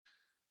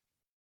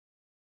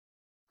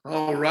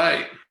All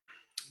right.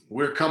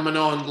 We're coming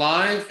on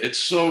live. It's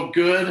so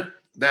good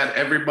that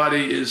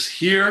everybody is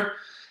here.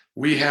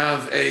 We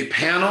have a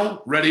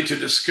panel ready to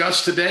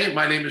discuss today.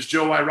 My name is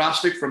Joe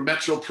Rostic from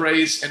Metro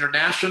Praise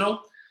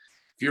International.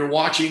 If you're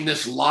watching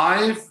this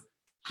live,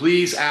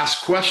 please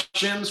ask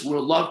questions.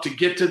 We'll love to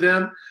get to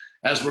them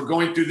as we're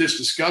going through this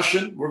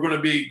discussion. We're going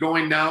to be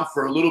going now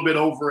for a little bit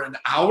over an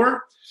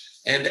hour.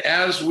 And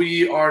as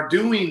we are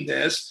doing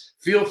this,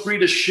 feel free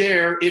to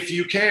share if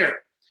you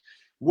care.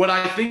 What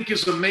I think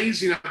is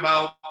amazing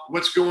about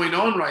what's going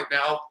on right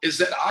now is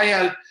that I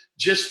had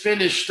just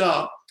finished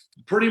up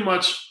pretty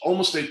much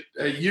almost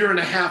a year and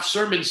a half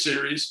sermon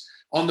series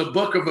on the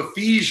book of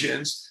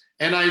Ephesians.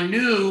 And I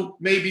knew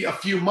maybe a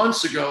few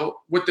months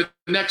ago what the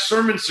next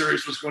sermon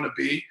series was going to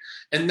be.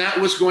 And that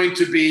was going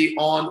to be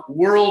on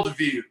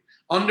worldview,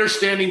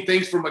 understanding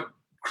things from a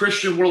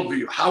Christian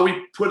worldview, how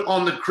we put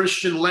on the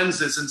Christian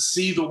lenses and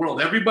see the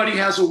world. Everybody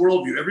has a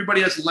worldview.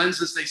 Everybody has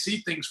lenses they see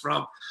things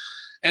from.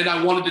 And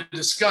I wanted to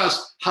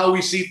discuss how we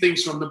see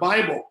things from the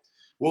Bible.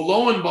 Well,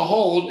 lo and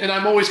behold, and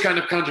I'm always kind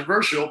of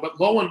controversial, but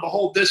lo and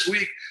behold, this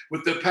week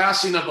with the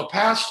passing of a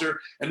pastor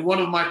and one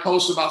of my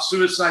posts about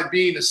suicide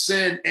being a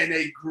sin and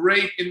a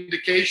great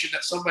indication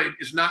that somebody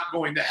is not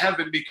going to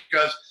heaven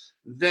because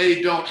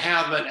they don't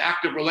have an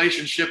active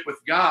relationship with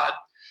God,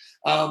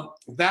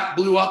 that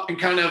blew up and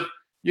kind of,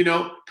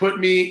 put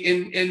me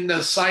in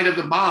the sight of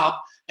the mob.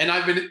 And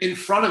I've been in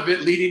front of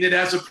it, leading it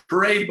as a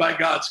parade by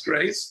God's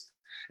grace.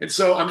 And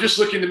so I'm just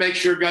looking to make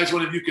sure, guys,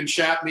 one of you can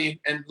chat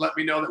me and let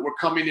me know that we're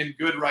coming in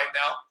good right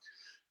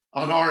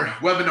now on our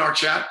webinar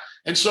chat.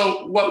 And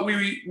so what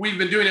we've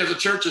been doing as a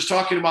church is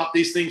talking about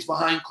these things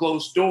behind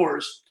closed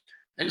doors.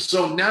 And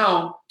so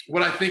now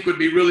what I think would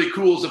be really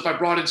cool is if I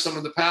brought in some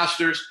of the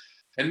pastors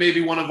and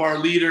maybe one of our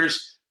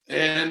leaders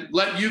and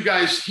let you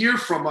guys hear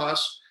from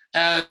us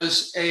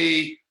as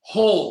a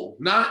whole.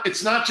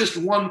 It's not just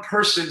one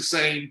person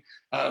saying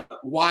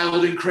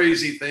wild and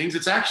crazy things.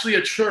 It's actually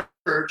a church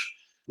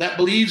that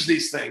believes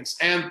these things.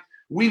 And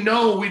we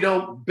know we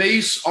don't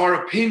base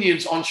our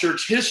opinions on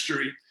church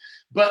history,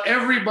 but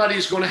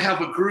everybody's going to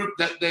have a group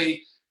that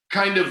they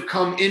kind of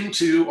come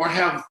into or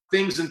have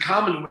things in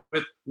common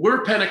with.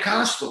 We're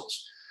Pentecostals.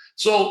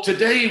 So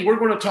today we're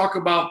going to talk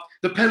about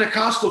the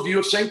Pentecostal view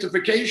of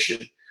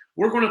sanctification.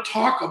 We're going to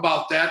talk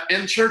about that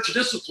and church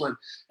discipline.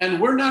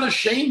 And we're not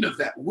ashamed of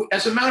that.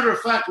 As a matter of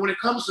fact, when it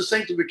comes to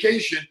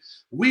sanctification,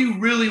 we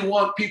really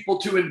want people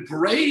to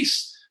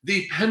embrace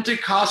the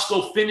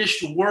Pentecostal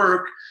finished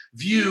work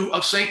view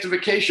of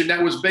sanctification that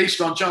was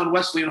based on John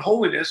Wesley and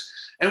holiness.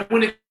 And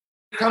when it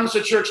comes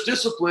to church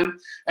discipline,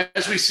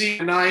 as we see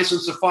Ananias and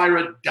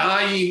Sapphira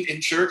dying in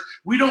church,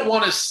 we don't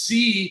want to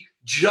see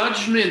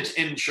judgment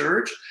in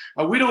church.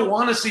 We don't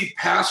want to see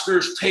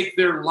pastors take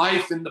their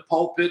life in the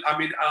pulpit,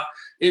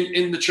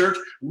 in the church.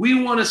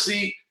 We want to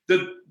see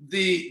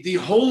the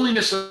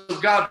holiness of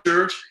God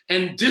church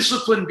and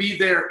discipline be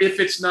there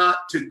if it's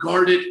not, to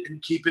guard it and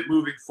keep it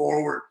moving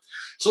forward.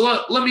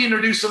 So let me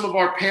introduce some of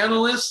our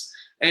panelists,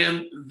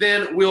 and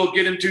then we'll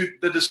get into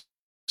the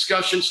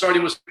discussion,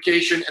 starting with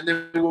sanctification, and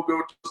then we'll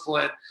go to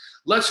discipline.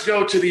 Let's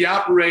go to the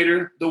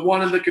operator, the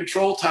one in the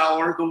control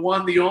tower, the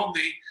one, the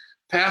only,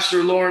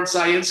 Pastor Lauren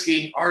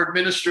Sainski, our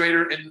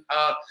administrator and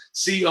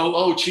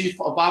COO, Chief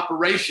of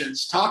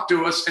Operations. Talk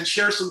to us and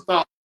share some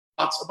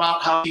thoughts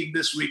about how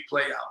this week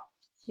play out.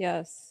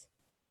 Yes,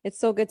 it's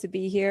so good to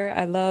be here.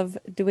 I love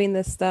doing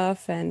this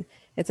stuff, and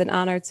it's an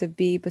honor to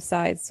be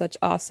beside such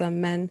awesome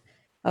men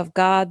of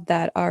God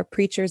that are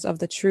preachers of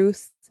the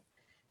truth.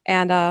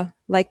 And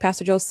like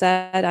Pastor Joe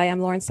said, I am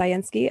Lauren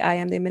Sainski. I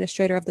am the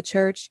administrator of the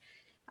church.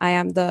 I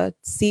am the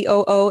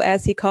COO,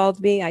 as he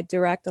called me. I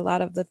direct a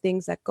lot of the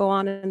things that go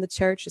on in the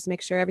church, just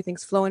make sure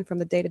everything's flowing from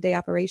the day-to-day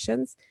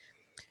operations.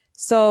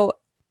 So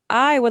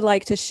I would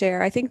like to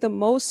share, I think the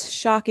most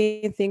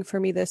shocking thing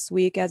for me this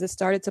week as it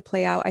started to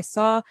play out, I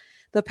saw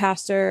the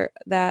pastor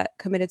that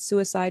committed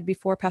suicide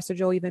before Pastor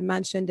Joe even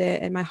mentioned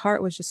it, and my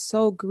heart was just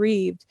so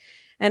grieved.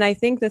 And I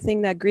think the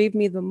thing that grieved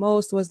me the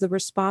most was the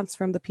response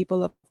from the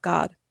people of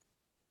God,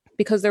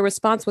 because their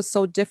response was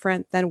so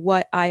different than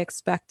what I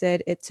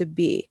expected it to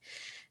be.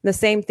 The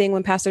same thing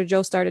when Pastor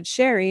Joe started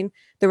sharing,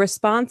 the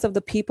response of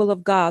the people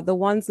of God, the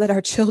ones that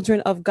are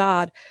children of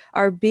God,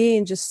 are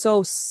being just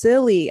so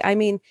silly. I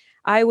mean,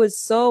 I was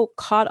so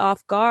caught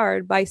off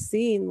guard by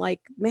seeing, like,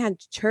 man,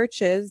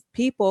 churches,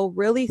 people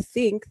really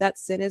think that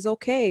sin is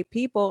okay.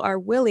 People are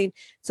willing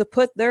to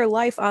put their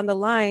life on the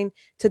line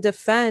to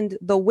defend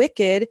the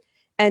wicked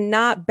and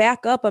not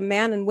back up a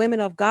man and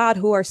women of God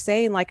who are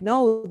saying, like,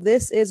 no,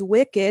 this is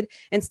wicked.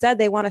 Instead,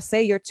 they want to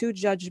say you're too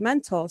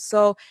judgmental.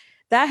 So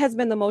that has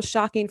been the most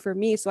shocking for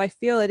me. So I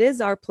feel it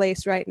is our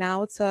place right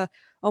now to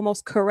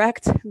almost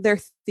correct their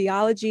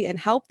theology and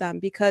help them,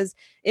 because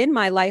in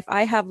my life,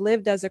 I have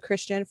lived as a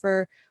Christian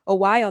for a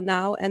while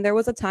now. And there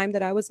was a time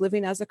that I was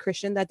living as a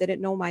Christian that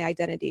didn't know my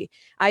identity.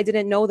 I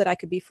didn't know that I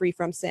could be free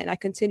from sin. I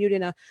continued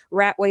in a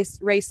rat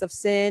race of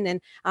sin, and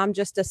I'm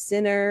just a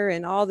sinner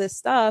and all this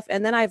stuff.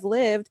 And then I've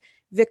lived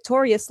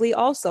victoriously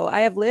also.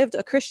 I have lived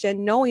a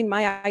Christian knowing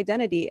my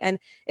identity, and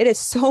it is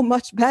so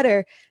much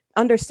better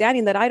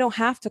understanding that I don't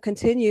have to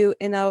continue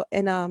in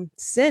a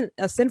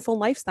sinful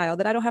lifestyle,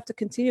 that I don't have to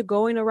continue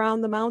going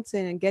around the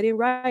mountain and getting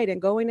right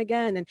and going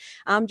again, and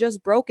I'm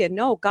just broken.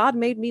 No, God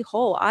made me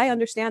whole. I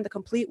understand the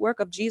complete work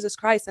of Jesus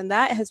Christ, and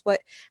that is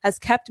what has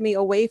kept me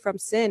away from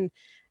sin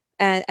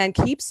and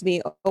keeps me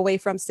away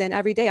from sin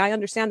every day. I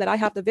understand that I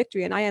have the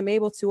victory and I am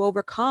able to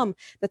overcome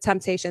the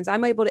temptations.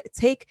 I'm able to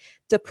take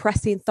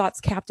depressing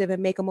thoughts captive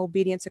and make them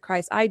obedient to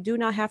Christ. I do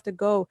not have to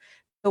go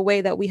the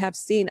way that we have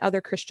seen other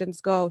Christians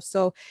go.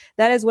 So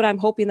that is what I'm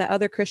hoping that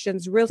other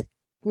Christians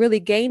really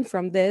gain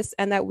from this,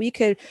 and that we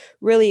could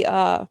really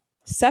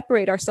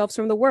separate ourselves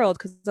from the world,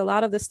 because a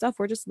lot of this stuff,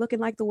 we're just looking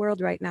like the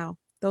world right now.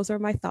 Those are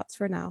my thoughts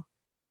for now.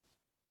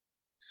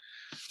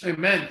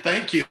 Amen.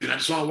 Thank you. And I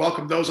just want to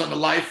welcome those on the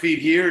live feed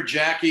here.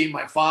 Jackie,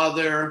 my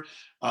father,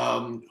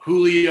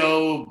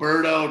 Julio,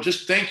 Berto.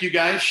 Just thank you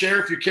guys. Share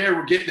if you care.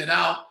 We're getting it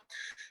out.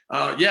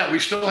 Yeah, we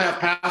still have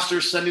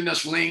pastors sending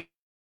us links,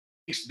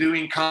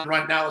 doing content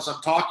right now as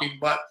I'm talking.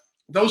 But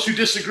those who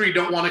disagree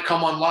don't want to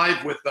come on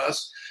live with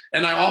us.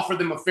 And I offer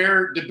them a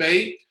fair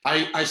debate.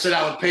 I said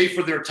I would pay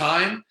for their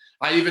time.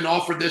 I even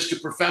offered this to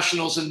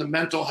professionals in the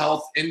mental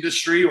health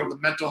industry or the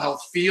mental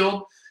health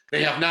field.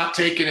 They have not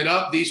taken it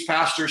up. These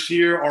pastors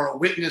here are a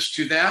witness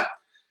to that.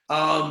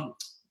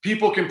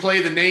 People can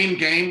play the name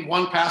game.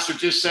 One pastor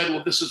just said,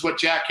 well, this is what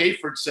Jack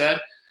Hayford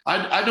said.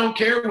 I don't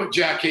care what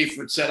Jack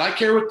Hayford said. I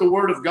care what the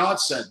word of God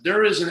said.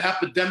 There is an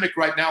epidemic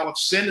right now of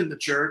sin in the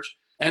church.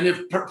 And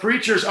if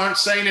preachers aren't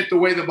saying it the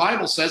way the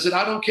Bible says it,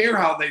 I don't care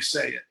how they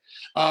say it.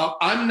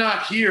 I'm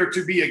not here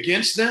to be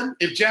against them.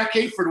 If Jack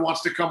Hayford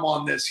wants to come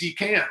on this, he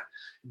can.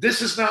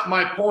 This is not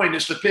my point,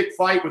 is to pick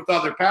fight with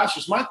other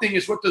pastors. My thing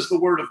is, what does the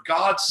word of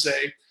God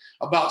say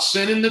about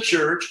sin in the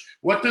church?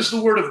 What does the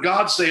word of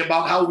God say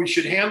about how we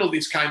should handle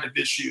these kind of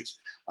issues?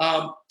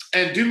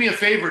 And do me a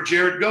favor,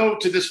 Jared, go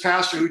to this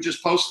pastor who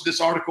just posted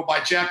this article by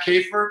Jack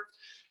Hayford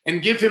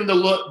and give him the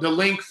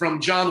link from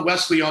John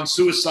Wesley on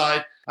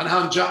suicide, on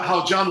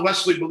how John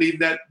Wesley believed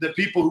that the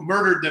people who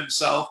murdered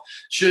themselves,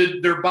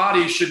 their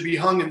bodies should be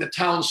hung in the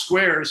town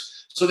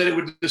squares so that it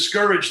would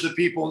discourage the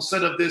people,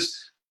 instead of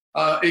this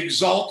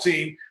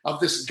exalting of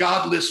this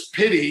godless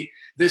pity,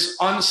 this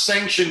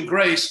unsanctioned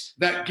grace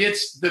that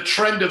gets the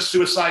trend of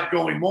suicide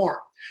going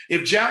more.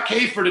 If Jack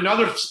Hayford and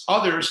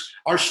others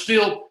are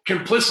still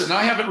complicit, and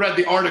I haven't read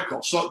the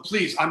article, so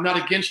please, I'm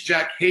not against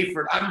Jack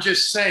Hayford. I'm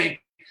just saying,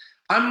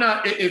 I'm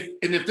not,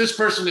 if this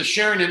person is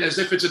sharing it as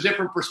if it's a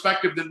different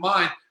perspective than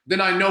mine,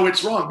 then I know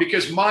it's wrong,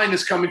 because mine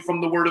is coming from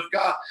the word of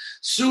God.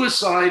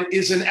 Suicide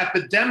is an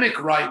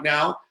epidemic right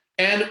now.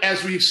 And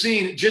as we've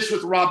seen, just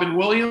with Robin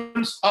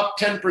Williams, up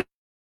 10%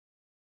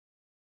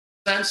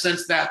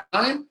 since that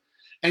time.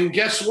 And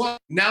guess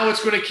what? Now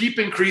it's going to keep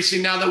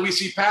increasing now that we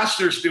see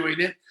pastors doing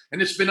it.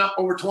 And it's been up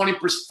over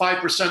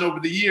 25% over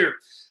the year,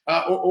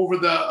 over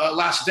the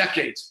last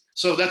decades.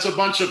 So that's a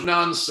bunch of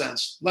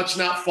nonsense. Let's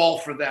not fall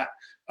for that.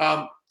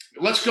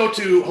 Let's go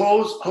to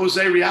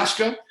Jose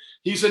Riasca.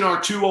 He's in our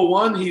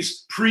 201.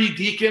 He's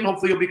pre-deacon.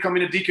 Hopefully he'll be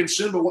becoming a deacon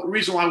soon. But the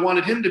reason why I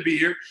wanted him to be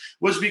here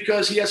was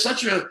because he has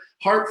such a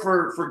heart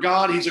for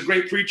God. He's a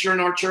great preacher in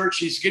our church.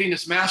 He's getting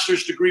his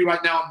master's degree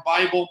right now in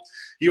Bible.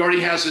 He already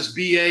has his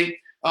BA.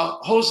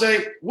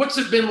 Jose, what's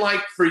it been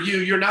like for you?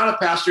 You're not a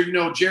pastor. You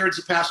know, Jared's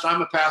a pastor.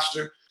 I'm a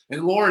pastor.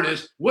 And Lauren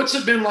is. What's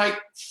it been like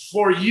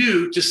for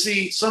you to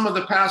see some of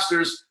the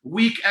pastors'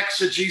 weak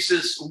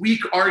exegesis,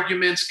 weak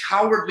arguments,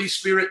 cowardly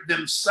spirit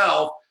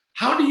themselves?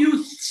 How do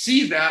you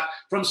see that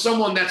from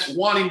someone that's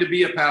wanting to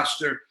be a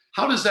pastor?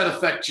 How does that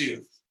affect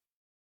you?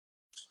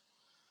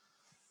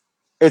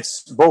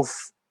 It's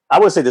both, I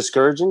would say,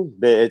 discouraging,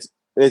 but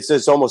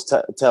it's almost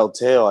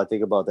telltale. I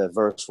think about that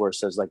verse where it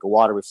says, like,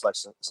 water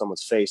reflects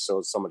someone's face,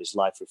 so somebody's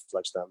life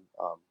reflects them.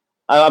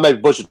 I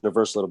might butcher the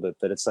verse a little bit,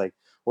 but it's like,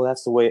 well,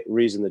 that's the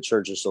reason the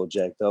church is so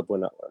jacked up.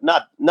 When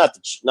not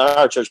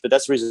our church, but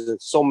that's the reason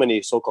so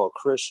many so-called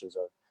Christians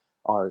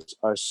are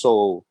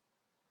so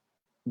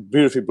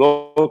beautifully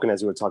broken,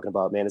 as we were talking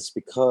about, man. It's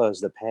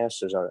because the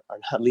pastors are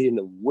not leading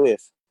them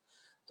with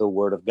the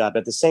word of God. But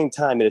at the same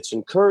time, it's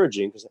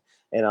encouraging,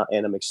 and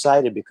I'm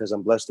excited because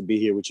I'm blessed to be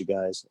here with you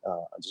guys.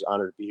 I'm just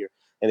honored to be here,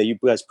 and that you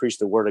guys preach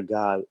the word of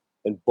God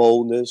in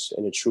boldness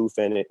and in truth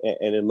and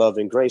in love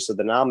and grace, so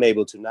that I'm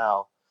able to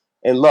now,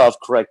 in love,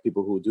 correct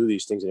people who do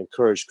these things and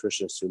encourage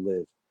Christians to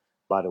live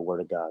by the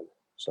word of God.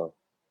 So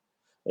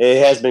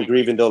it has been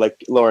grieving, though, like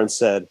Lauren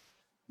said.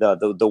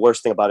 The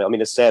worst thing about it, I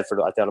mean, it's sad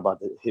I thought about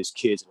his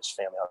kids and his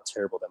family, how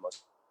terrible that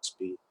must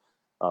be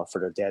for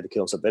their dad to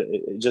kill himself. But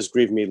it just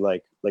grieved me,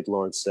 like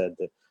Lauren said,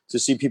 that to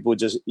see people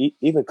just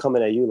even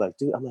coming at you like,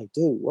 dude, I'm like,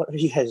 dude, what are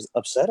you guys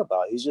upset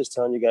about? He's just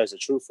telling you guys the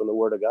truth from the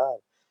word of God.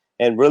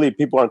 And really,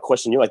 people aren't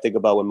questioning you. I think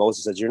about when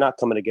Moses says, you're not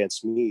coming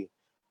against me,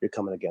 you're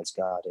coming against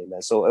God.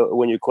 Amen. So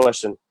when you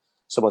question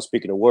someone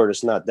speaking the word,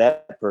 it's not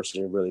that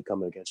person you're really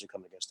coming against. You're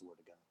coming against the word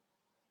of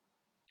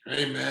God.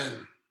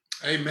 Amen.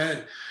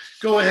 Amen.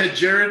 Go ahead,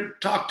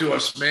 Jared. Talk to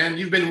us, man.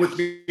 You've been with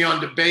me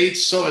on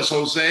debates. So has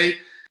Jose.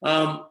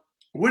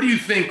 What do you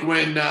think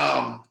when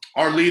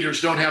our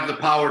leaders don't have the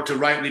power to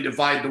rightly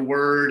divide the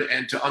word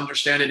and to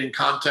understand it in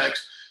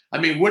context? I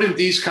mean, wouldn't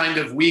these kind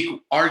of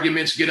weak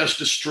arguments get us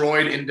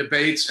destroyed in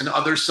debates and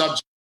other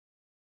subjects?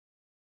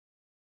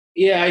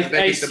 Yeah, I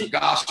the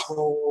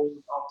gospel,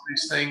 all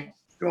these things.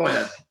 Go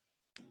ahead.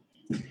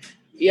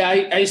 Yeah,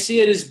 I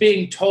see it as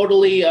being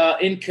totally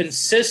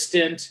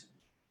inconsistent.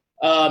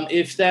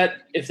 If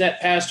that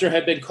pastor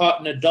had been caught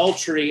in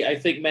adultery, I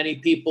think many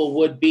people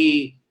would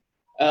be,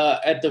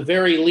 at the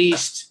very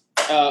least,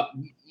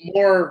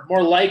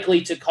 more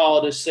likely to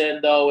call it a sin.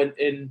 Though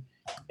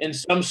in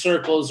some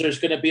circles, there's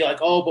going to be like,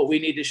 oh, but we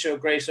need to show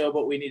grace. Oh,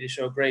 but we need to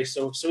show grace.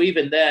 So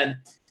even then,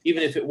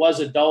 even if it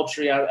was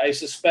adultery, I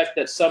suspect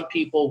that some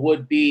people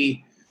would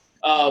be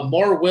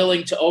more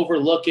willing to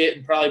overlook it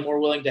and probably more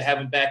willing to have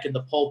him back in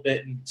the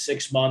pulpit in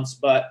 6 months.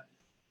 But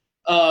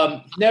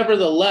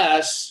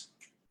nevertheless,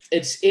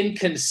 it's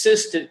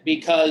inconsistent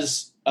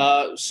because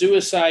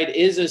suicide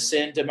is a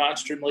sin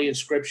demonstrably in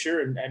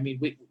Scripture. And I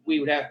mean, we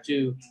would have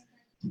to,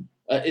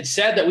 it's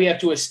sad that we have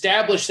to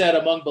establish that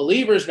among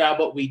believers now,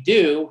 but we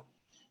do.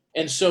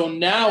 And so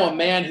now a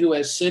man who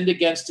has sinned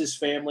against his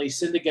family,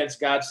 sinned against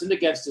God, sinned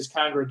against his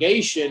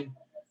congregation,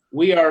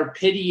 we are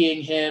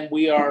pitying him.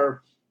 We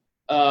are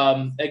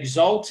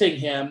exalting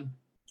him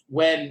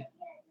when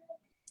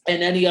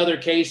in any other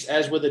case,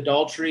 as with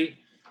adultery,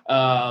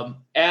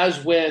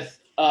 as with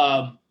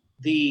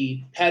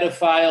the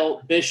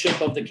pedophile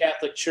bishop of the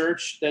Catholic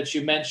Church that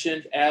you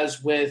mentioned,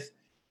 as with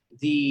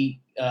the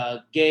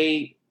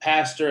gay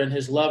pastor and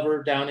his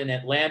lover down in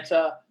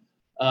Atlanta.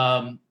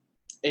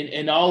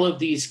 In all of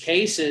these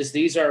cases,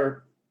 these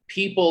are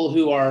people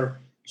who are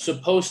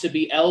supposed to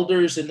be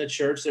elders in the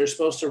church. They're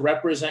supposed to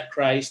represent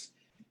Christ,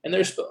 and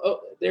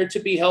they're to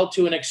be held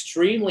to an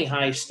extremely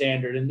high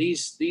standard. And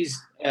these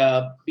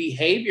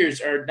behaviors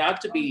are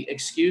not to be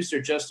excused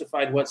or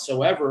justified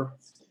whatsoever.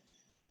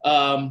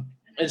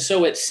 And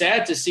so it's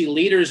sad to see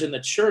leaders in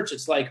the church.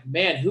 It's like,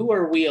 man, who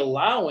are we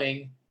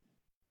allowing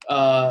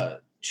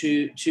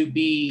to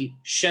be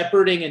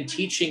shepherding and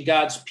teaching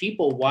God's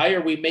people? Why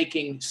are we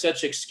making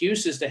such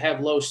excuses to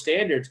have low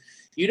standards?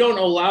 You don't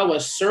allow a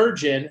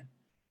surgeon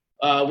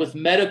with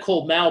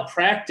medical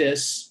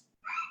malpractice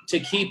to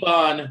keep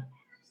on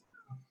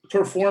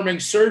performing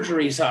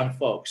surgeries on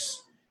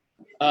folks.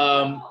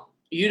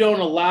 You don't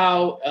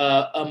allow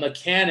a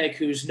mechanic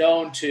who's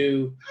known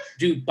to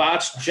do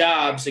botched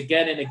jobs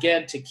again and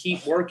again to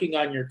keep working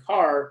on your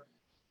car.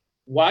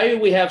 Why do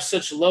we have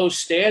such low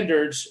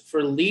standards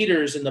for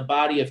leaders in the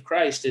body of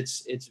Christ?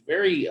 It's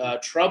very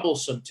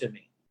troublesome to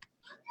me.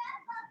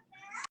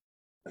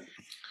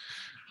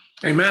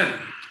 Amen.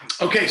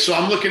 Okay, so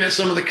I'm looking at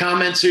some of the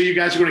comments here. You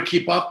guys are going to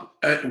keep up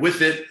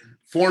with it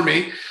for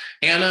me.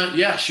 Anna,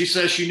 yeah, she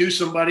says she knew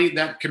somebody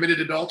that committed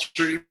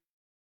adultery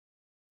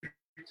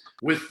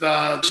with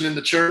in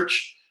the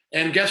church.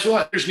 And guess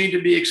what? Others need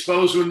to be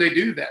exposed when they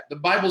do that. The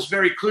Bible's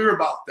very clear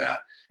about that.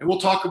 And we'll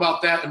talk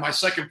about that in my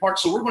second part.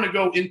 So we're going to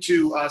go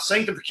into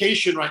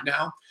sanctification right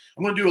now.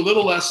 I'm going to do a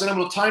little lesson. I'm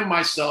going to time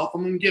myself.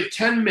 I'm going to give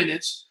 10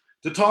 minutes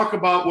to talk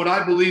about what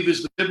I believe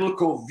is the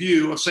biblical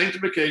view of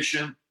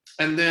sanctification.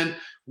 And then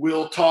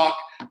we'll talk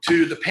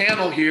to the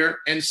panel here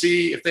and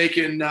see if they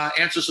can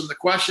answer some of the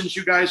questions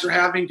you guys are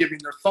having, giving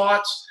their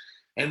thoughts.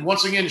 And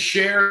once again,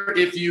 share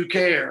if you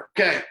care.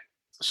 Okay,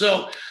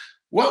 so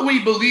what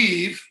we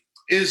believe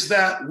is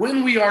that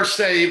when we are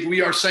saved,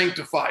 we are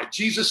sanctified.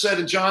 Jesus said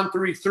in John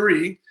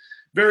 3:3,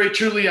 very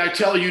truly I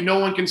tell you, no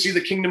one can see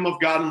the kingdom of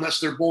God unless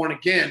they're born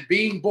again.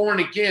 Being born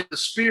again, the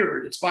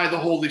Spirit, it's by the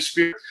Holy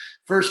Spirit.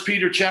 1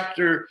 Peter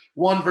chapter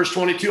 1, verse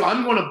 22.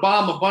 I'm going to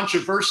bomb a bunch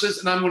of verses,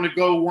 and I'm going to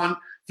go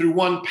through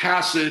one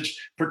passage,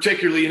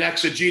 particularly in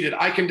exegete it.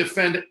 I can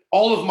defend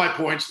all of my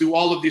points through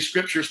all of these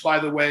scriptures, by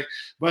the way,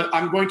 but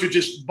I'm going to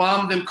just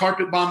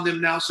carpet bomb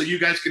them now so you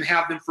guys can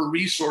have them for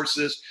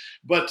resources.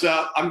 But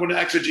I'm going to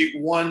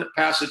exegete one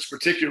passage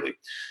particularly.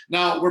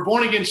 Now, we're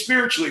born again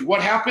spiritually.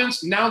 What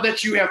happens now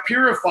that you have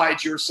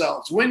purified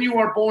yourselves? When you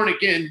are born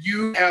again,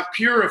 you have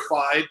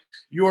purified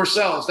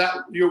yourselves. That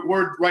your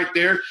word right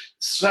there,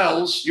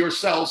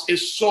 yourselves,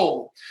 is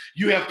soul.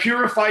 You have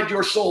purified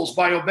your souls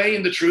by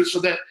obeying the truth so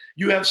that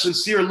you have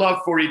sincere love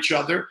for each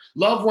other.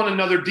 Love one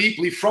another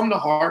deeply from the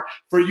heart,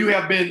 for you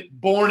have been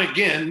born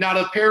again, not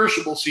of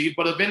perishable seed,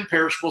 but of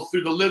imperishable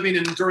through the living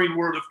and enduring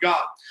word of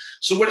God.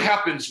 So what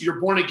happens? You're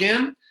born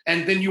again,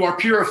 and then you are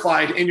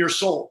purified in your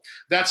soul.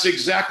 That's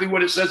exactly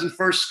what it says in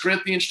 1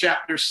 Corinthians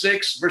chapter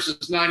 6,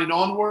 verses 9 and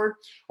onward.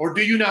 Or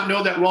do you not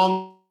know that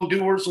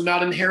wrongdoers will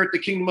not inherit the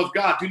kingdom of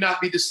God? Do not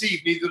be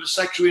deceived, neither the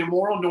sexually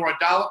immoral, nor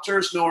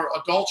idolaters, nor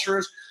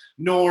adulterers,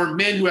 nor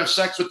men who have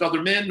sex with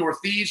other men, nor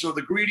thieves, nor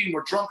the greedy,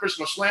 nor drunkards,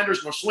 nor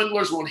slanderers, nor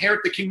swindlers will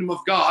inherit the kingdom of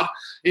God.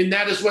 And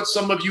that is what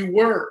some of you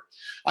were.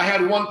 I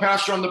had one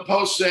pastor on the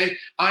post say,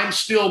 I'm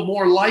still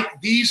more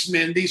like these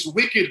men, these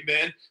wicked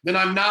men, than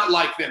I'm not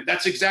like them.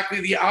 That's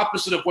exactly the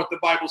opposite of what the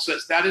Bible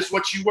says. That is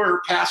what you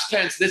were, past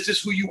tense. This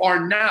is who you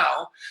are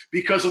now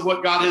because of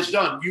what God has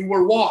done. You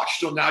were washed,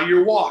 so now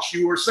you're washed.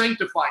 You were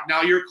sanctified,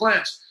 now you're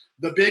cleansed.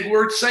 The big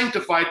word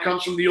sanctified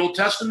comes from the Old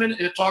Testament,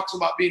 and it talks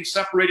about being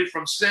separated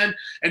from sin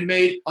and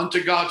made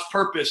unto God's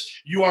purpose.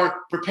 You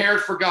are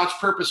prepared for God's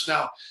purpose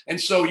now. And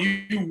so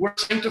you were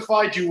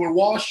sanctified, you were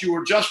washed, you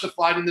were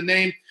justified in the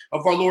name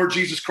of our Lord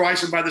Jesus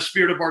Christ and by the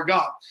Spirit of our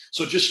God.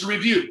 So just to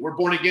review, we're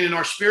born again in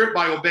our spirit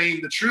by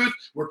obeying the truth.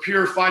 We're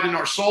purified in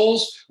our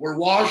souls. We're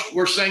washed,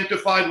 we're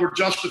sanctified, we're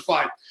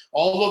justified.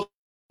 All of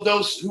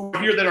those who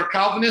are here that are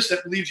Calvinists,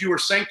 that believes you are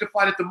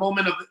sanctified at the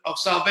moment of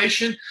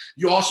salvation,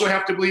 you also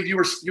have to believe you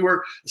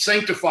were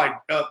sanctified.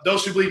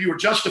 Those who believe you were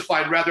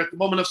justified, rather, at the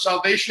moment of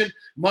salvation,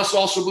 must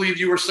also believe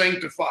you were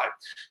sanctified,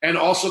 and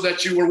also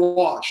that you were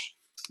washed.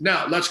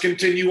 Now, let's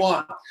continue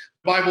on. The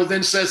Bible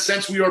then says,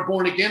 since we are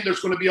born again,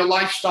 there's going to be a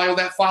lifestyle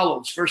that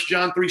follows. 1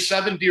 John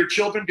 3:7, dear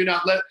children, do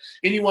not let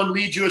anyone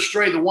lead you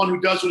astray. The one who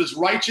does what is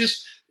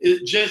righteous,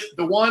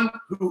 the one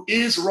who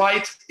is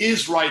right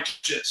is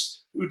righteous.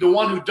 The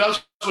one who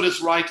does what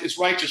is right is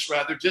righteous,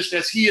 rather, just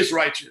as he is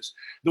righteous.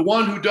 The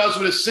one who does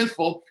what is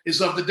sinful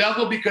is of the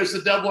devil, because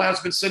the devil has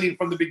been sinning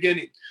from the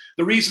beginning.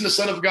 The reason the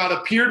Son of God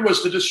appeared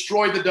was to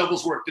destroy the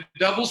devil's work. The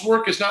devil's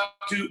work is not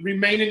to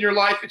remain in your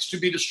life, it's to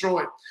be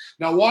destroyed.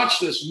 Now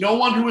watch this. No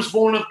one who is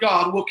born of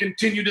God will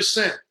continue to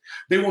sin.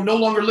 They will no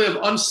longer live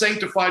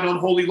unsanctified,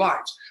 unholy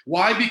lives.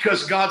 Why?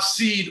 Because God's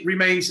seed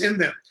remains in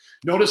them.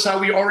 Notice how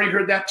we already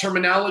heard that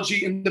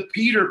terminology in the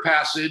Peter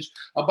passage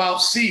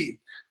about seed.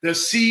 The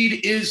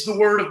seed is the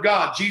word of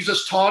God.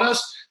 Jesus taught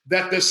us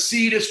that the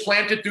seed is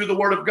planted through the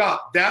word of God.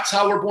 That's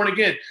how we're born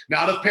again.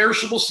 Not of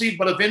perishable seed,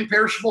 but of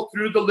imperishable,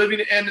 through the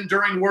living and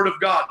enduring word of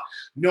God.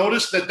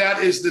 Notice that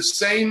that is the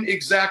same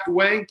exact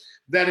way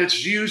that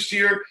it's used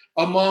here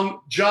among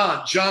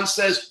John. John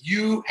says,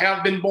 you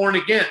have been born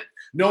again.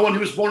 No one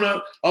who is born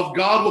of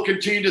God will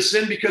continue to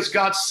sin, because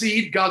God's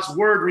seed, God's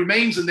word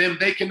remains in them.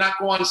 They cannot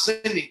go on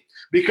sinning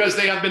because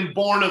they have been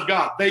born of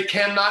God. They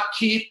cannot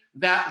keep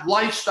that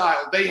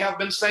lifestyle. They have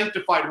been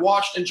sanctified,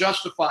 washed, and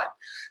justified.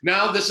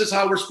 Now, this is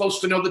how we're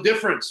supposed to know the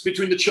difference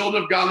between the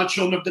children of God and the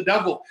children of the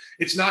devil.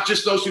 It's not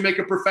just those who make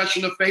a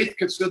profession of faith,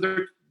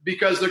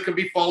 because there can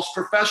be false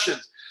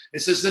professions.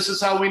 It says this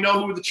is how we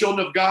know who the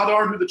children of God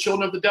are, who the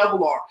children of the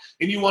devil are.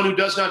 Anyone who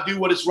does not do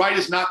what is right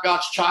is not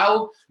God's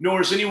child,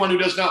 nor is anyone who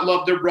does not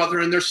love their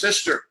brother and their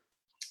sister.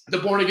 The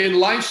born-again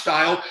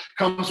lifestyle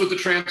comes with the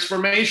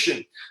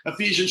transformation.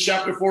 Ephesians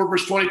chapter 4,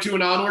 verse 22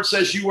 and onward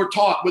says, you were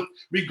taught with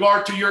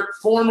regard to your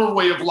former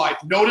way of life.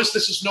 Notice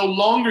this is no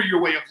longer your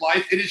way of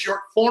life. It is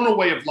your former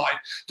way of life,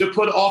 to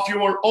put off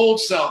your old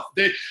self.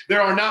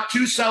 There are not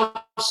two selves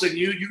in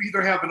you. You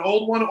either have an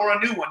old one or a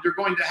new one. You're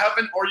going to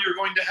heaven or you're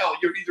going to hell.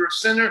 You're either a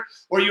sinner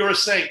or you're a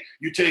saint.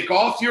 You take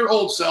off your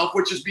old self,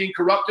 which is being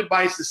corrupted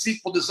by its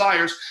deceitful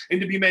desires,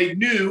 and to be made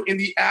new in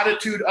the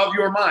attitude of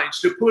your minds,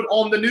 to put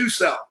on the new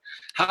self.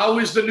 How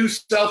is the new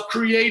self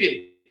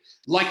created?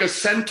 Like a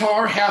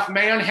centaur, half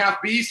man,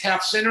 half beast,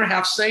 half sinner,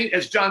 half saint,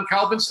 as John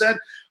Calvin said.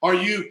 Are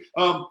you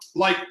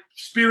like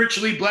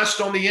spiritually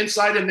blessed on the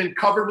inside and then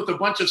covered with a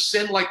bunch of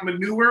sin like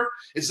manure?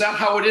 Is that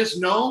how it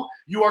is? No,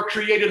 you are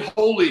created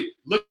holy.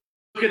 Look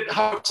at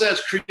how it says,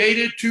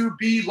 created to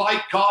be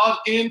like God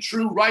in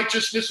true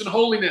righteousness and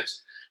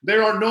holiness.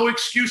 There are no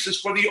excuses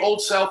for the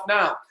old self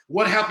now.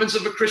 What happens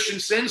if a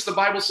Christian sins? The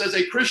Bible says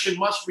a Christian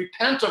must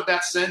repent of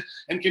that sin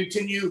and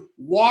continue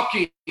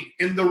walking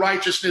in the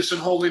righteousness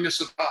and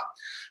holiness of God.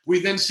 We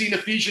then see in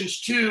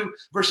Ephesians 2,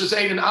 verses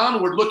 8 and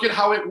onward, look at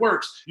how it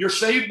works. You're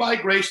saved by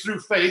grace through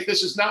faith.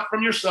 This is not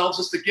from yourselves.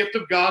 It's the gift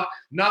of God,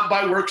 not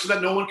by works, so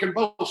that no one can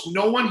boast.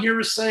 No one here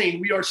is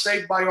saying we are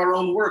saved by our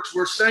own works.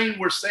 We're saying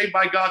we're saved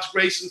by God's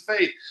grace and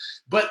faith.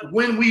 But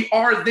when we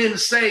are then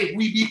saved,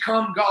 we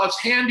become God's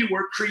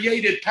handiwork,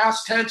 created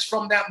past tense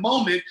from that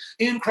moment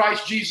in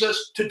Christ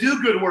Jesus to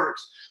do good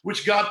works,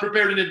 which God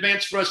prepared in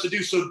advance for us to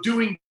do. So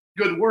doing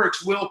good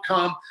works will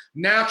come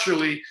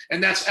naturally,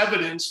 and that's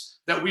evidence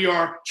that we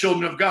are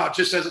children of God,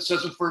 just as it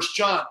says in 1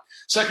 John.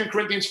 2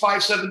 Corinthians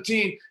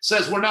 5:17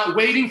 says we're not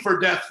waiting for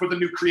death for the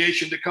new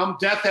creation to come.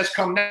 Death has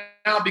come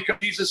now because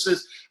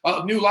Jesus'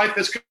 new life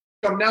has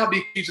come now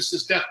because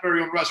Jesus' death,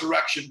 burial, and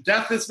resurrection.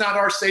 Death is not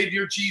our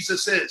Savior,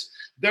 Jesus is.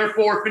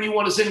 Therefore, if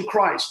anyone is in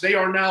Christ, they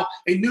are now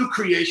a new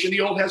creation.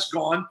 The old has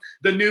gone,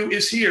 the new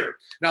is here.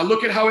 Now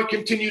look at how it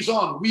continues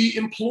on. We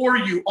implore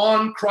you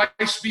on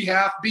Christ's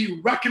behalf, be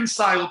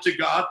reconciled to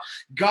God.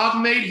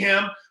 God made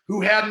him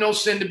who had no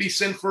sin to be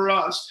sin for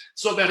us,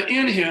 so that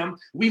in him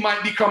we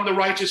might become the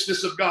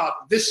righteousness of God.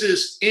 This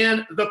is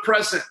in the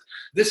present.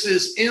 This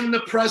is in the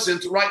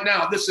present right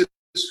now. This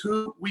is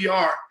who we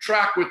are.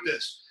 Track with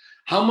this.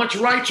 How much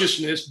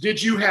righteousness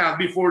did you have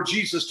before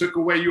Jesus took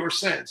away your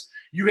sins?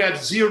 You had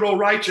zero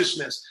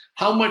righteousness.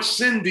 How much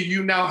sin do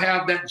you now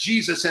have that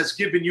Jesus has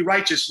given you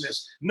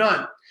righteousness?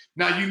 None.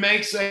 Now you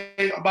may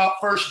say about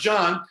 1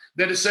 John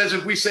that it says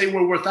if we say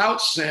we're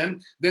without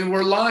sin, then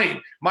we're lying.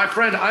 My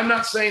friend, I'm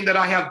not saying that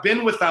I have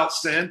been without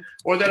sin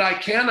or that I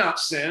cannot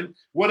sin.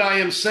 What I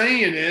am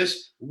saying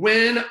is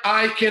when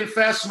I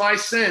confess my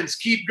sins,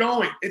 keep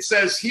going. It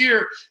says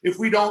here, if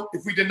we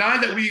deny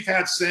that we've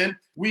had sin,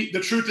 the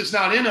truth is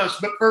not in us.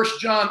 But 1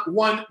 John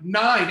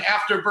 1:9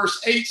 after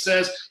verse 8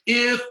 says,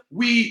 if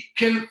we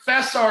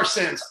confess our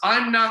sins,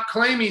 I'm not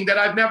claiming that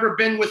I've never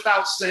been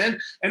without sin.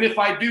 And if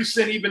I do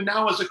sin even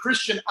now as a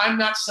Christian, I'm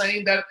not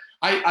saying that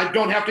I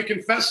don't have to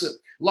confess it.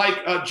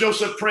 Like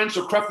Joseph Prince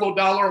or Creflo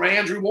Dollar or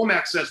Andrew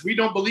Womack says, we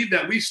don't believe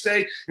that. We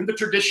stay in the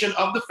tradition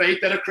of the faith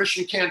that a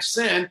Christian can't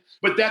sin,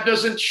 but that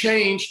doesn't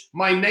change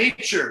my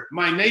nature.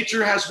 My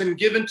nature has been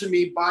given to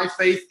me by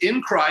faith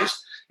in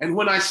Christ, and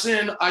when I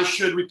sin, I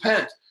should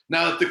repent.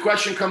 Now, if the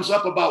question comes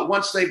up about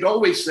once saved,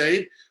 always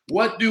saved,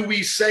 what do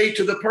we say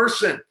to the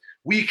person?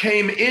 We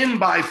came in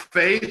by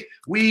faith,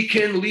 we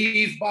can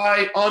leave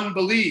by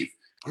unbelief.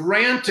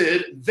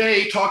 Granted,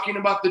 they, talking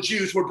about the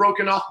Jews, were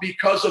broken off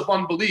because of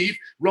unbelief,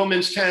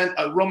 Romans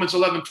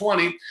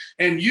 11:20,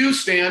 and you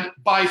stand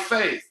by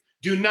faith.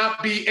 Do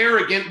not be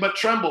arrogant, but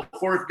tremble.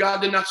 For if God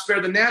did not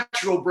spare the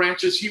natural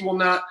branches, he will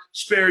not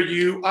spare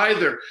you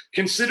either.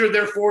 Consider,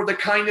 therefore, the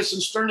kindness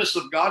and sternness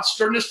of God,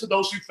 sternness to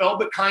those who fell,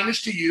 but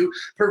kindness to you,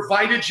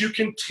 provided you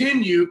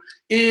continue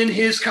in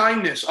his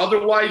kindness.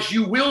 Otherwise,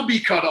 you will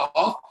be cut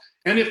off.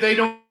 And if they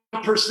don't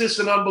persist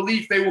in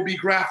unbelief, they will be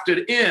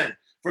grafted in.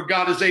 For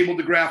God is able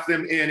to graft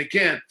them in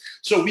again.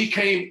 So we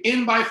came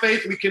in by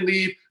faith, we can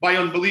leave by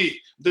unbelief.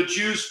 The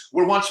Jews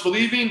were once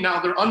believing, now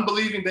they're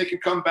unbelieving, they can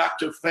come back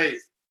to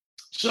faith.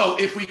 So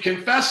if we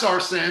confess our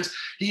sins,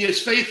 he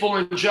is faithful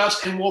and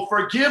just and will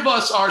forgive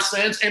us our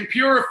sins and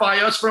purify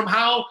us from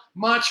how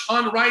much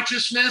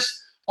unrighteousness?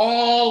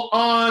 All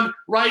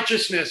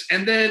unrighteousness.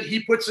 And then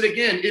he puts it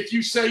again. If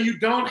you say you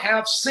don't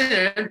have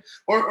sin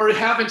or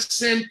haven't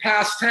sinned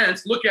past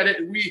tense, look at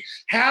it. We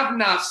have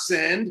not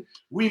sinned.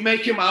 We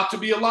make him out to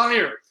be a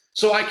liar.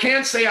 So I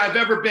can't say I've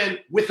ever been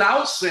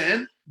without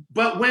sin,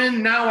 but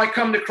when now I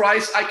come to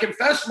Christ, I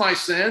confess my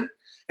sin.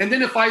 And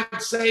then if I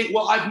say,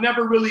 well, I've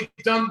never really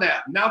done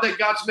that. Now that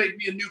God's made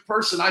me a new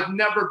person, I've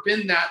never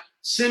been that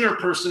sinner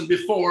person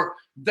before.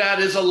 That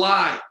is a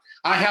lie.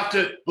 I have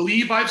to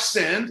believe I've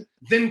sinned,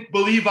 then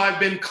believe I've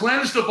been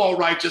cleansed of all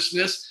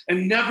righteousness,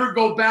 and never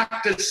go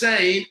back to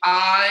saying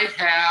I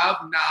have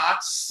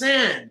not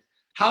sinned.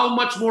 How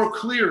much more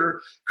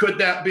clearer could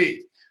that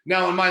be?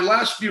 Now, in my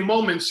last few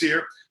moments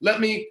here, let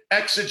me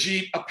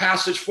exegete a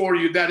passage for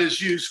you that is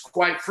used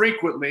quite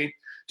frequently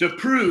to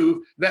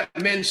prove that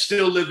men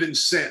still live in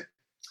sin.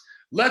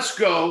 Let's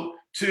go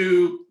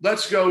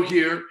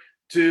here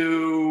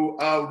to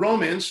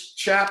Romans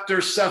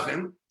chapter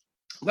 7.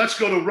 Let's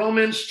go to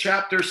Romans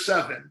chapter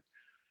 7,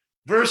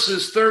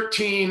 verses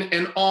 13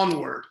 and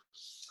onward.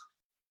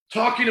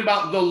 Talking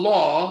about the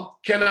law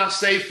cannot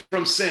save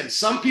from sin.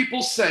 Some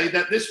people say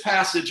that this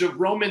passage of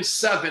Romans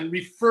 7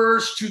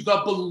 refers to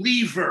the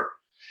believer.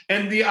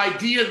 And the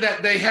idea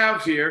that they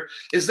have here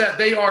is that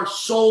they are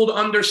sold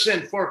under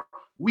sin. For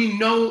we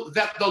know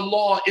that the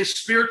law is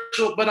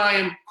spiritual, but I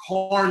am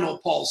carnal,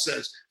 Paul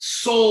says,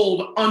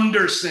 sold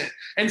under sin.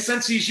 And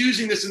since he's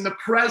using this in the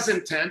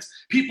present tense,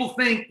 people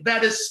think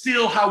that is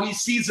still how he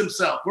sees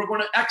himself. We're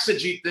going to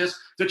exegete this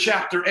to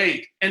chapter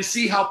 8 and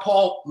see how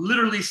Paul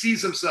literally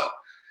sees himself.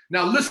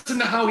 Now listen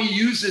to how he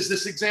uses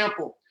this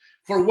example.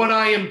 For what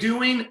I am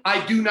doing,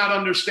 I do not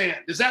understand.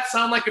 Does that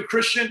sound like a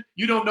Christian?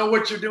 You don't know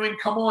what you're doing?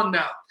 Come on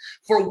now.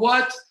 For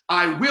what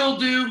I will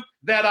do,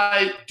 that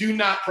I do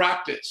not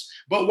practice.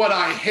 But what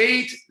I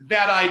hate,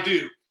 that I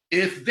do.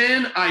 If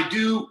then I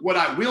do what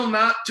I will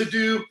not to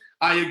do,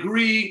 I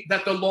agree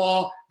that the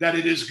law, that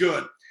it is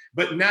good.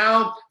 But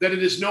now that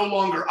it is no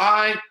longer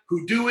I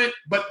who do it,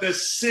 but the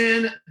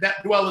sin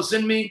that dwells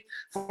in me.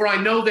 For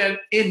I know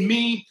that in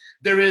me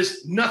there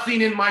is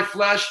nothing in my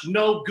flesh,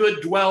 no good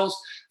dwells.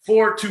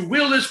 For to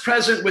will is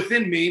present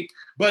within me,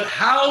 but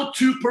how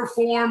to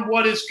perform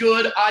what is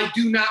good I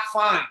do not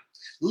find.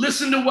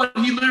 Listen to what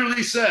he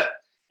literally said.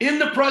 In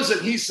the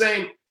present, he's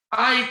saying,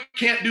 I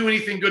can't do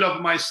anything good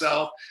of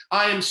myself.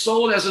 I am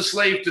sold as a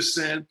slave to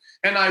sin.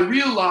 And I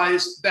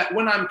realize that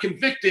when I'm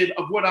convicted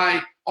of what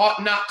I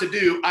ought not to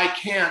do, I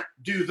can't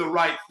do the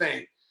right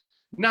thing.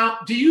 Now,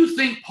 do you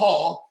think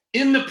Paul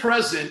in the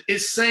present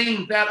is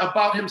saying that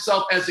about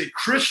himself as a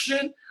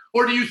Christian?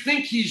 Or do you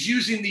think he's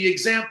using the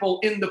example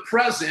in the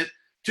present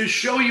to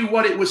show you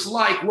what it was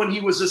like when he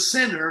was a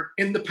sinner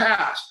in the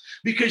past?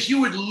 Because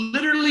you would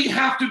literally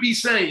have to be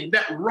saying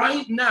that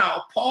right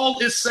now, Paul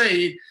is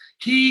saying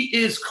he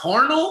is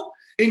carnal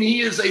and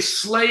he is a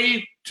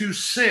slave to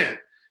sin.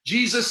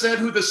 Jesus said,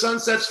 who the Son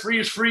sets free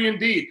is free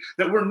indeed,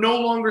 that we're no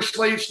longer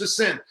slaves to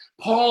sin.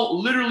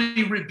 Paul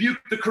literally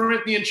rebuked the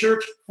Corinthian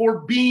church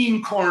for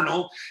being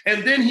carnal.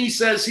 And then he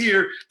says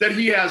here that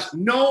he has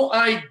no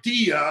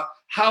idea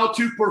how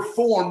to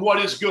perform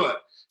what is good.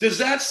 Does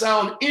that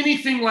sound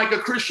anything like a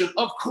Christian?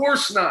 Of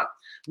course not.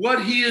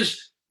 What he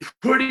is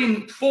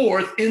putting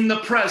forth in the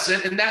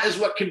present, and that is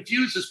what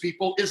confuses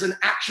people, is an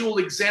actual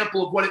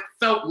example of what it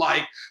felt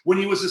like when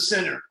he was a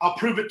sinner. I'll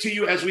prove it to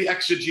you as we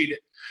exegete it.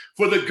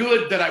 For the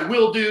good that I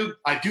will do,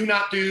 I do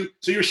not do.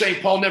 So you're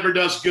saying Paul never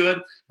does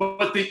good,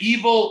 but the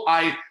evil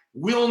I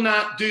will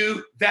not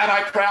do, that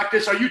I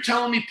practice. Are you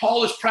telling me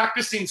Paul is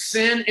practicing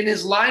sin in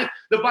his life?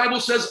 The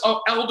Bible says an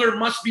elder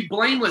must be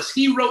blameless.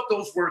 He wrote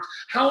those words.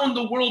 How in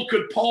the world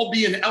could Paul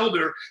be an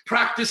elder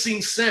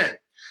practicing sin?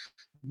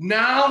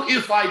 Now,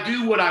 if I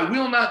do what I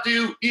will not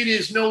do, it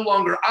is no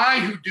longer I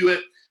who do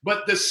it,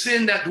 but the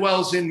sin that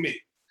dwells in me.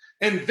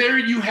 And there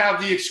you have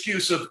the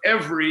excuse of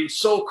every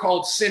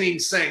so-called sinning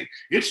saint.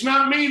 It's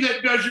not me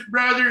that does it,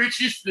 brother. It's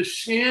just the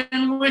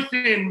sin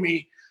within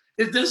me.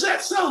 Does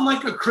that sound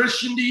like a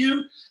Christian to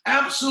you?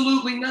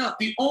 Absolutely not.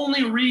 The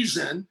only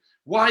reason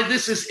why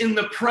this is in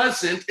the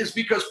present is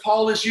because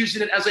Paul is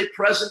using it as a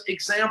present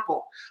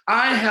example.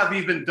 I have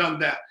even done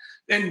that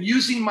and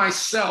using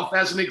myself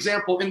as an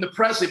example in the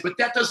present, but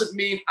that doesn't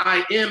mean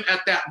I am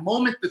at that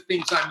moment the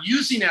things I'm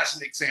using as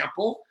an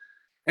example.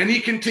 And he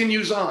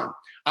continues on.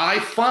 I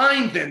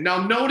find then,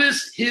 now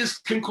notice his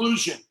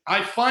conclusion.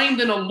 I find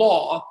in a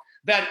law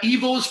that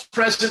evil is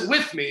present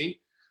with me,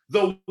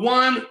 the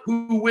one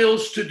who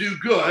wills to do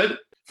good,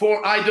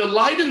 for I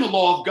delight in the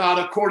law of God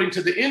according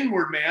to the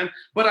inward man,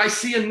 but I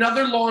see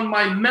another law in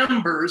my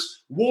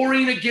members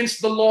warring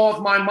against the law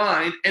of my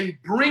mind and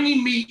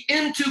bringing me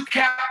into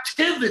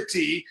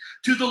captivity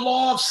to the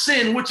law of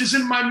sin, which is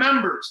in my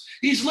members.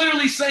 He's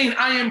literally saying,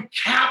 I am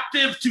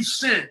captive to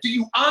sin. Do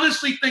you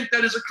honestly think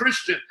that is a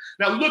Christian?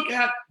 Now look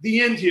at the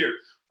end here.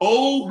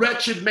 Oh,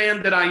 wretched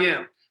man that I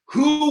am,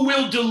 who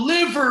will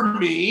deliver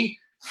me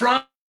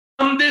from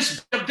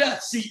this of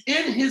death? See,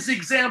 in his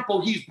example,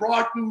 he's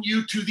brought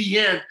you to the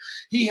end.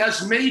 He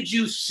has made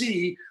you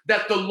see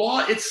that the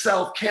law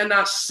itself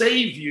cannot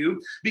save you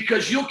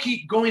because you'll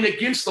keep going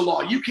against the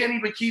law. You can't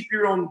even keep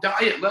your own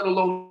diet, let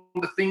alone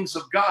the things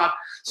of God.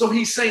 So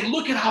he's saying,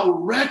 look at how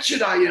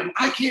wretched I am.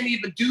 I can't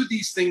even do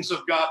these things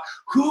of God.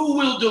 Who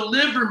will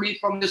deliver me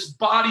from this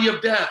body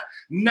of death?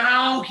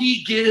 Now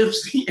he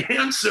gives the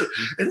answer.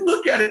 And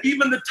look at it.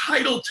 Even the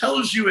title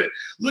tells you it.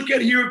 Look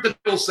at here what the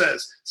title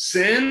says.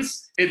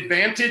 Sin's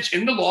advantage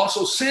in the law.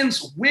 So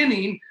sin's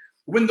winning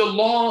when the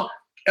law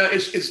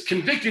is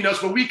convicting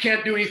us, but we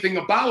can't do anything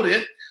about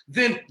it.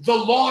 Then the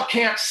law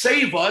can't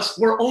save us.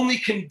 We're only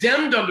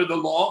condemned under the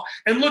law.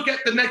 And look at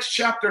the next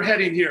chapter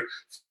heading here.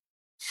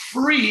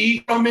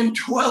 Free from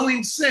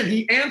indwelling sin.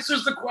 He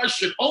answers the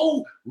question,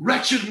 oh,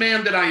 wretched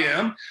man that I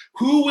am,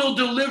 who will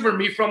deliver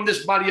me from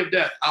this body of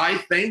death? I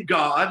thank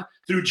God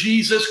through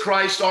Jesus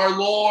Christ our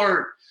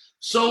Lord.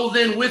 So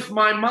then with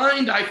my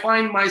mind,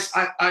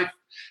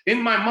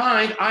 in my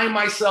mind, I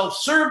myself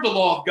serve the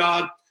law of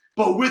God,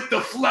 but with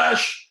the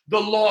flesh, the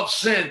law of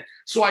sin.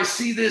 So I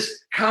see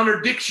this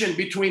contradiction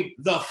between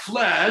the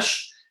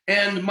flesh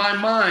and my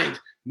mind.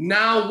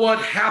 Now what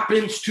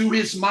happens to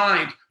his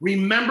mind?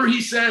 Remember,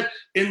 he said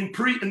in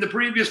the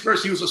previous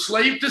verse, he was a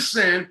slave to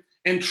sin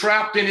and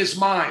trapped in his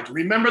mind.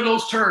 Remember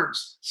those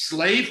terms,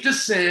 slave to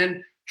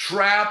sin,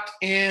 trapped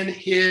in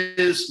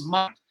his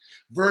mind.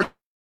 Verse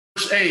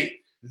 8,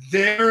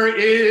 there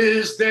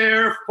is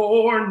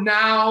therefore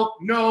now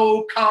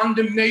no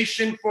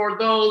condemnation for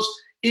those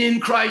in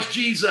Christ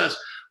Jesus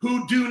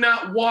who do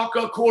not walk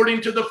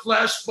according to the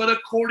flesh, but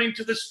according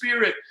to the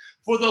Spirit.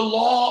 For the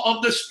law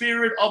of the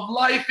Spirit of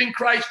life in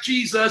Christ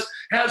Jesus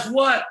has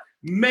what?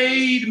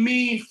 Made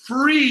me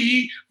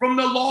free from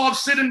the law of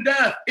sin and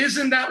death.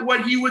 Isn't that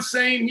what he was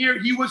saying here?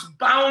 He was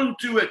bound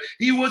to it.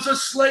 He was a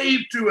slave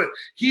to it.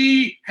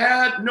 He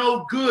had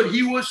no good.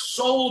 He was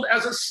sold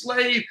as a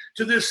slave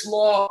to this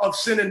law of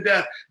sin and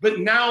death. But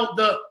now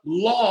the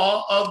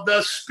law of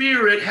the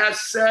Spirit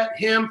has set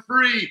him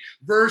free.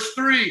 Verse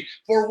 3,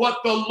 for what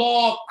the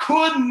law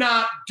could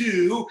not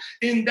do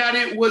in that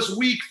it was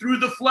weak through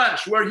the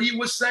flesh, where he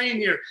was saying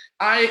here,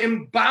 I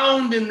am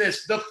bound in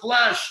this, the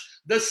flesh,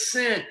 the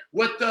sin,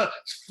 what the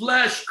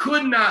flesh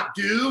could not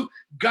do,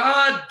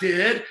 God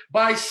did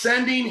by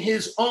sending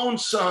his own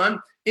son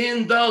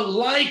in the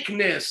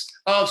likeness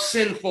of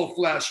sinful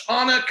flesh.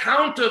 On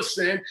account of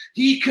sin,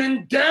 he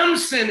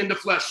condemns sin in the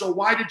flesh. So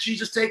why did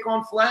Jesus take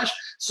on flesh?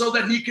 So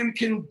that he can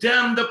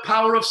condemn the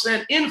power of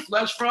sin in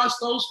flesh for us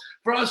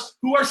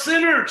who are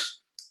sinners,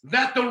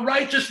 that the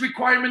righteous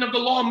requirement of the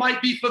law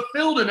might be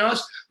fulfilled in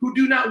us who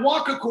do not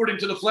walk according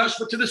to the flesh,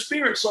 but to the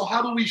Spirit. So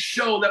how do we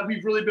show that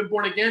we've really been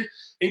born again?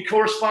 In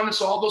correspondence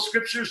to all those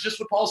scriptures, just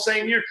what Paul's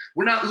saying here,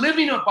 we're not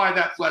living up by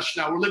that flesh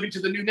now. We're living to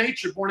the new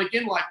nature, born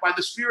again life by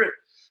the Spirit.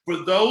 For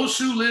those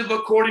who live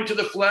according to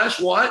the flesh,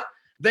 what?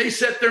 They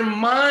set their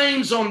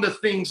minds on the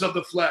things of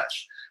the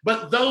flesh.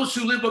 But those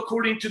who live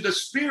according to the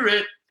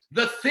Spirit,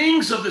 the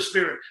things of the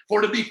Spirit. For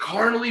to be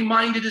carnally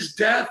minded is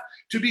death,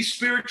 to be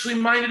spiritually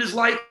minded is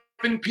life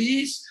and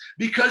peace,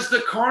 because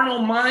the carnal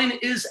mind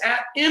is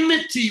at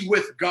enmity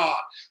with God,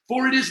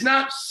 for it is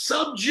not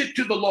subject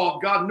to the law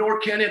of God,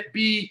 nor can it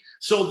be.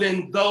 So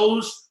then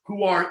those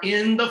who are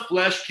in the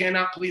flesh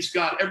cannot please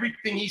God.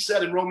 Everything he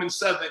said in Romans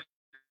 7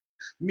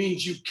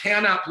 means you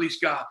cannot please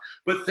God.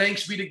 But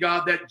thanks be to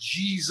God that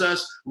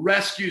Jesus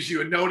rescues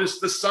you. And notice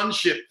the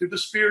sonship through the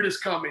Spirit is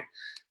coming.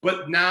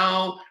 But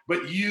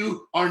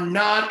you are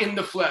not in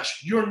the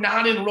flesh. You're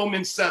not in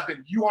Romans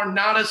 7. You are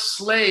not a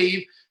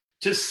slave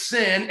to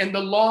sin, and the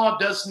law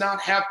does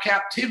not have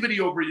captivity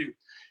over you.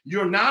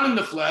 You're not in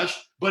the flesh,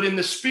 but in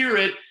the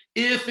spirit,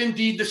 if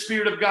indeed the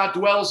Spirit of God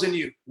dwells in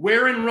you.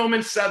 Where in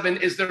Romans 7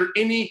 is there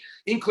any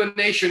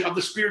inclination of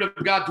the Spirit of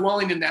God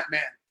dwelling in that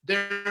man?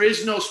 There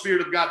is no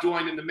Spirit of God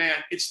dwelling in the man.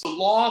 It's the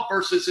law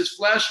versus his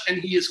flesh, and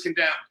he is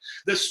condemned.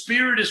 The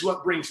Spirit is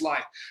what brings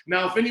life.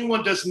 Now, if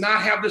anyone does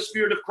not have the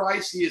Spirit of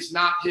Christ, he is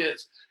not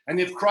his. And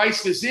if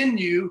Christ is in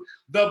you,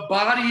 the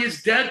body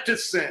is dead to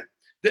sin.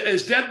 It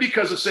is dead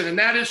because of sin. And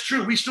that is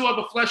true. We still have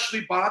a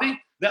fleshly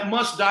body that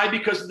must die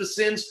because of the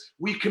sins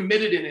we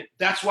committed in it.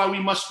 That's why we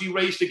must be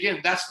raised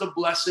again. That's the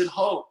blessed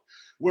hope.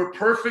 We're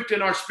perfect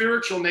in our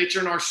spiritual nature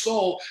and our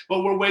soul,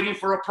 but we're waiting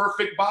for a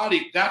perfect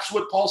body. That's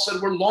what Paul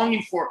said we're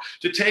longing for,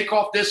 to take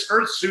off this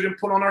earth suit and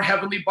put on our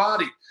heavenly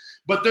body.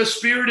 But the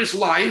Spirit is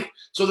life.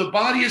 So the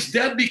body is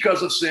dead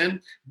because of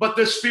sin, but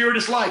the Spirit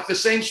is life, the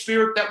same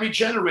Spirit that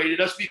regenerated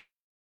us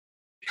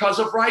because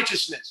of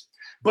righteousness.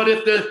 But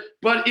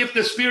if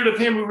the Spirit of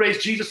him who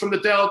raised Jesus from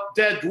the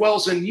dead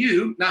dwells in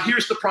you, now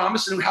here's the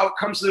promise and how it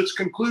comes to its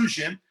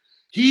conclusion.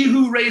 He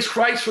who raised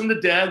Christ from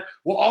the dead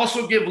will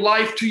also give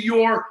life to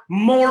your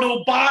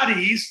mortal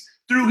bodies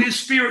through his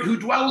Spirit who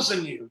dwells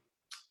in you.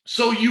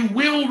 So you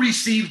will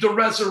receive the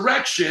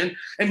resurrection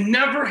and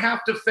never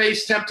have to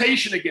face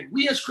temptation again.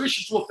 We as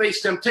Christians will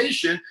face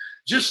temptation,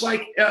 just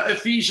like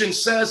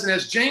Ephesians says, and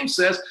as James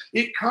says,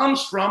 it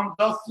comes from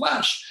the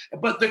flesh.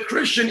 But the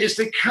Christian is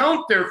to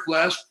count their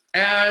flesh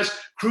as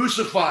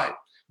crucified.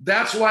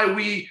 That's why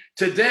we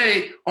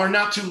today are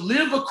not to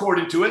live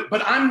according to it,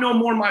 but I'm no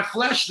more my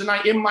flesh than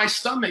I am my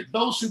stomach.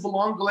 Those who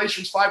belong,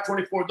 Galatians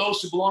 5:24, those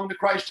who belong to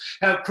Christ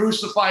have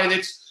crucified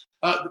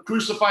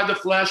the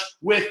flesh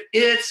with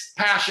its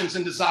passions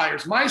and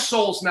desires. My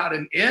soul's not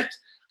an it.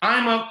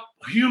 I'm a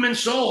human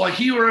soul, a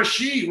he or a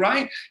she,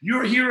 right?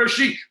 You're a he or a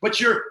she, but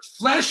your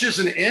flesh is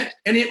an it,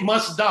 and it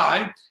must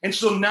die. And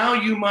so now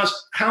you must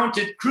count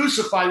it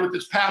crucified with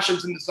its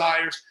passions and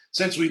desires.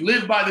 Since we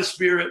live by the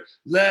Spirit,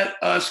 let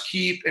us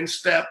keep in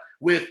step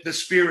with the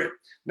Spirit.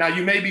 Now,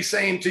 you may be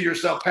saying to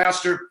yourself,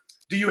 Pastor,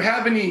 do you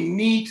have any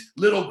neat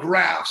little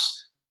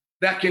graphs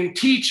that can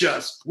teach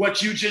us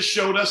what you just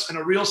showed us in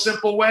a real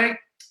simple way?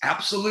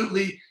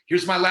 Absolutely.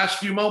 Here's my last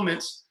few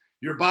moments.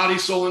 Your body,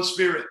 soul, and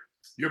spirit.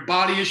 Your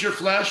body is your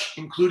flesh,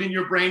 including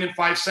your brain and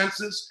five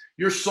senses.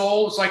 Your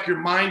soul is like your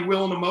mind,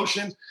 will, and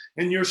emotions.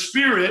 And your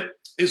spirit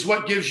is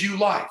what gives you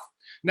life.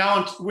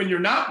 Now, when you're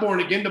not born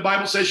again, the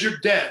Bible says you're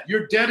dead.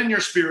 You're dead in your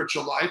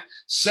spiritual life,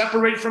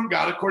 separated from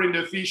God, according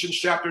to Ephesians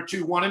chapter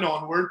 2, 1 and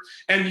onward,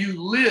 and you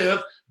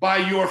live by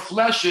your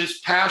flesh's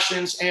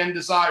passions and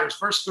desires.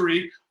 Verse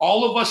 3,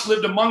 all of us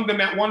lived among them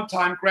at one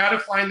time,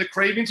 gratifying the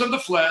cravings of the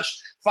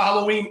flesh,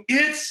 following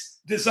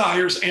its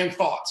desires and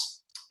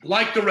thoughts.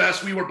 Like the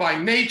rest, we were by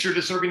nature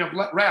deserving of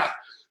wrath.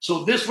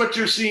 So this, what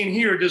you're seeing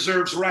here,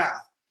 deserves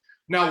wrath.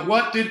 Now,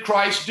 what did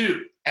Christ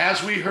do?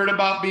 As we heard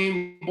about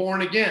being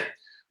born again,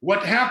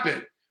 what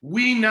happened?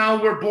 We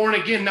now were born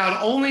again,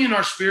 not only in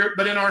our spirit,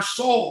 but in our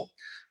soul.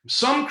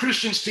 Some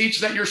Christians teach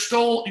that your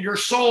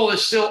soul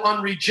is still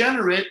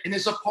unregenerate and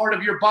is a part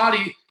of your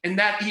body, and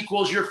that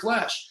equals your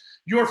flesh.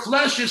 Your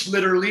flesh is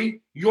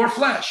literally your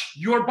flesh,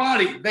 your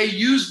body. They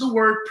use the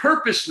word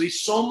purposely,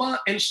 soma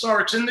and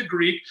sarx in the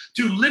Greek,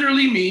 to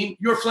literally mean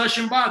your flesh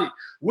and body.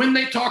 When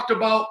they talked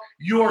about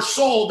your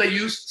soul, they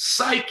used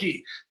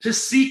psyche,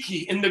 psyche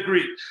in the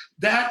Greek.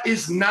 That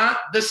is not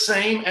the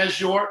same as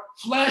your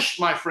flesh,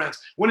 my friends.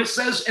 When it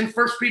says in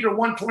 1 Peter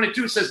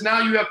 1:22, it says, now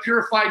you have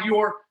purified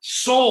your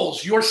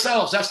souls,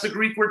 yourselves. That's the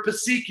Greek word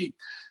psyche.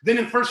 Then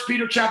in 1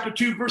 Peter chapter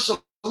 2, verse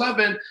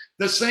 11,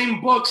 the same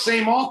book,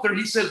 same author,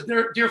 he says,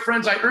 dear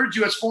friends, I urge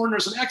you as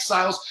foreigners and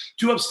exiles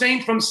to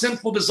abstain from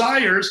sinful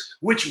desires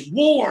which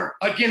war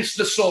against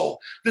the soul.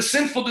 The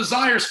sinful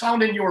desires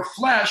found in your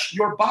flesh,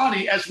 your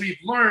body, as we've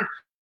learned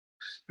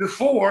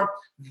before,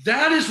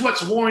 that is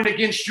what's warring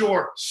against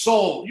your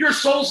soul. Your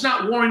soul's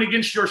not warring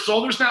against your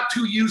soul. There's not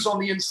two yous on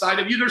the inside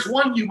of you. There's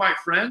one you, my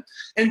friend.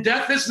 And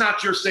death is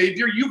not your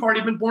savior. You've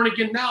already been born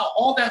again now.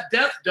 All that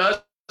death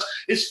does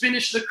is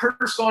finish the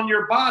curse on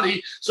your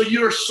body so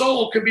your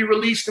soul can be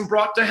released and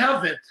brought to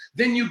heaven.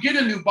 Then you get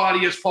a new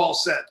body, as Paul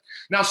said.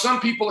 Now, some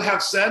people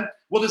have said,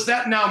 well, does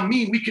that now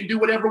mean we can do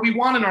whatever we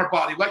want in our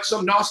body, like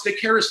some Gnostic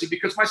heresy,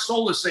 because my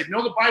soul is saved?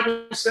 No, the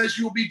Bible says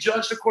you will be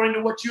judged according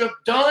to what you have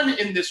done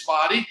in this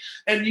body,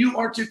 and you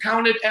are to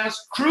count it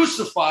as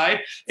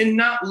crucified and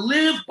not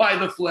live by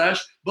the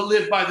flesh, but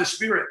live by the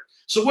Spirit.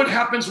 So what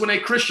happens when a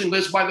Christian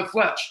lives by the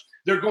flesh?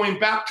 They're going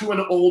back to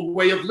an old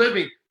way of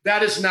living.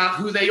 That is not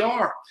who they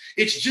are.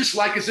 It's just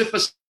like as if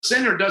a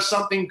sinner does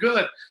something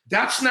good.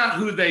 That's not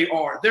who they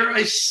are. They're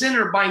a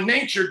sinner by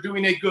nature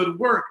doing a good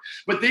work,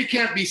 but they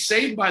can't be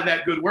saved by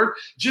that good work.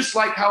 Just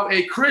like how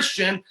a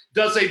Christian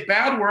does a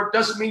bad work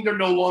doesn't mean they're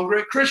no longer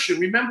a Christian.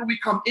 Remember, we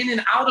come in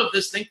and out of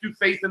this thing through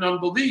faith and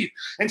unbelief.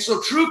 And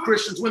so true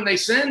Christians, when they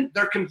sin,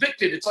 they're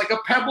convicted. It's like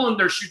a pebble in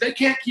their shoe. They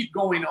can't keep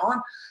going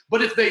on.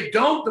 But if they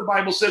don't, the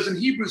Bible says in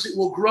Hebrews, it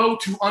will grow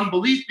to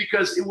unbelief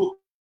because it will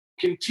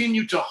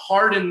continue to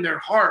harden their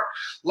heart.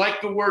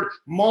 Like the word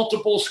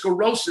multiple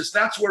sclerosis,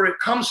 that's where it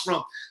comes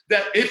from.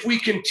 That if we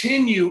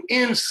continue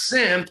in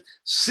sin,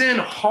 sin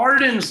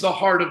hardens the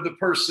heart of the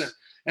person.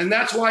 And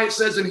that's why it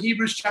says in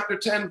Hebrews chapter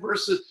 3,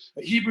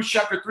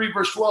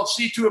 verse 12,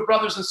 see to it,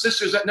 brothers and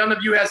sisters, that none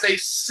of you has a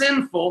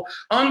sinful,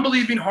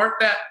 unbelieving heart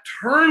that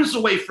turns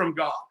away from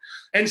God.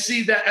 And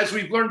see that, as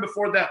we've learned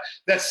before,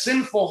 that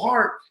sinful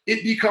heart,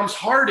 it becomes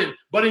hardened.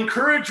 But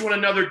encourage one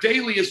another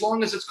daily, as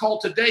long as it's called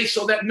today,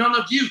 so that none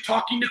of you,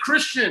 talking to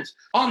Christians,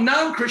 all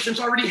non-Christians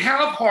already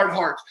have hard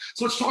hearts.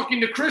 So it's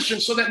talking to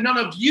Christians so that none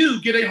of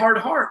you get a hard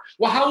heart.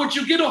 Well, how would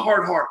you get a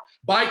hard heart?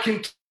 By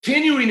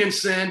continuing in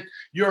sin,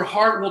 your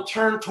heart will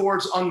turn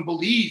towards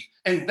unbelief.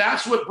 And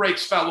that's what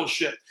breaks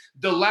fellowship.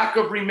 The lack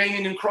of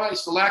remaining in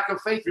Christ, the lack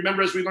of faith.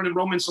 Remember, as we learned in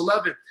Romans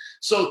 11,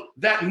 so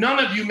that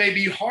none of you may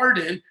be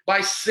hardened by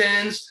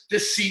sin's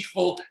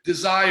deceitful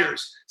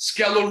desires.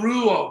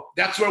 Scleruo,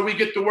 that's where we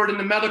get the word in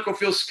the medical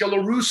field,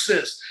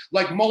 sclerosis,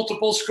 like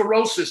multiple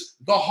sclerosis,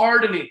 the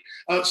hardening,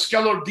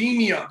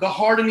 sclerodemia, the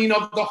hardening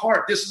of the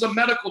heart. This is a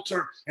medical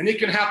term, and it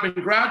can happen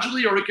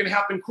gradually or it can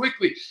happen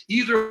quickly.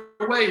 Either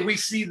way, we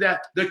see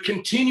that the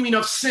continuing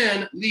of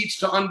sin leads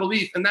to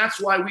unbelief, and that's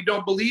why we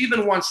don't believe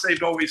in once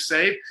saved, always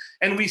saved.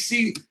 And we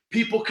see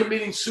people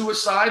committing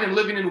suicide and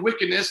living in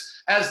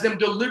wickedness as them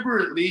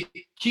deliberately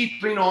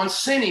keeping on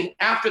sinning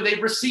after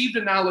they've received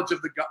the knowledge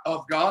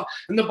of God.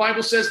 And the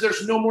Bible says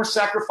there's no more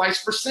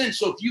sacrifice for sin.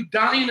 So if you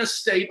die in a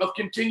state of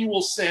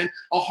continual sin,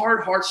 a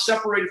hard heart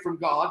separated from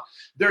God,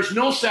 there's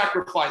no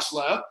sacrifice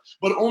left,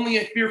 but only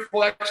a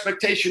fearful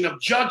expectation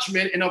of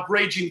judgment and of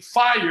raging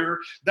fire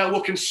that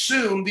will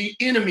consume the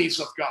enemies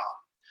of God.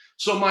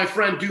 So my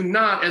friend, do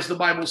not, as the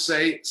Bible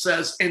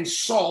says,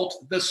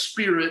 insult the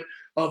Spirit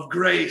of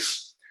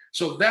grace.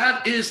 So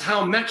that is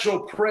how Metro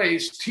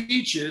Praise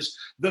teaches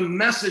the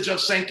message of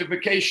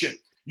sanctification.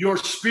 Your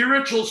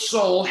spiritual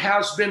soul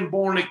has been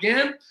born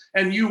again,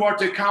 and you are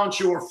to count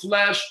your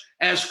flesh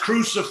as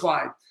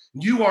crucified.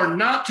 You are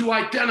not to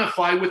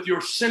identify with your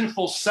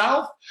sinful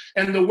self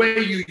and the way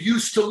you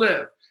used to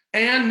live.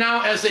 And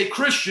now as a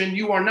Christian,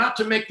 you are not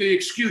to make the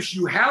excuse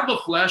you have a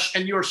flesh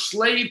and you're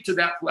slave to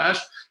that flesh.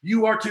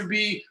 You are to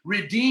be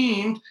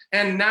redeemed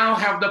and now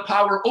have the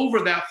power over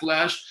that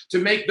flesh to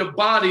make the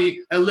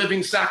body a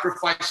living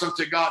sacrifice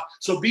unto God.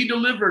 So be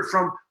delivered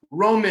from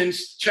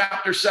Romans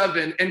chapter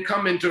 7 and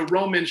come into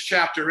Romans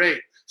chapter 8.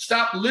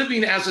 Stop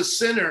living as a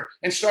sinner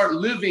and start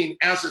living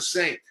as a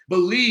saint.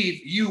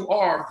 Believe you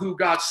are who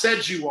God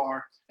said you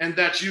are and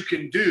that you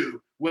can do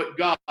what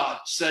God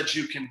said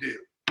you can do.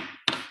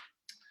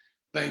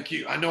 Thank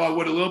you. I know I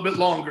went a little bit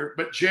longer,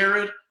 but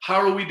Jared, how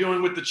are we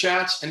doing with the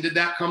chats? And did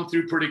that come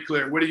through pretty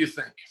clear? What do you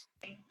think?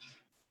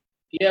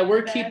 Yeah,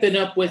 we're keeping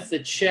up with the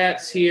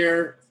chats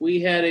here.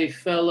 We had a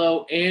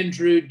fellow,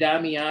 Andrew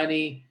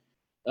Damiani.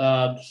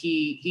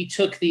 He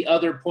took the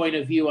other point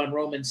of view on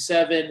Romans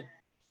 7.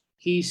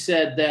 He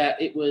said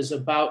that it was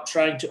about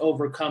trying to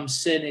overcome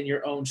sin in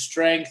your own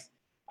strength.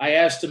 I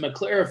asked him a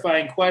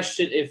clarifying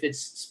question, if it's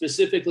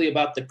specifically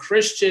about the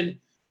Christian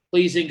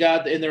pleasing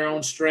God in their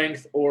own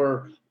strength,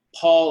 or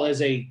Paul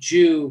as a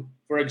Jew,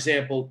 for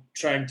example,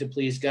 trying to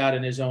please God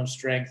in his own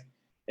strength.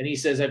 And he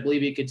says, I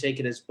believe you could take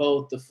it as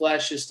both. The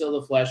flesh is still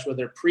the flesh,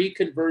 whether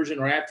pre-conversion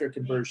or after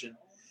conversion.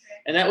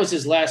 And that was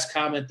his last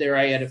comment there.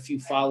 I had a few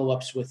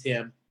follow-ups with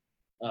him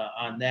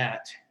on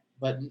that,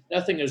 but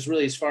nothing is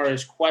really as far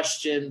as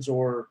questions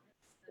or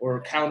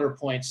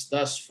counterpoints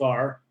thus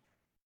far.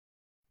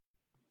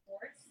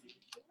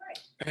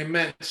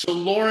 Amen. So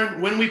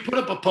Lauren, when we put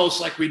up a post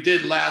like we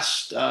did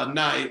last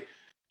night,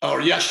 or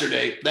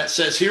yesterday, that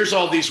says, here's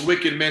all these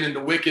wicked men and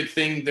the wicked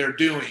thing they're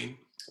doing,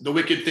 the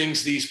wicked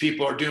things these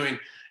people are doing.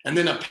 And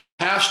then a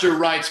pastor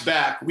writes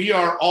back, we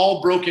are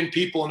all broken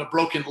people in a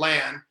broken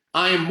land.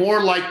 I am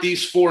more like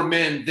these four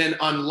men than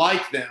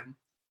unlike them.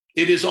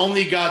 It is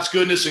only God's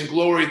goodness and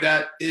glory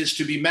that is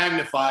to be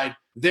magnified.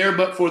 There,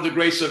 but for the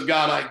grace of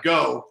God, I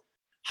go.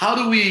 How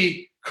do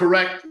we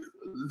correct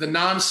the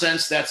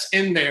nonsense that's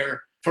in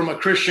there from a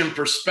Christian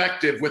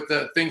perspective with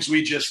the things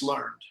we just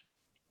learned?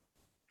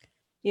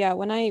 Yeah,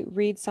 when I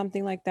read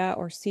something like that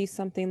or see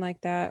something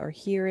like that or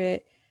hear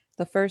it,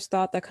 the first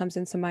thought that comes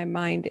into my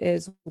mind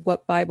is,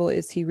 what Bible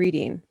is he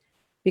reading?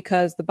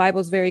 Because the Bible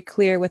is very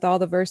clear with all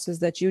the verses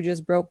that you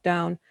just broke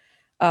down,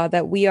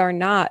 that we are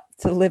not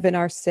to live in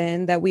our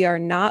sin, that we are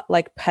not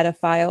like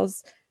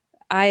pedophiles.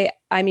 I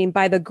mean,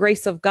 by the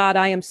grace of God,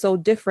 I am so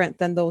different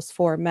than those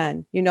four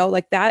men, you know,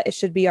 like that. It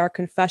should be our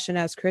confession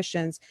as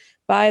Christians.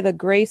 By the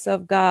grace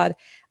of God,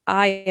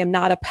 I am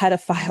not a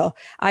pedophile.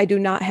 I do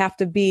not have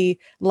to be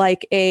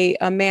like a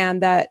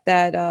man that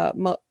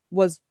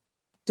was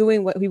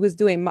doing what he was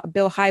doing,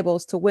 Bill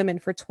Hybels, to women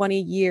for 20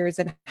 years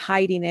and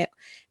hiding it.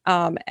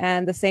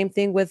 And the same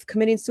thing with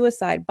committing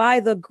suicide. By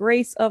the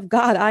grace of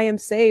God, I am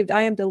saved.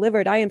 I am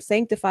delivered. I am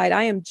sanctified.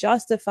 I am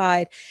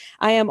justified.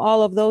 I am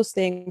all of those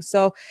things.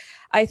 So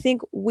I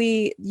think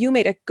you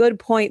made a good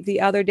point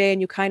the other day, and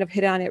you kind of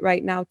hit on it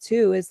right now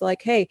too, is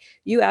like, hey,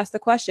 you asked the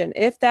question,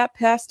 if that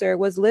pastor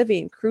was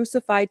living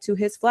crucified to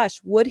his flesh,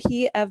 would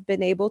he have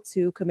been able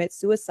to commit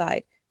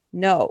suicide?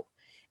 No.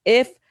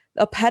 If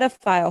a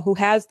pedophile who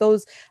has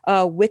those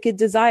wicked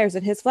desires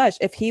in his flesh,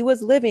 if he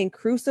was living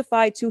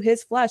crucified to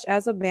his flesh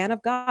as a man of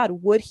God,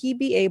 would he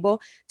be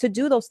able to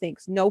do those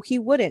things? No, he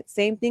wouldn't.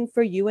 Same thing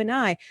for you and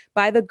I.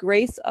 By the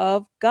grace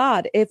of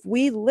God, if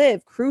we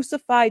live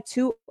crucified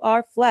to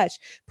our flesh,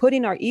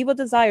 putting our evil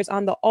desires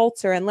on the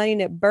altar and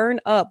letting it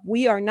burn up,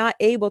 we are not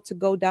able to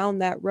go down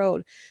that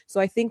road. So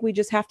I think we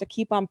just have to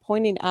keep on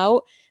pointing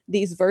out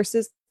these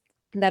verses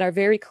that are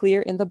very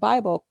clear in the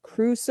Bible.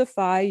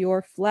 Crucify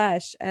your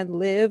flesh and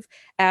live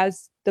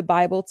as the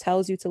Bible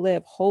tells you to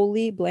live,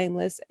 holy,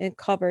 blameless, and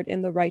covered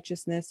in the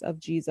righteousness of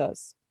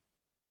Jesus.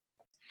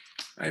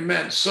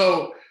 Amen.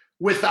 So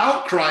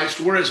without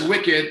Christ, we're as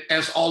wicked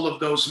as all of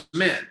those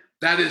men.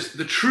 That is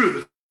the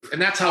truth.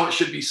 And that's how it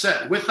should be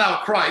said.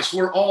 Without Christ,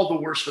 we're all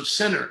the worst of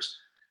sinners.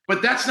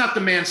 But that's not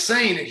the man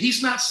saying it.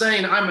 He's not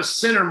saying I'm a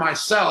sinner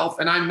myself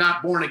and I'm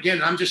not born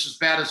again. I'm just as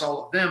bad as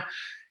all of them.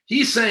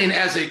 He's saying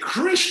as a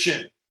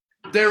Christian,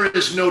 there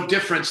is no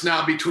difference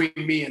now between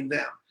me and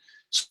them.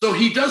 So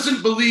he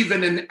doesn't believe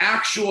in an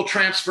actual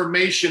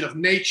transformation of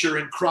nature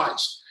in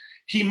Christ.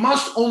 He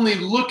must only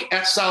look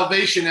at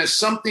salvation as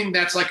something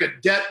that's like a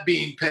debt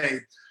being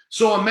paid.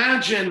 So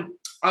imagine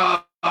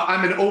I'm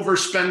an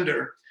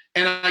overspender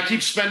and I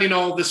keep spending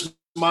all this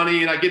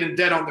money and I get in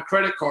debt on the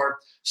credit card.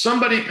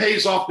 Somebody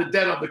pays off the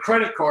debt on the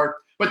credit card,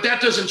 but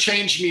that doesn't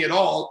change me at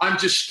all. I'm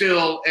just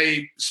still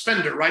a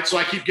spender, right? So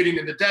I keep getting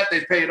into debt,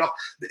 they pay it off.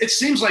 It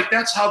seems like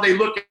that's how they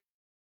look at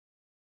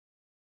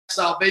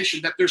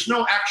salvation, that there's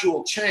no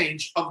actual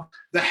change of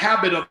the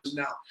habit of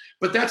now.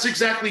 But that's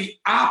exactly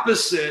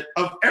opposite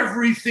of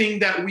everything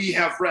that we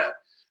have read.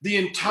 The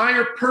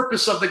entire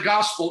purpose of the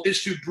gospel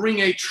is to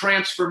bring a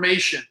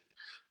transformation.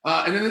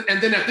 And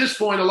then at this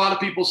point, a lot of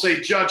people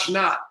say, judge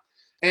not.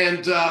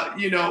 And,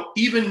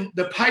 even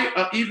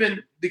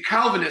the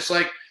Calvinists,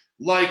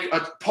 like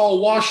Paul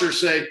Washer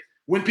say,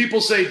 when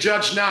people say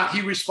judge not,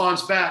 he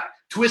responds back,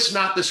 twist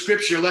not the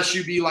scripture lest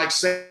you be like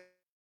Satan.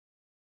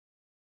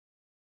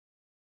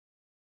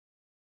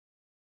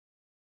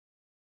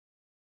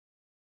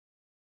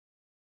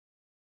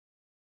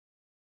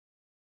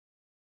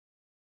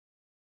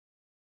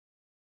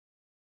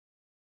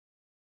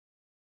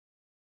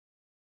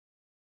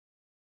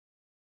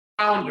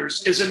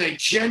 Founders isn't a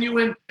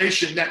genuine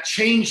nation that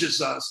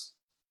changes us.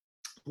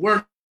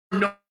 We're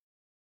not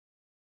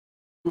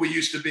who we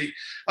used to be.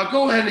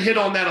 Go ahead and hit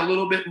on that a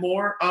little bit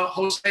more,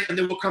 Jose, and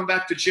then we'll come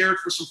back to Jared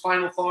for some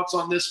final thoughts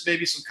on this,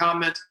 maybe some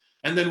comments,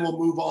 and then we'll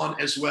move on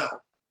as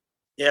well.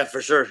 Yeah,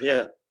 for sure.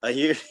 Yeah, I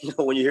hear.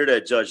 When you hear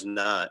that judge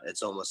not,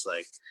 it's almost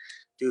like,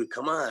 dude,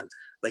 come on.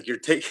 Like you're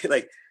taking,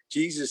 like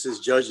Jesus is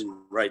judging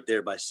right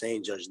there by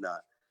saying judge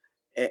not,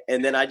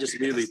 and then I just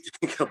immediately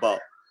think about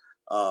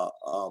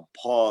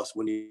Paul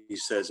when he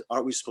says,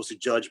 aren't we supposed to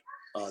judge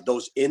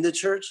those in the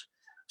church?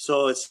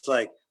 So it's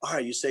like, all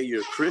right, you say you're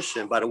a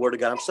Christian by the word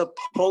of God. I'm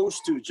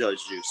supposed to judge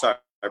you. Sorry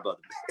about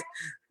the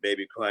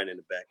baby crying in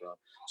the background.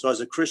 So as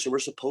a Christian, we're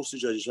supposed to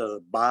judge each other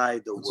by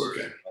the word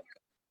of God.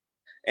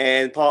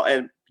 And Paul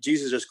and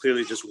Jesus is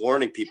clearly just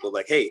warning people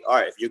like, hey, all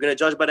right, if you're going to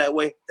judge by that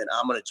way, then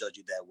I'm going to judge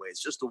you that way.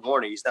 It's just a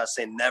warning. He's not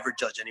saying never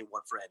judge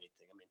anyone for anything.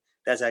 I mean,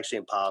 that's actually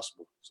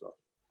impossible. So.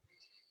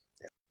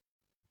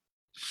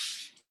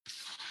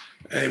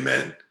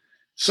 Amen.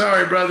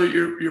 Sorry, brother,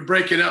 you're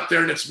breaking up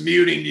there and it's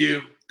muting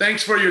you.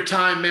 Thanks for your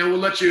time, man. We'll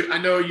let you, I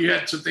know you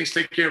had some things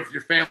to take care of with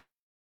your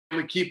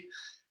family. Keep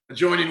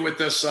joining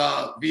with us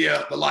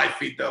via the live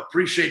feed, though.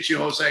 Appreciate you,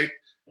 Jose.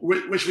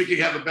 Wish we could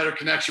have a better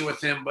connection with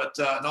him, but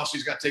and also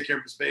he's got to take care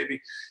of his baby.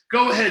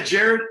 Go ahead,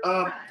 Jared.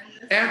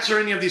 Answer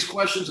any of these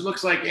questions. It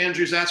looks like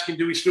Andrew's asking,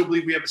 do we still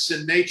believe we have a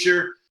sin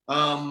nature?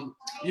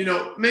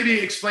 Maybe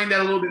explain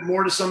that a little bit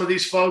more to some of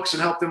these folks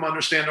and help them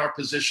understand our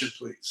position,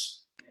 please.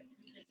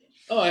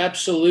 Oh,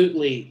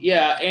 absolutely.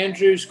 Yeah.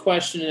 Andrew's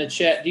question in the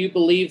chat, do you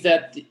believe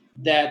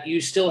that you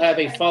still have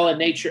a fallen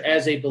nature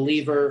as a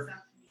believer,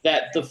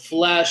 that the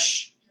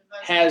flesh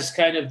has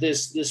kind of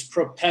this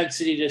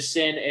propensity to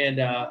sin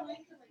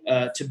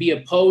and to be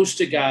opposed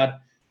to God?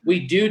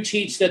 We do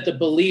teach that the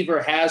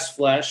believer has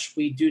flesh.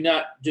 We do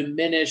not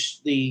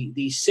diminish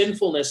the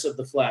sinfulness of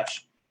the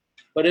flesh.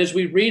 But as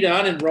we read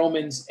on in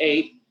Romans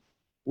 8,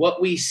 what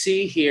we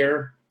see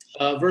here,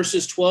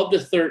 verses 12 to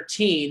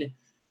 13,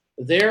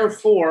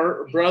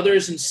 therefore,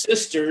 brothers and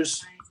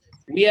sisters,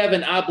 we have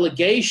an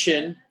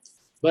obligation,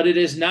 but it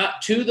is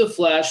not to the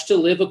flesh to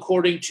live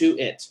according to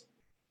it.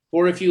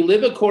 For if you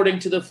live according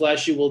to the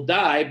flesh, you will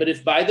die. But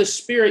if by the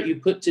Spirit you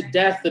put to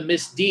death the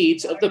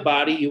misdeeds of the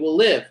body, you will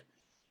live.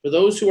 For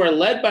those who are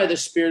led by the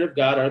Spirit of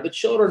God are the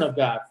children of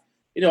God.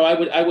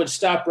 I would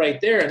stop right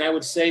there, and I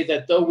would say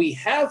that though we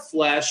have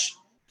flesh,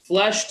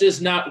 flesh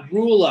does not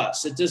rule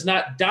us. It does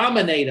not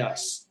dominate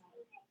us.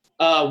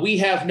 We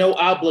have no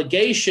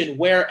obligation,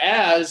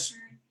 whereas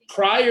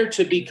prior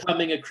to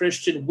becoming a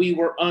Christian, we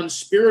were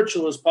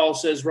unspiritual, as Paul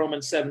says,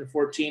 Romans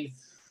 7:14,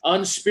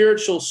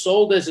 unspiritual,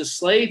 sold as a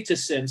slave to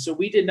sin. So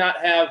we did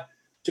not have,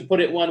 to put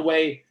it one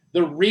way,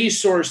 the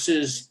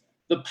resources,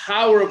 the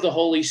power of the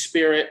Holy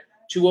Spirit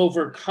to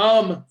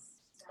overcome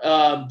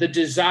the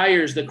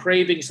desires, the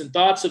cravings, and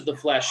thoughts of the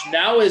flesh.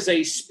 Now, as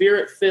a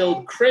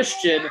Spirit-filled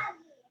Christian,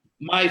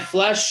 my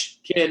flesh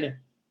can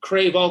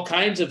crave all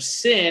kinds of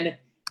sin,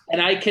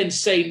 and I can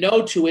say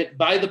no to it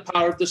by the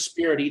power of the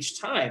Spirit each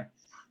time.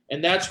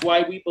 And that's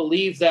why we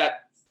believe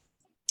that,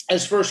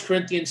 as 1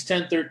 Corinthians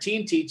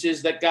 10:13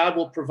 teaches, that God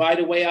will provide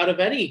a way out of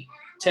any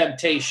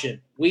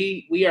temptation.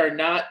 We are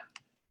not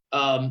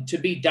to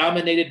be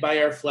dominated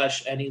by our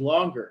flesh any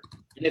longer.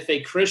 And if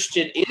a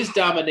Christian is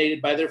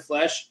dominated by their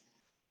flesh,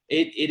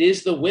 it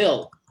is the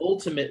will.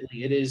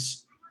 Ultimately, it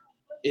is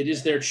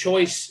their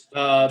choice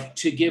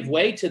to give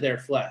way to their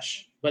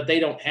flesh, but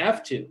they don't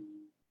have to.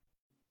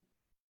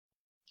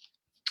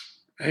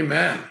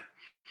 Amen.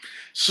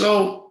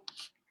 So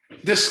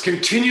this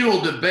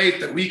continual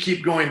debate that we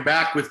keep going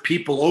back with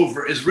people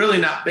over is really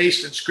not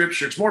based in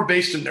Scripture. It's more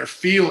based in their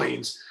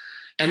feelings.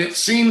 And it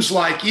seems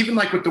like, even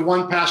like with the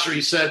one pastor,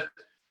 he said,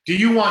 do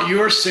you want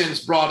your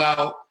sins brought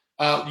out,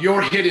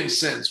 your hidden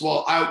sins?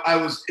 Well, I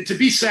was, to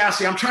be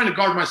sassy, I'm trying to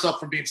guard myself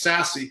from being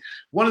sassy.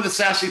 One of the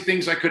sassy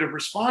things I could have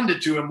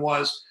responded to him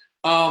was,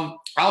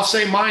 I'll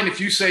say mine if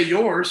you say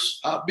yours,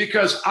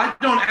 because I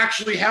don't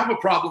actually have a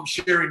problem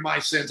sharing my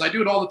sins. I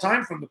do it all the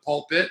time from the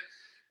pulpit.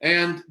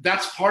 And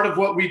that's part of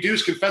what we do,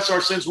 is confess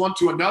our sins one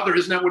to another.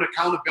 Isn't that what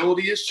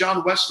accountability is?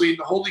 John Wesley and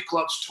the Holy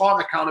Clubs taught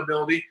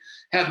accountability,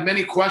 had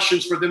many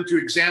questions for them to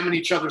examine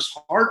each other's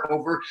heart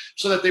over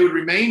so that they would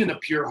remain in a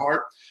pure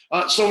heart.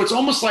 So it's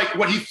almost like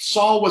what he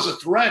saw was a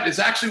threat is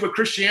actually what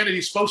Christianity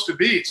is supposed to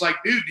be. It's like,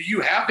 dude, do you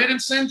have hidden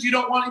sins you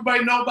don't want anybody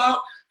to know about?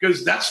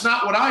 Because that's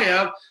not what I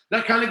have.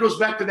 That kind of goes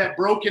back to that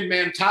broken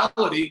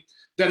mentality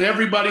that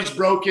everybody's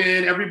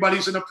broken,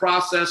 everybody's in a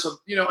process of,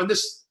 and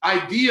this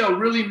idea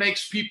really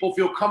makes people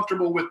feel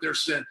comfortable with their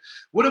sin.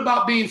 What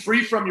about being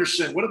free from your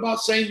sin? What about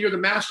saying you're the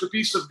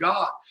masterpiece of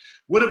God?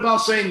 What about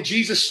saying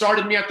Jesus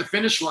started me at the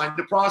finish line?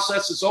 The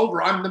process is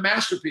over. I'm the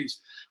masterpiece.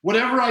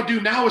 Whatever I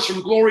do now is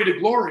from glory to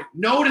glory.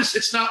 Notice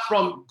it's not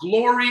from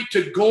glory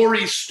to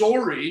gory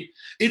story.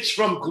 It's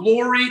from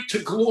glory to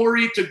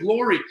glory to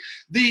glory.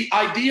 The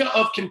idea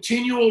of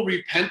continual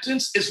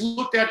repentance is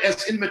looked at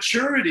as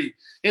immaturity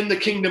in the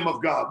kingdom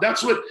of God.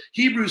 That's what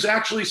Hebrews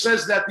actually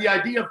says, that the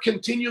idea of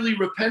continually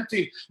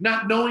repenting,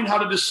 not knowing how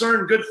to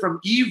discern good from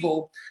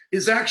evil,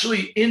 is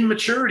actually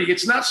immaturity.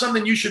 It's not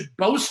something you should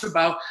boast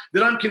about,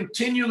 that I'm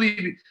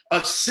continually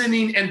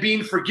sinning and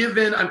being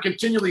forgiven. I'm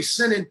continually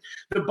sinning.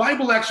 The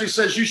Bible actually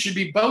says you should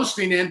be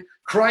boasting in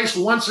Christ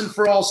once and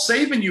for all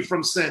saving you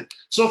from sin.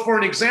 So for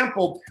an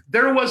example,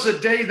 there was a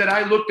day that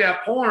I looked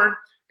at porn,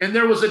 and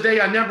there was a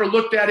day I never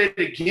looked at it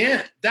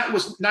again. That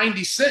was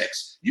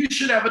 96. You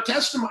should have a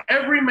testimony.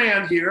 Every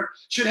man here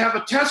should have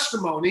a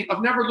testimony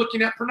of never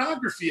looking at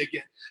pornography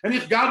again. And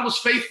if God was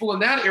faithful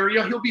in that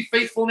area, he'll be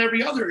faithful in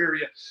every other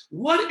area.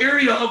 What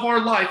area of our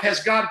life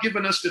has God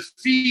given us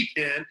defeat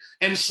in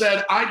and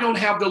said, I don't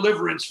have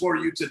deliverance for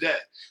you today?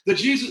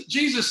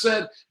 Jesus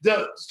said,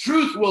 the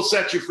truth will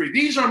set you free.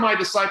 These are my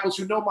disciples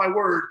who know my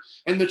word,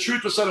 and the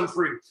truth will set them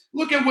free.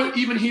 Look at what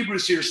even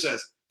Hebrews here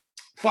says.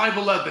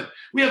 5:11.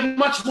 We have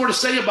much more to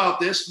say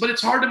about this, but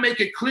it's hard to make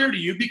it clear to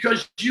you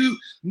because you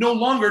no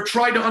longer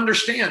try to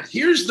understand.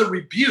 Here's the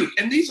rebuke,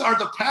 and these are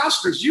the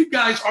pastors. You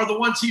guys are the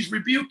ones he's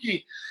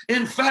rebuking.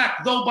 In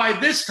fact, though by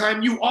this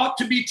time you ought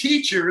to be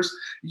teachers,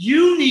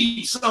 you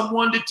need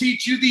someone to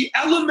teach you the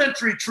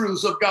elementary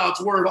truths of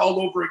God's word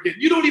all over again.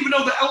 You don't even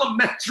know the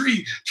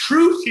elementary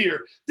truth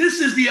here.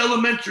 This is the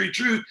elementary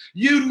truth.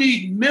 You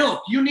need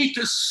milk. You need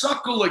to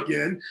suckle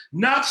again,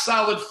 not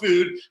solid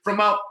food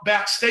from out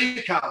back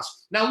steakhouse.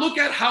 Now look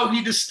at how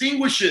he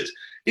distinguishes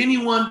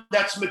anyone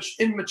that's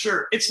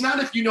immature. It's not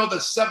if you know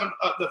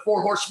the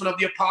four horsemen of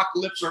the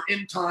apocalypse or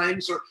end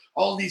times or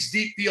all these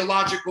deep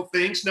theological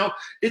things. No,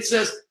 it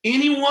says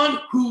anyone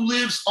who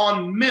lives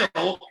on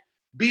milk,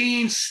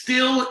 being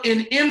still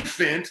an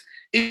infant,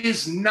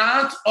 is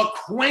not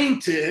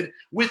acquainted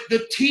with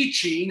the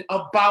teaching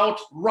about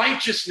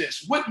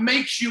righteousness. What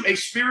makes you a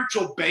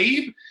spiritual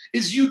babe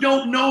is you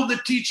don't know the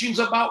teachings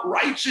about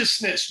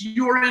righteousness.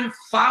 You're in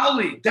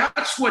folly.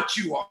 That's what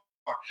you are.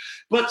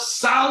 But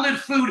solid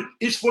food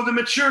is for the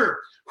mature.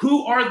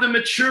 Who are the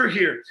mature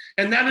here?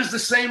 And that is the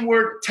same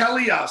word,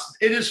 teleos.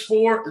 It is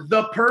for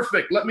the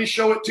perfect. Let me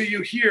show it to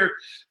you here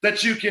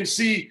that you can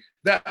see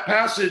that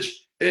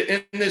passage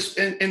in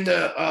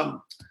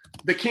the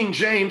King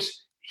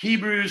James,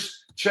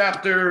 Hebrews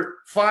chapter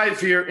 5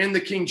 here in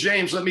the King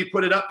James. Let me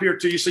put it up here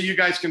to you so you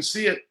guys can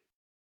see it.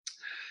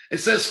 It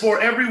says, for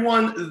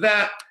everyone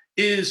that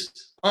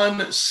is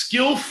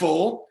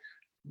unskillful,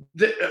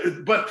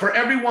 but for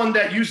everyone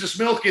that uses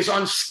milk is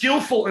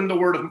unskillful in the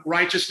word of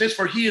righteousness,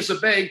 for he is a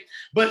babe.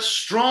 But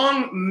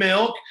strong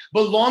milk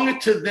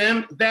belongeth to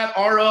them that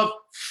are of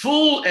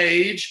full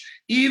age,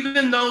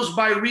 even those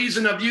by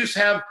reason of use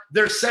have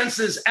their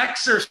senses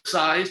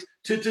exercised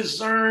to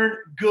discern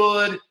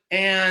good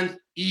and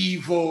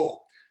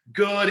evil.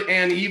 Good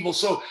and evil.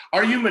 So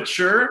are you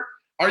mature?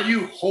 Are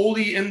you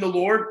holy in the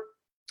Lord?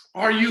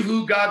 Are you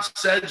who God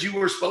said you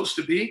were supposed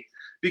to be?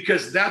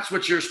 Because that's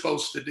what you're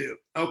supposed to do,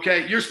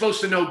 okay? You're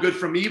supposed to know good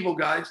from evil,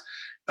 guys.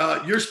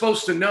 You're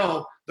supposed to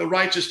know the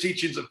righteous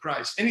teachings of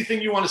Christ.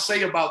 Anything you want to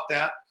say about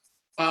that,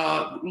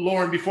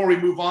 Lauren, before we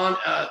move on?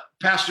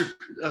 Pastor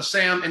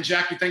Sam and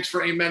Jackie, thanks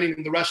for amening,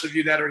 and the rest of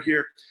you that are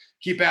here,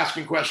 keep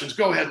asking questions.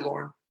 Go ahead,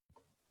 Lauren.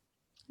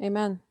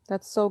 Amen.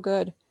 That's so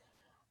good.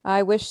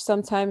 I wish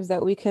sometimes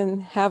that we can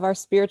have our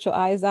spiritual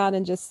eyes on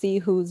and just see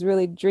who's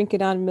really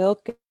drinking on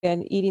milk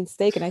and eating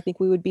steak. And I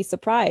think we would be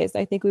surprised.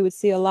 I think we would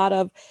see a lot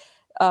of,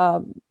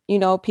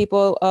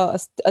 people.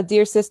 A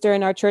dear sister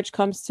in our church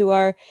comes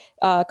to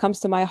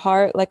my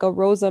heart, like a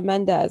Rosa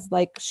Mendez,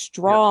 like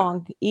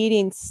strong,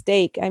 eating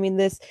steak. I mean,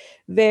 this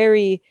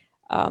very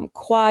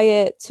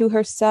quiet to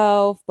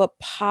herself, but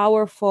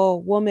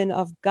powerful woman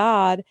of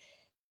God.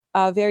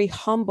 Very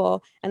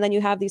humble. And then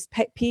you have these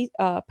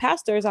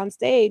pastors on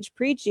stage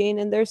preaching,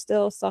 and they're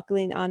still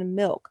suckling on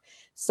milk.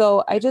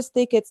 So I just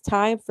think it's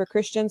time for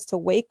Christians to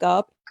wake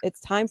up. It's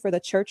time for the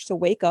church to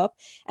wake up.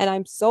 And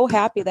I'm so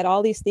happy that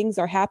all these things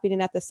are happening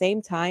at the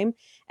same time.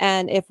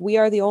 And if we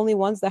are the only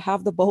ones that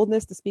have the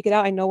boldness to speak it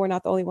out, I know we're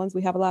not the only ones.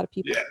 We have a lot of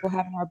people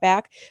having our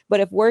back.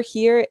 But if we're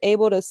here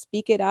able to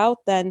speak it out,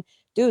 then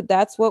dude,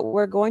 that's what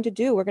we're going to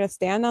do. We're going to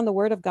stand on the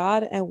word of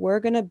God, and we're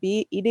going to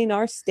be eating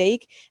our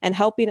steak and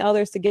helping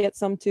others to get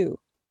some too.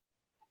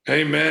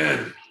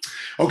 Amen.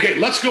 Okay,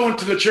 let's go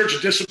into the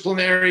church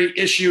disciplinary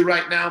issue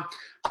right now.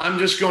 I'm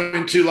just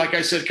going to, like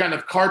I said, kind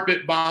of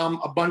carpet bomb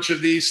a bunch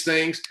of these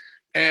things.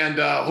 And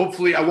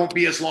hopefully I won't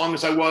be as long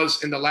as I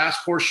was in the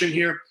last portion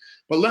here.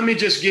 But let me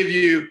just give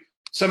you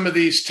some of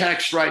these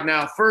texts right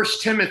now. 1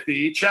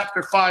 Timothy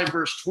chapter 5,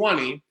 verse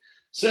 20.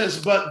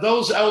 Says, but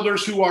those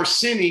elders who are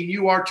sinning,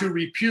 you are to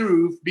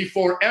reprove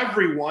before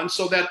everyone,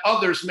 so that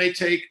others may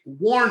take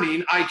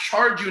warning. I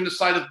charge you in the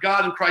sight of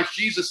God and Christ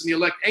Jesus and the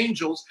elect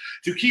angels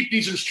to keep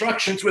these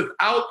instructions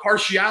without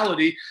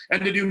partiality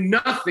and to do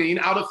nothing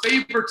out of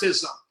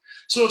favoritism.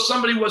 So if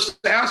somebody was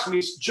to ask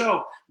me,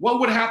 Joe, what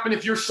would happen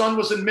if your son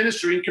was in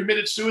ministry and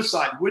committed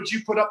suicide? Would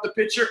you put up the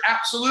picture?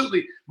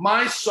 Absolutely.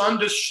 My son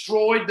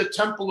destroyed the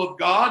temple of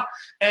God.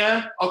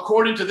 And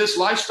according to this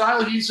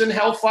lifestyle, he's in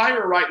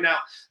hellfire right now.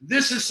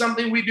 This is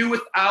something we do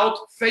without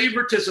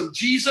favoritism.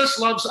 Jesus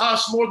loves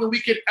us more than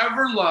we could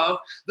ever love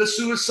the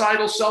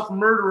suicidal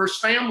self-murderer's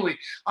family.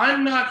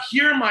 I'm not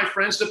here, my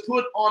friends, to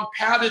put on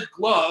padded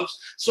gloves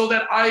so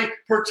that I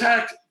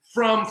protect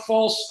from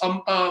false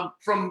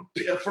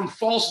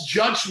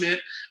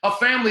judgment a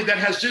family that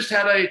has just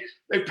had a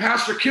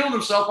pastor killed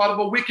himself out of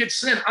a wicked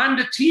sin. I'm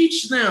to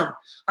teach them.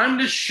 I'm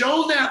to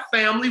show that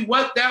family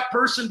what that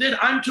person did.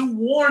 I'm to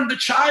warn the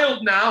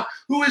child now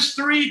who is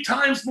 3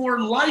 times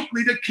more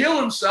likely to kill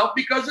himself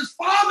because his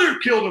father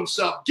killed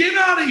himself. Get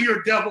out of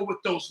here, devil,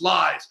 with those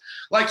lies.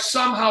 Like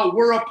somehow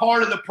we're a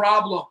part of the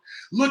problem.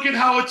 Look at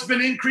how it's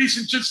been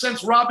increasing just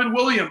since Robin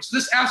Williams.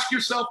 Just ask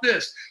yourself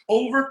this.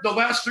 Over the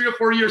last 3 or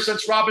 4 years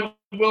since Robin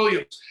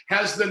Williams,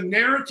 has the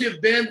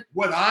narrative been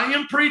what I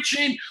am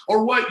preaching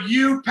or what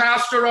you,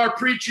 pastor, are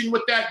preaching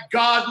with that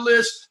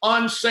godless,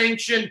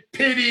 unsanctioned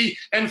pity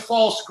and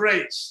false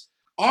grace?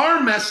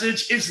 Our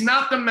message is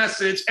not the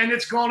message, and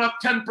it's gone up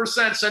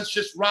 10% since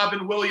just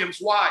Robin Williams.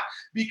 Why?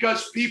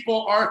 Because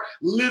people are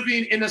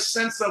living in a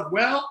sense of,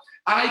 well,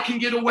 I can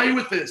get away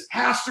with this.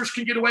 Pastors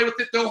can get away with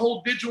it. They'll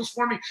hold vigils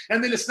for me.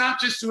 And then it's not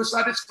just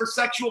suicide, it's for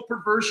sexual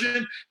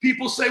perversion.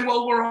 People say,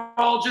 well, we're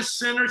all just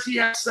sinners. He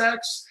has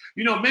sex.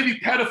 You know, maybe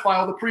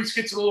pedophile, the priest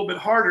gets a little bit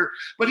harder.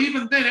 But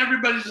even then,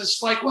 everybody's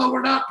just like, well,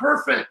 we're not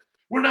perfect.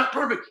 We're not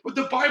perfect. But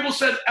the Bible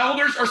said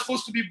elders are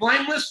supposed to be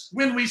blameless.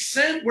 When we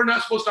sin, we're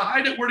not supposed to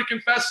hide it. We're to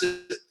confess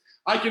it.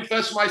 I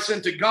confess my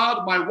sin to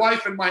God, my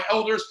wife, and my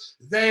elders.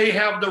 They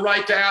have the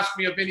right to ask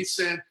me of any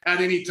sin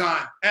at any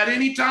time,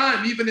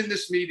 even in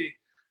this meeting.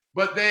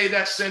 But they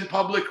that sin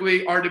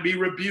publicly are to be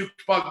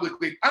rebuked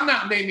publicly. I'm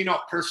not naming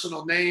off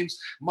personal names,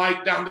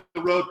 Mike down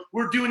the road.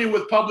 We're doing it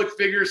with public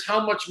figures. How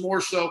much more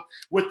so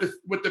with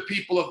the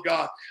people of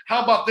God?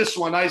 How about this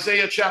one,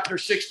 Isaiah chapter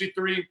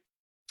 63,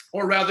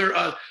 or rather,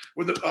 I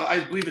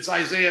believe it's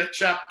Isaiah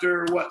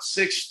chapter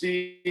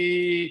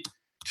 62.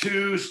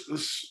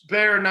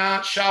 Spare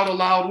not, shout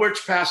aloud.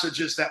 Which passage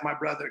is that, my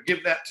brother?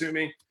 Give that to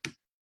me.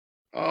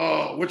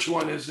 Oh, which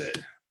one is it?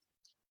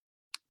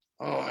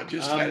 Oh, I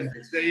just had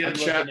Isaiah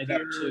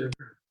chapter.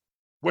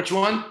 Which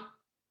one?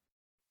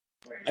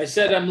 I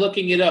said I'm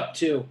looking it up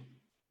too.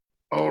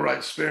 All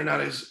right, spare not.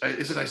 Is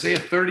it Isaiah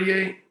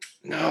 38?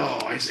 No,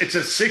 it's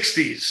a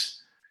 60s.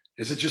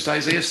 Is it just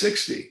Isaiah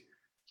 60?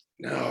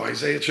 No,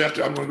 Isaiah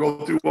chapter. I'm going to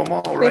go through them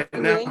all right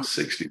now.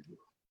 60.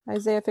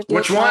 Isaiah 58.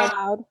 Which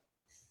one?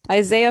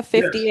 Isaiah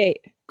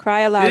 58. Yes.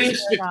 Cry aloud. It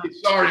is 50.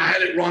 Sorry, I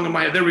had it wrong in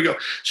my head. There we go.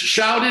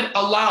 Shout it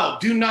aloud.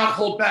 Do not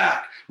hold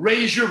back.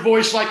 Raise your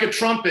voice like a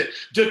trumpet.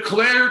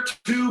 Declare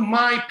to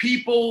my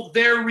people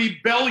their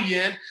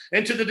rebellion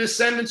and to the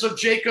descendants of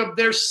Jacob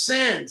their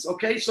sins.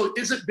 Okay, so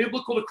is it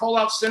biblical to call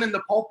out sin in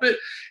the pulpit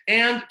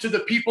and to the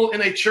people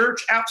in a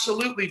church?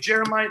 Absolutely.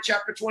 Jeremiah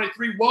chapter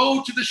 23.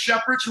 Woe to the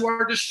shepherds who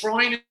are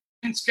destroying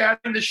and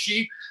scattering the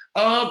sheep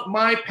of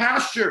my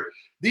pasture.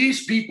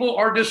 These people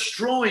are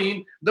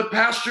destroying the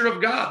pasture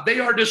of God. They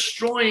are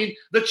destroying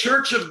the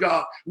church of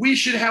God. We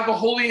should have a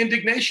holy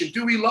indignation.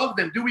 Do we love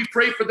them? Do we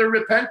pray for their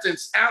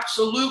repentance?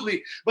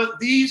 Absolutely. But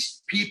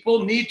these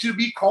people need to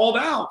be called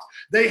out.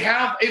 They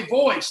have a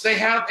voice. They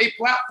have a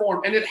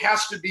platform, and it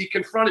has to be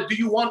confronted. Do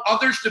you want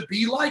others to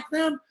be like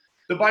them?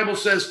 The Bible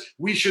says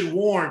we should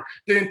warn.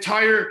 The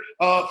entire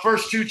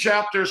first two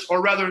chapters,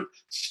 or rather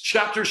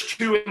chapters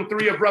 2 and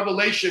 3 of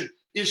Revelation,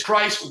 is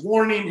Christ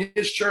warning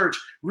his church,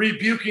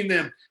 rebuking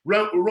them.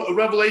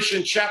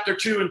 Revelation chapter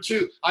 2 and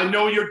 2. I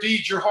know your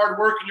deeds, your hard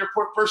work, and your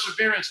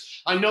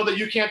perseverance. I know that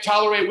you can't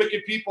tolerate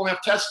wicked people and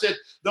have tested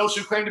those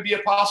who claim to be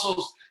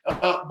apostles,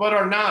 but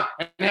are not,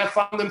 and have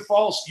found them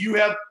false. You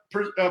have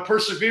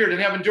persevered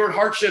and have endured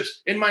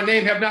hardships in my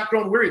name, have not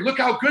grown weary. Look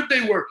how good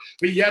they were.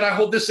 But yet I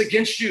hold this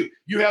against you.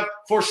 You have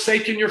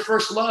forsaken your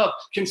first love.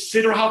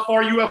 Consider how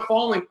far you have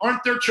fallen.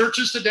 Aren't there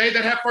churches today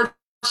that have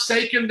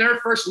forsaken their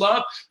first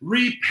love?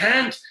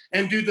 Repent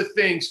and do the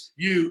things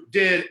you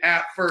did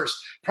at first.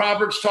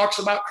 Proverbs talks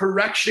about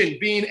correction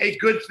being a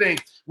good thing.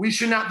 We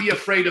should not be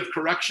afraid of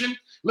correction.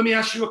 Let me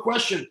ask you a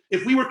question.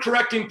 If we were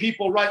correcting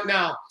people right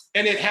now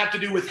and it had to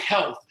do with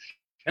health,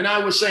 and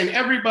I was saying,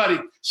 everybody,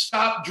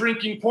 stop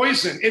drinking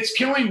poison. It's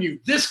killing you.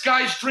 This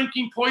guy's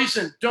drinking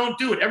poison. Don't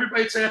do it.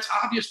 Everybody would say, that's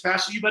obvious,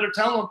 Pastor. You better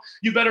tell him.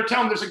 You better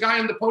tell him. There's a guy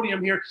on the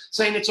podium here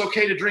saying it's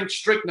okay to drink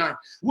strychnine.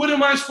 What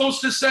am I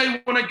supposed to say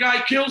when a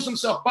guy kills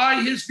himself?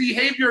 By his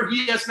behavior,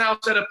 he has now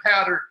set a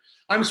pattern.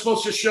 I'm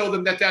supposed to show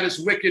them that that is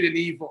wicked and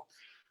evil.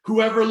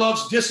 Whoever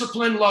loves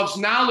discipline loves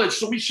knowledge.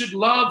 So we should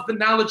love the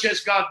knowledge as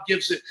God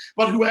gives it.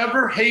 But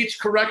whoever hates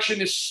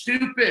correction is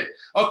stupid.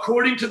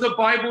 According to the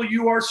Bible,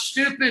 you are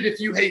stupid if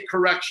you hate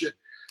correction.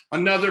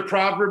 Another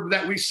proverb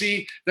that we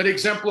see that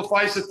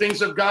exemplifies the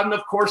things of God, and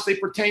of course they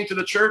pertain to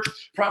the church,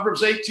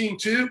 Proverbs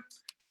 18:2.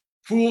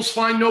 Fools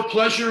find no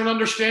pleasure in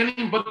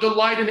understanding, but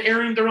delight in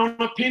airing their own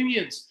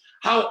opinions.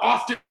 How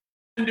often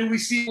do we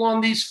see on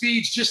these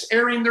feeds just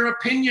airing their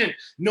opinion?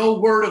 No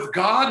word of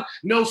God,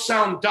 no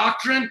sound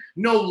doctrine,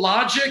 no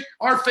logic.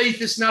 Our faith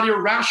is not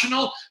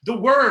irrational. The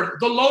word,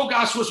 the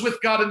Logos, was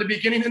with God in the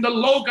beginning, and the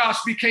Logos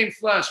became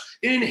flesh.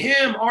 In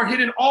him are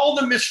hidden all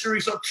the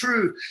mysteries of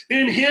truth.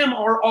 In him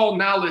are all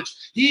knowledge.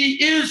 He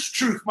is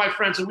truth, my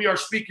friends, and we are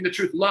speaking the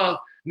truth. Love,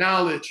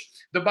 knowledge.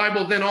 The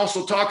Bible then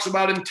also talks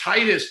about in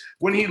Titus,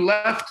 when he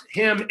left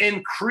him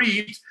in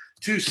Crete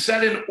to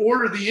set in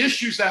order the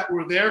issues that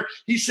were there,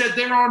 he said,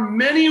 there are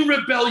many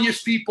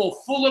rebellious people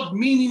full of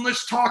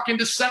meaningless talk and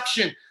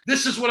deception.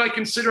 This is what I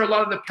consider a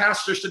lot of the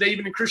pastors today,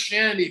 even in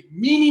Christianity,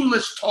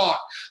 meaningless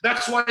talk.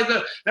 That's why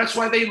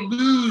they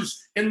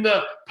lose in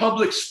the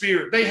public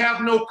sphere. They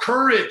have no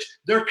courage.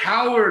 They're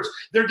cowards.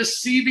 They're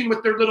deceiving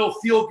with their little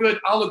feel-good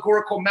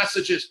allegorical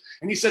messages.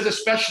 And he says,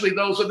 especially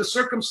those of the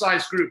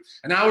circumcised group.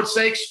 And I would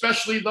say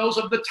especially those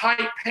of the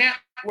tight pant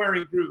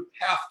wearing group,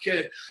 half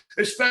kid,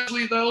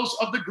 especially those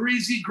of the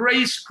greasy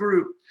grace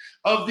group,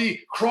 of the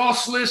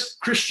crossless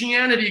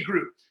Christianity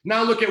group.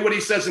 Now look at what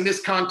he says in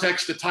this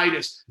context to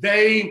Titus.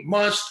 They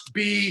must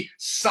be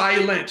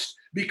silenced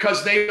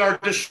because they are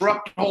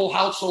disrupting whole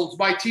households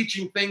by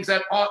teaching things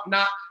that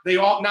they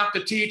ought not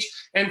to teach,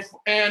 and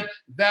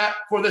that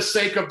for the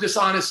sake of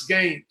dishonest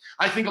gain.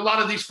 I think a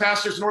lot of these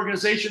pastors and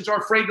organizations are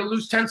afraid to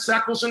lose 10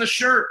 shekels in a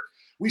shirt.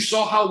 We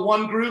saw how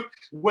one group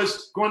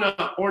was going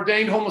to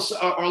ordain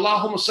or allow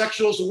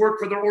homosexuals to work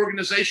for their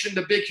organization,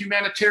 the big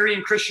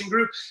humanitarian Christian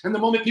group. And the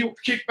moment people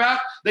kick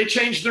back, they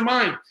changed their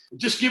mind.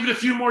 Just give it a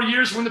few more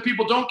years. When the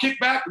people don't kick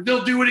back,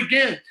 they'll do it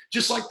again.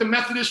 Just like the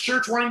Methodist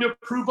Church wanting to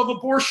approve of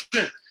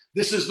abortion.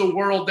 This is the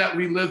world that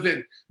we live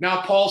in.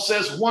 Now, Paul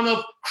says one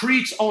of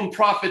Crete's own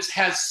prophets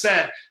has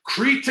said,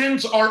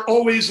 Cretans are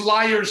always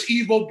liars,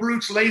 evil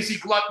brutes, lazy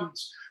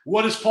gluttons.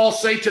 What does Paul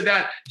say to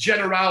that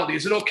generality?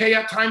 Is it okay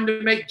at time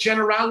to make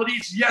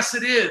generalities? Yes,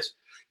 it is.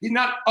 He's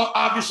not,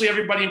 obviously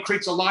everybody in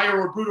Crete's a liar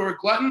or a brute or a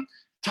glutton.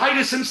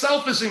 Titus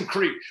himself is in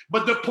Crete.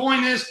 But the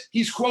point is,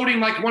 he's quoting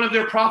like one of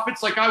their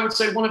prophets, like I would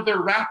say one of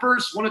their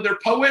rappers, one of their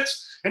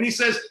poets. And he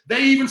says,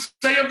 they even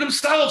say of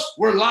themselves,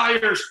 we're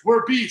liars,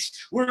 we're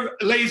beasts, we're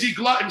lazy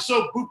gluttons.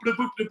 So boop da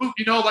boop da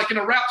boop, like in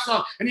a rap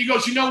song. And he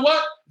goes, you know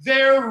what?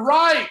 They're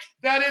right.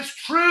 That is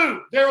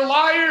true. They're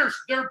liars.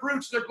 They're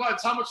brutes. They're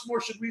gluttons. How much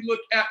more should we look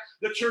at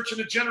the church in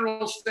a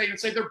general state and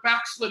say they're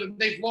backslidden?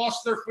 They've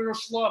lost their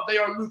first love. They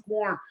are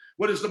lukewarm.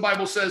 What does the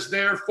Bible says?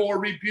 Therefore,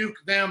 rebuke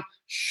them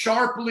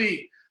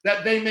sharply,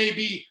 that they may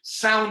be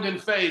sound in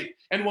faith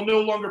and will no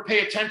longer pay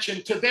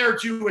attention to their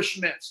Jewish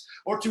myths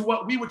or to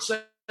what we would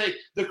say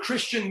the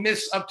Christian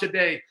myths of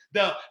today,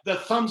 the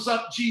thumbs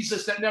up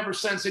Jesus that never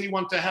sends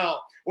anyone to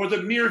hell, or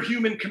the mere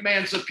human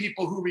commands of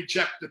people who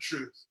reject the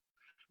truth.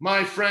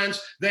 My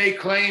friends, they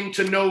claim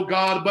to know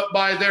God, but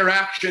by their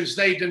actions,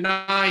 they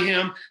deny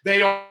him.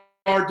 They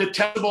are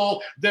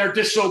detestable, they're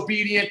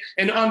disobedient,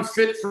 and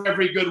unfit for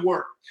every good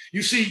work.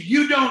 You see,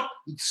 you don't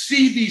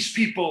see these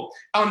people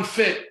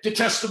unfit,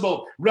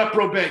 detestable,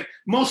 reprobate.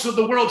 Most of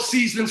the world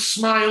sees them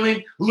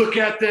smiling. Look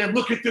at them.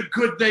 Look at the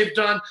good they've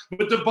done.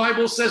 But the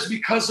Bible says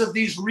because of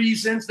these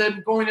reasons,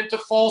 they're going into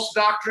false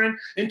doctrine,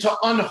 into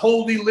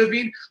unholy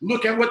living.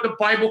 Look at what the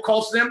Bible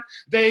calls them.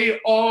 They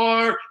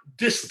are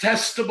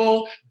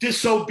detestable,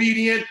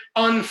 disobedient,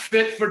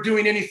 unfit for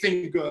doing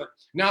anything good.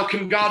 Now,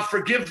 can God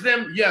forgive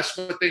them? Yes,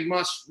 but they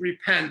must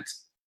repent.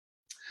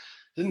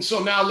 And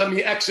so now let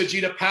me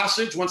exegete a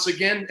passage once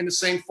again in the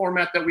same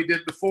format that we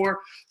did before,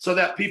 so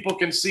that people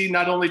can see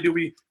not only do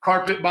we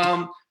carpet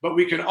bomb, but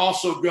we can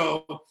also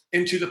go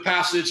into the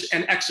passage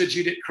and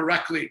exegete it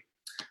correctly.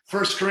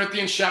 1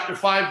 Corinthians chapter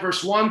 5,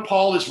 verse 1,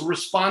 Paul is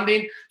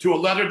responding to a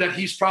letter that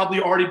he's probably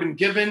already been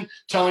given,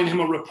 telling him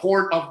a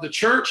report of the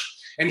church.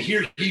 And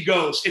here he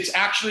goes. It's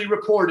actually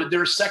reported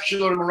there is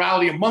sexual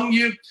immorality among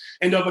you,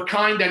 and of a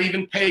kind that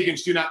even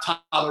pagans do not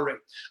tolerate.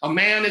 A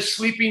man is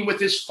sleeping with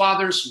his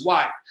father's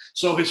wife.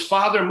 So his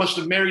father must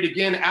have married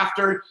again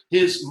after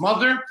his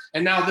mother.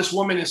 And now this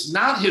woman is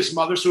not his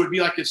mother. So it'd be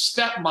like his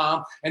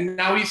stepmom. And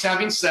now he's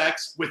having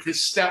sex with his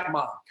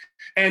stepmom.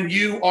 And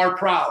you are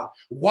proud.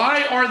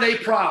 Why are they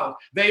proud?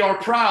 They are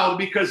proud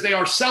because they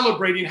are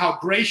celebrating how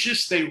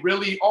gracious they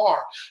really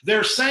are.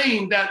 They're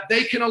saying that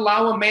they can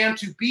allow a man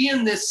to be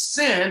in this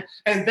sin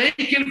and they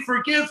can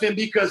forgive him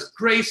because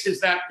grace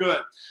is that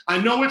good. I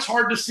know it's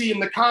hard to see in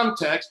the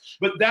context,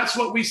 but that's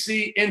what we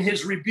see in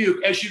his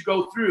rebuke as you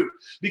go through,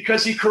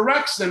 because he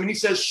corrects them and he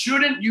says,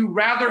 shouldn't you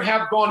rather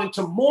have gone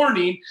into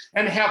mourning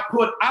and have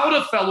put out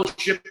of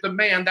fellowship the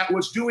man that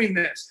was doing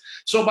this?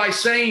 So by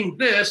saying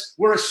this,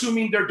 we're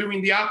assuming they're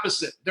doing the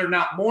opposite. They're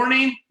not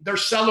mourning, they're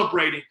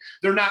celebrating.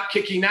 They're not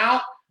kicking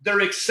out,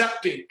 they're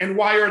accepting. And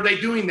why are they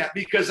doing that?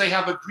 Because they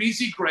have a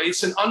greasy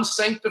grace, an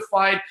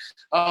unsanctified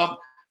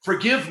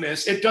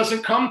forgiveness. It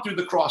doesn't come through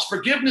the cross.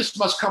 Forgiveness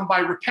must come by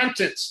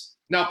repentance.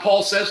 Now,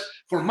 Paul says,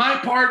 for my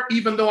part,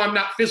 even though I'm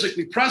not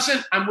physically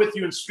present, I'm with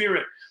you in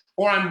spirit,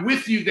 or I'm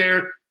with you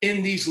there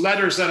in these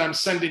letters that I'm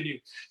sending you.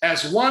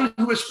 As one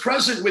who is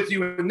present with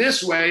you in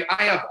this way,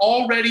 I have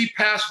already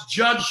passed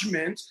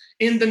judgment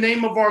in the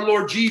name of our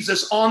Lord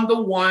Jesus on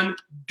the one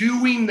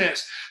doing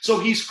this. So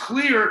he's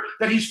clear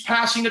that he's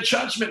passing a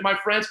judgment, my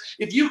friends.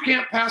 If you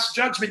can't pass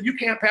judgment, you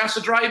can't pass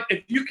a drive.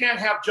 If you can't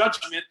have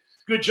judgment,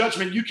 good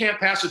judgment, you can't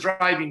pass a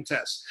driving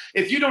test.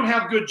 If you don't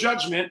have good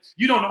judgment,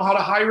 you don't know how to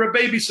hire a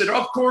babysitter.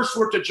 Of course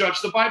we're to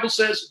judge. The Bible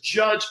says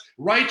judge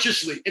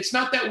righteously. It's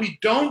not that we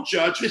don't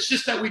judge. It's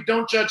just that we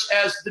don't judge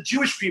as the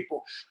Jewish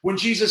people. When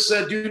Jesus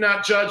said, do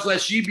not judge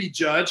lest ye be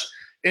judged,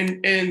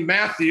 in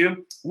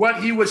Matthew,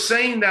 what he was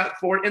saying that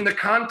for in the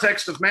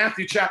context of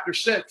Matthew chapter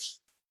 6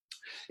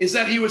 is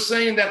that he was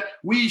saying that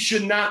we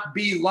should not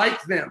be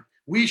like them.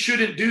 We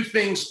shouldn't do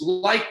things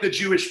like the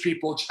Jewish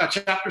people.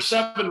 Chapter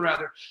 7,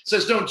 rather,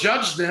 says, don't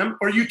judge them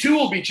or you too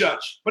will be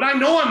judged. But I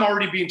know I'm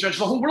already being judged.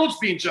 The whole world's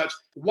being judged.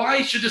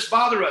 Why should this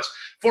bother us?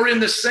 For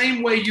in the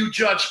same way you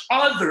judge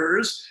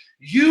others,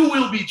 you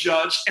will be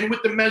judged. And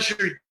with the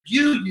measure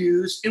you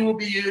use, it will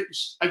be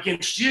used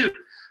against you.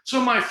 So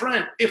my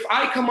friend, if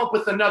I come up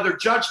with another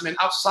judgment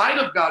outside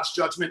of God's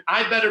judgment,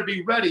 I better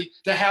be ready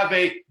to have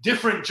a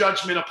different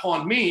judgment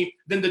upon me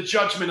than the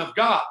judgment of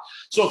God.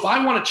 So if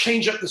I want to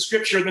change up the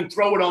scripture and then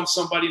throw it on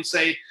somebody and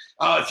say,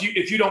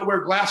 if you don't wear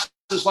glasses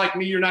like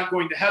me, you're not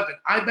going to heaven,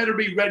 I better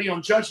be ready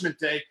on judgment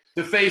day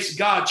to face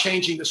God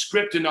changing the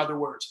script, in other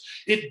words.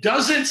 It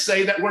doesn't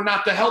say that we're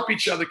not to help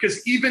each other,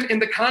 because even in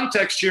the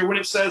context here, when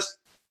it says,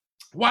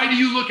 why do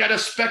you look at a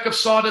speck of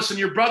sawdust in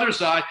your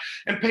brother's eye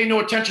and pay no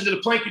attention to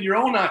the plank in your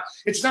own eye?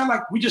 It's not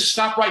like we just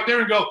stop right there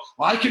and go,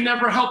 well, I can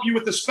never help you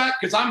with the speck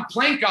because I'm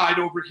plank-eyed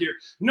over here.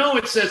 No,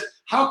 it says,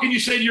 how can you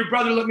say to your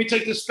brother, let me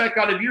take the speck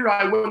out of your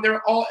eye when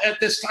they're all at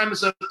this time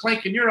as a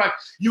plank in your eye?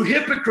 You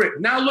hypocrite.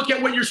 Now look at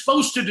what you're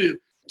supposed to do.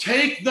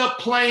 Take the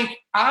plank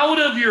out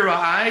of your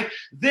eye,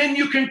 then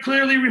you can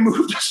clearly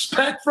remove the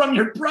speck from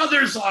your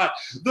brother's eye.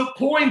 The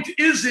point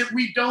isn't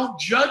we don't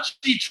judge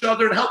each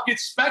other and help get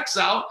specks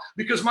out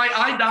because my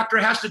eye doctor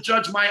has to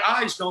judge my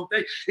eyes, don't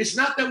they? It's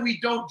not that we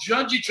don't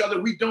judge each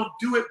other. We don't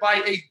do it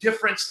by a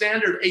different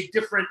standard, a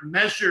different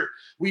measure.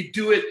 We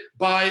do it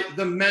by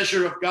the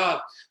measure of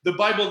God. The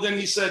Bible then,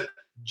 he said,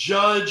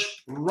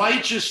 judge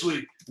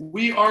righteously.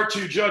 We are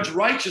to judge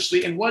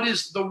righteously. And what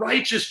is the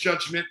righteous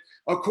judgment?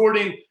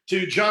 According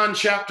to John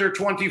chapter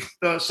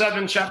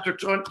 27, chapter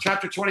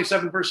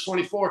 27, verse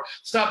 24,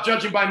 stop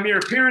judging by mere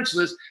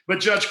appearances,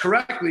 but judge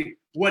correctly.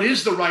 What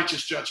is the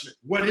righteous judgment?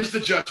 What is the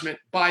judgment?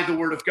 By the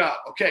word of God.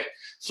 Okay,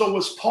 so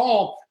was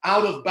Paul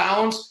out of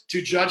bounds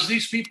to judge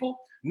these people?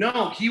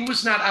 No, he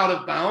was not out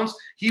of bounds.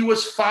 He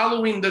was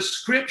following the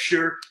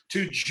scripture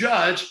to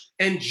judge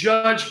and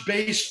judge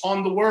based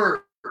on the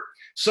word.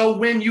 So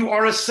when you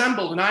are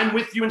assembled, and I'm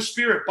with you in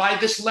spirit by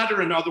this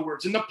letter, in other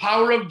words, and the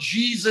power of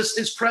Jesus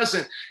is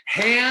present,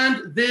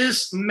 hand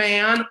this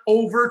man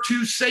over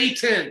to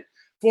Satan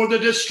for the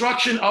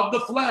destruction of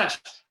the flesh.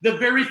 The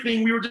very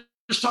thing we were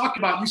just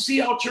talking about. You see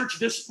how church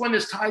discipline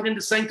is tied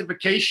into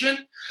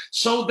sanctification?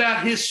 So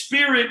that his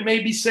spirit may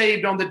be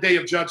saved on the day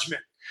of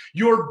judgment.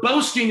 Your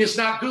boasting is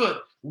not good.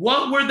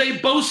 What were they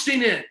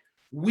boasting in?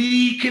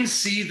 We can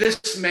see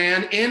this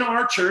man in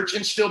our church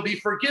and still be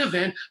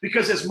forgiven,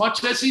 because as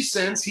much as he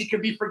sins, he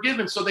can be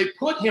forgiven. So they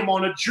put him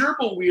on a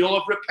gerbil wheel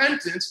of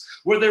repentance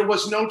where there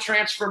was no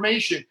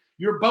transformation.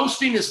 Your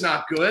boasting is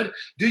not good.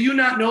 Do you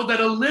not know that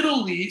a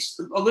little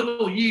yeast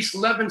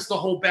leavens the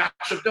whole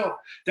batch of dough?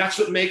 That's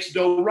what makes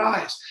dough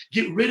rise.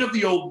 Get rid of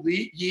the old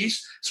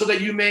yeast so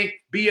that you may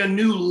be a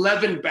new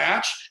leavened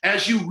batch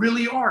as you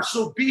really are.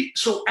 So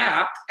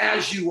act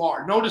as you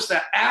are. Notice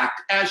that,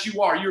 act as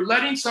you are. You're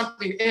letting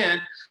something in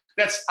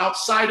that's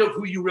outside of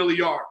who you really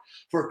are.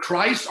 For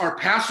Christ, our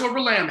Passover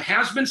lamb,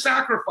 has been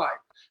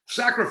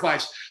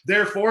sacrificed.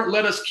 Therefore,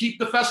 let us keep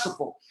the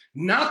festival.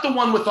 Not the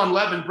one with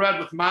unleavened bread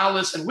with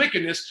malice and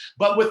wickedness,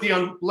 but with the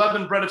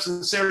unleavened bread of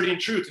sincerity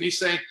and truth. And he's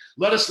saying,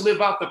 let us live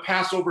out the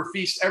Passover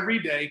feast every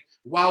day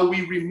while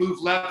we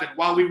remove leaven,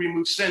 while we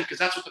remove sin, because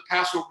that's what the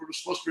Passover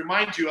was supposed to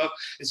remind you of,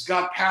 is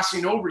God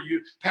passing over you,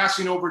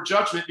 passing over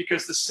judgment,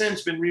 because the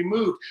sin's been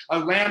removed. A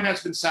lamb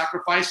has been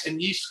sacrificed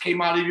and yeast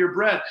came out of your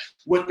bread.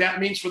 What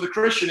that means for the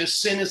Christian is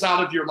sin is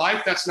out of your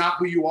life. That's not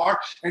who you are.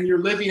 And you're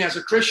living as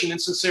a Christian in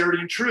sincerity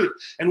and truth.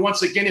 And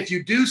once again, if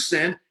you do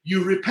sin,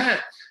 you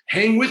repent.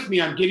 Hang with me.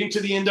 I'm getting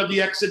to the end of the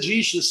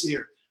exegesis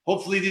here.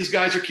 Hopefully these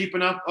guys are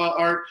keeping up,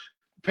 our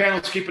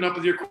panel's keeping up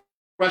with your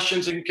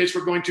questions in case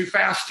we're going too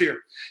fast here.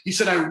 He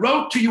said, I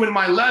wrote to you in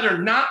my letter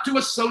not to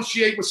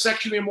associate with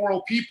sexually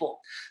immoral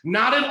people,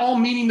 not at all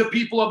meaning the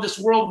people of this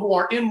world who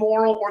are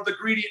immoral or the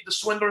greedy, the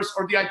swindlers,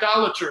 or the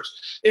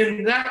idolaters.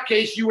 In that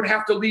case, you would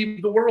have to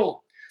leave the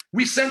world.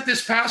 We sent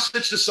this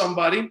passage to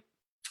somebody,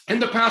 and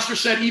the pastor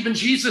said, even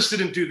Jesus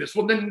didn't do this.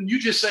 Well, then you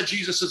just said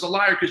Jesus is a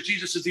liar because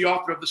Jesus is the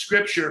author of the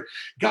scripture.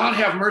 God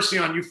have mercy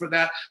on you for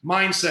that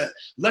mindset.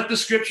 Let the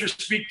scripture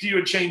speak to you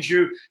and change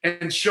you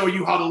and show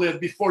you how to live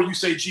before you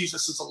say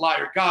Jesus is a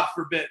liar. God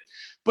forbid.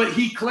 But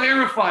he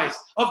clarifies,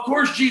 of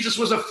course, Jesus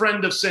was a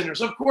friend of sinners.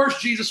 Of course,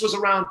 Jesus was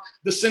around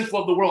the sinful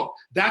of the world.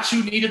 That's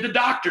who needed the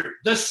doctor,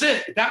 the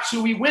sick. That's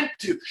who he went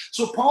to.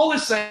 So Paul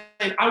is saying,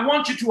 I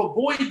want you to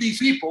avoid these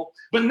people,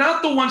 but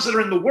not the ones that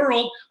are in the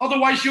world.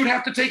 Otherwise, you would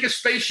have to take a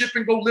spaceship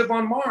and go live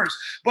on Mars.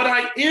 But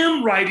I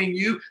am writing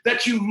you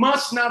that you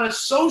must not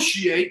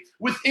associate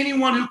with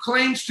anyone who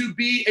claims to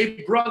be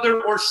a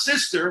brother or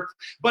sister,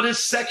 but is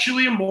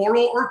sexually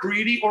immoral or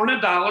greedy or an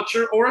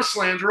idolater or a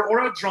slanderer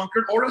or a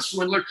drunkard or a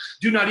swindler.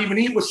 Do not even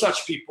eat with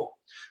such people.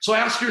 So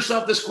ask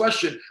yourself this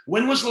question.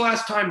 When was the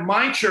last time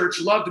my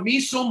church loved me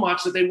so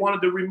much that they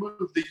wanted to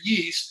remove the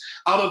yeast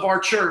out of our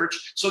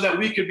church so that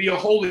we could be a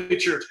holy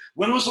church?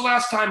 When was the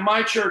last time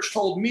my church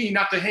told me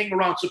not to hang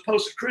around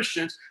supposed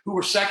Christians who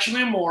were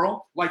sexually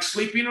immoral, like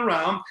sleeping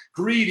around,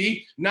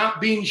 greedy,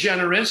 not being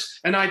generous,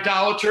 an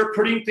idolater,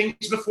 putting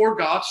things before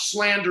God,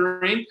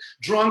 slandering,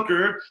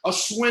 drunkard, a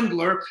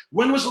swindler?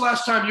 When was the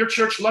last time your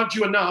church loved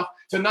you enough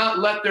to not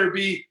let there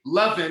be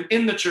leaven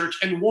in the church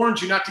and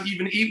warned you not to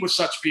even eat with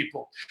such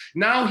people?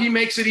 Now he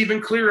makes it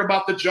even clearer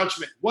about the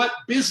judgment. What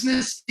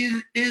business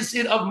is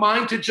it of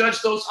mine to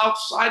judge those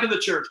outside of the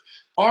church?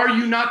 Are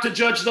you not to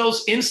judge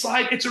those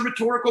inside? It's a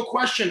rhetorical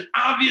question.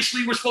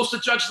 Obviously, we're supposed to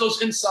judge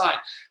those inside.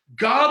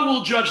 God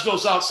will judge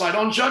those outside.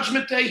 On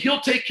Judgment Day, he'll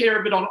take care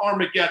of it on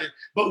Armageddon.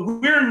 But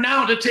we're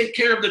now to take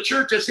care of the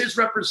church as his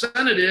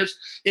representatives.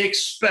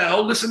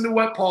 Expel, listen to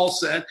what Paul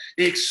said,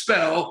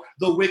 expel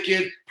the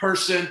wicked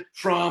person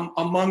from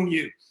among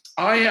you.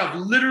 I have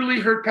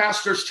literally heard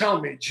pastors tell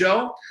me,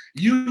 Joe,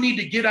 you need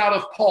to get out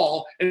of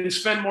Paul and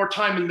spend more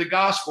time in the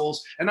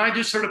Gospels. And I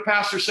just heard a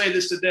pastor say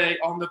this today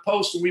on the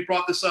post when we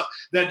brought this up,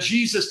 that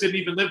Jesus didn't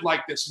even live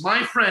like this.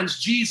 My friends,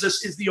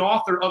 Jesus is the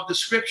author of the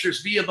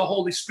scriptures via the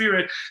Holy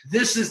Spirit.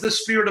 This is the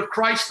Spirit of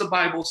Christ, the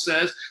Bible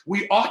says.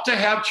 We ought to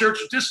have church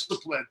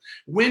discipline.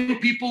 When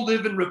people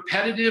live in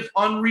repetitive,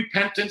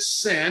 unrepentant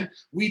sin,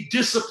 we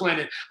discipline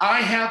it.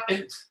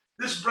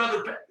 This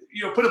brother,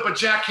 put up a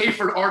Jack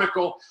Hayford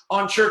article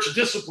on church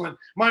discipline.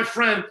 My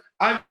friend,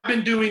 I've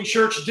been doing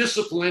church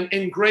discipline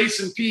in grace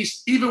and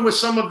peace, even with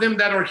some of them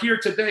that are here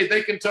today.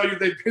 They can tell you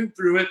they've been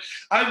through it.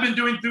 I've been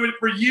doing it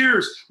for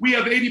years. We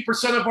have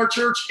 80% of our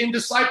church in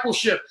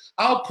discipleship.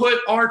 I'll put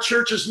our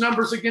church's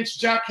numbers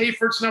against Jack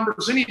Hayford's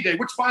numbers any day,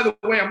 which, by the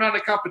way, I'm not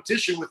in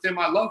competition with him.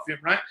 I love him,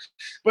 right?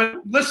 But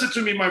listen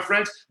to me, my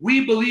friends.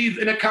 We believe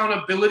in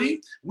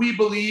accountability. We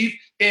believe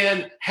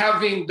in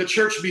having the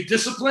church be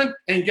disciplined.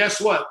 And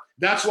guess what?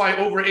 That's why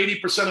over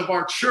 80% of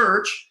our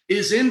church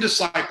is in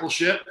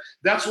discipleship.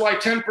 That's why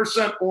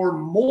 10% or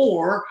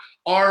more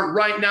are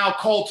right now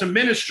called to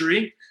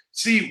ministry.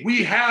 See,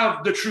 we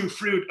have the true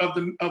fruit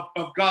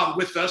of God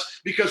with us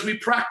because we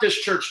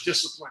practice church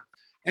discipline.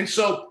 And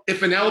so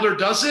if an elder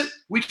does it,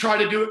 we try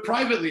to do it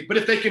privately. But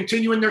if they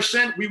continue in their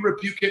sin, we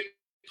rebuke it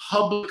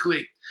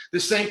publicly. The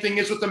same thing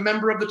is with a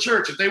member of the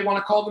church. If they want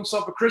to call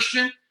themselves a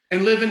Christian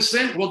and live in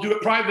sin, we'll do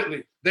it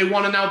privately. They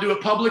want to now do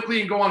it publicly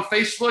and go on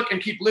Facebook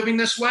and keep living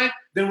this way,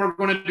 then we're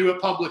going to do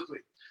it publicly.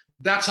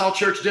 That's how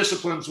church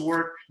disciplines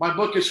work. My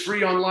book is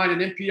free online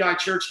at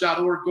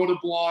npichurch.org. Go to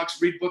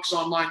blogs, read books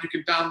online. You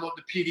can download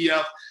the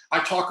PDF. I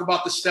talk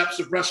about the steps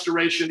of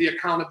restoration, the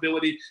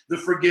accountability, the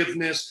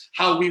forgiveness,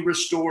 how we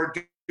restore,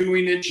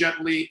 doing it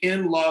gently,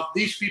 in love.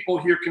 These people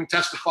here can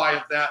testify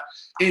of that.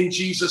 In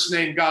Jesus'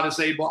 name, God is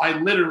able. I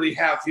literally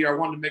have here, I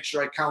wanted to make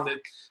sure I counted,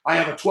 I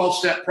have a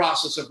 12-step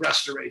process of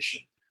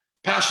restoration.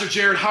 Pastor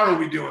Jared, how are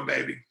we doing,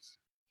 baby?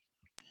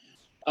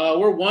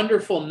 We're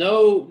wonderful.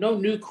 No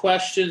new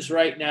questions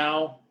right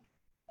now.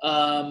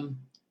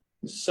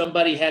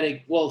 Somebody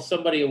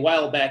a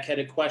while back had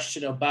a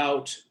question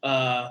about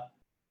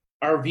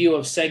our view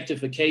of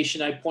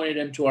sanctification. I pointed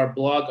him to our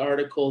blog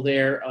article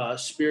there,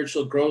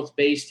 spiritual growth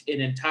based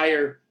in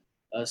entire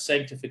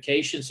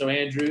sanctification. So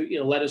Andrew,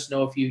 let us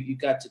know if you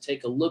got to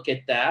take a look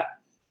at that.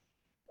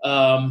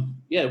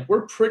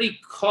 We're pretty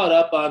caught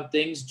up on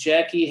things.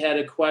 Jackie had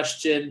a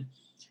question.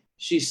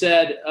 She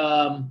said,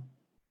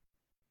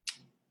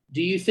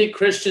 do you think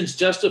Christians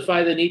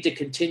justify the need to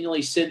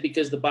continually sin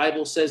because the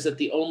Bible says that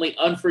the only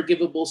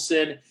unforgivable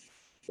sin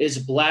is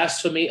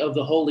blasphemy of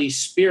the Holy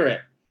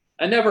Spirit?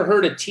 I never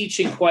heard a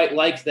teaching quite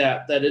like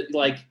that.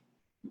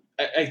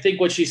 I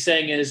think what she's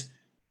saying is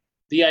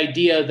the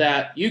idea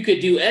that you could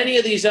do any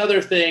of these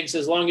other things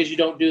as long as you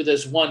don't do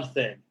this one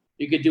thing.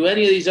 You could do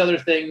any of these other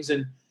things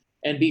and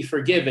be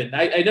forgiven.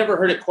 I never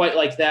heard it quite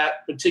like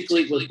that,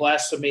 particularly with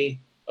blasphemy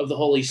of the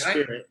Holy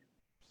Spirit.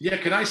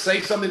 Can I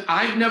say something?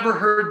 I've never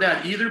heard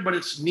that either, but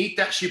it's neat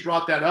that she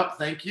brought that up.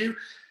 Thank you.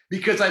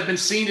 Because I've been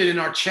seeing it in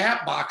our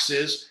chat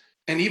boxes.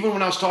 And even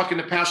when I was talking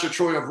to Pastor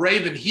Troy of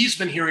Raven, he's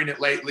been hearing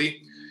it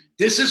lately.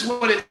 This is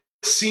what it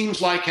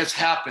seems like has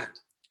happened.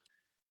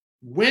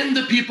 When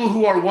the people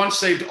who are once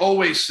saved,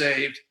 always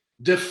saved,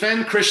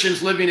 defend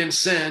Christians living in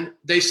sin,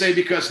 they say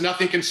because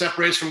nothing can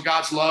separate us from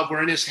God's love,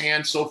 we're in his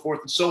hand, so forth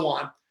and so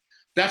on.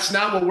 That's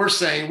not what we're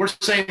saying. We're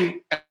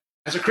saying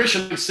as a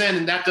Christian in sin,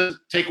 and that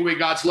doesn't take away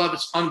God's love,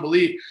 it's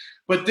unbelief.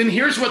 But then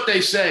here's what they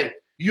say.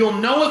 You'll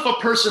know if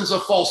a person's a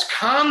false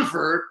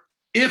convert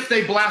if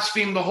they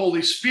blaspheme the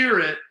Holy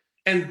Spirit,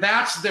 and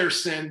that's their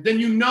sin. Then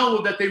you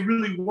know that they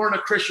really weren't a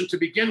Christian to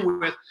begin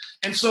with.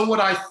 And so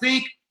what I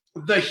think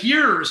the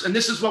hearers, and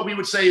this is what we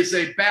would say is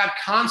a bad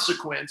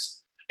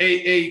consequence,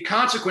 a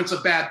consequence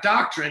of bad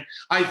doctrine.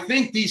 I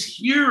think these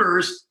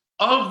hearers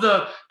of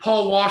the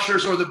Paul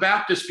Washers or the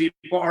Baptist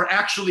people are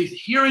actually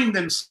hearing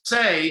them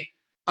say,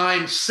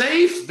 I'm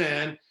safe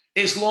then,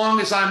 as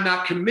long as I'm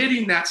not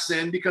committing that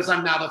sin because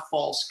I'm not a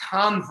false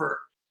convert.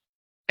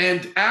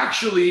 And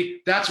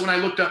actually, that's when I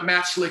looked up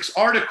Matt Slick's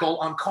article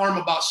on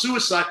karma about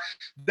suicide.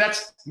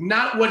 That's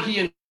not what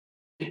he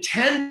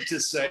intended to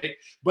say,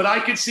 but I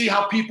could see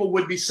how people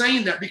would be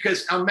saying that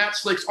because on Matt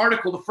Slick's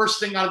article, the first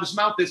thing out of his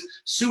mouth is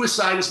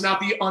suicide is not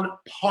the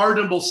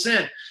unpardonable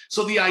sin.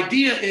 So the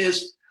idea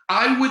is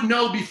I would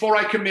know before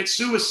I commit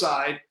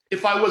suicide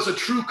if I was a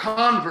true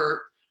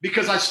convert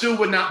because I still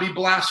would not be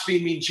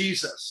blaspheming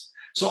Jesus.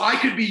 So I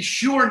could be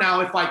sure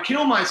now if I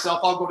kill myself,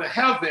 I'll go to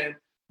heaven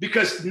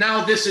because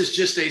now this is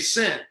just a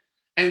sin.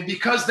 And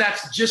because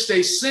that's just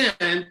a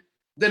sin,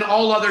 then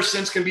all other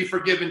sins can be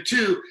forgiven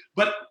too.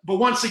 But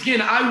once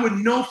again, I would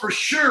know for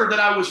sure that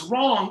I was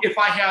wrong if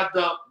I had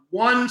the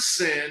one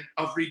sin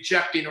of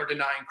rejecting or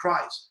denying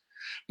Christ.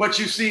 But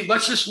you see,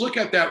 let's just look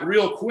at that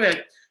real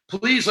quick.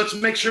 Please, let's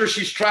make sure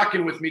she's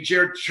tracking with me.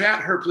 Jared,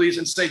 chat her, please,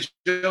 and say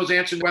Joe's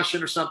answering the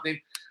question or something.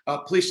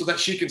 Please, so that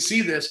she can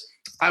see this.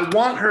 I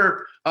want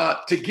her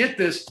to get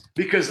this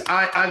because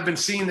I've been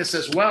seeing this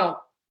as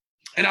well.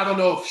 And I don't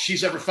know if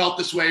she's ever felt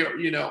this way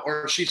or,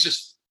 or she's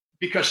just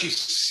because she's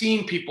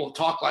seen people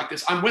talk like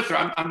this. I'm with her.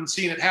 I'm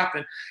seeing it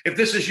happen. If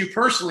this is you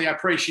personally, I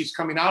pray she's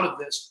coming out of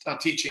this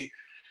teaching.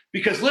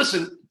 Because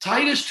listen,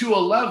 Titus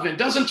 2:11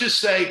 doesn't just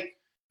say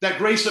that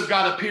grace of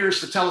God appears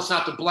to tell us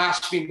not to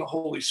blaspheme the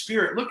Holy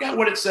Spirit. Look at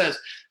what it says.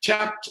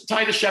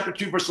 Titus chapter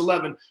 2, verse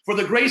 11. For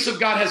the grace of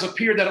God has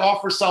appeared that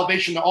offers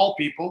salvation to all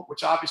people,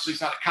 which obviously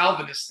is not a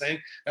Calvinist thing.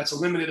 That's a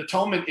limited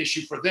atonement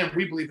issue for them.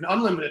 We believe in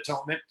unlimited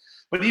atonement.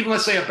 But even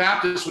let's say a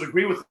Baptist would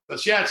agree with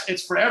us. Yeah,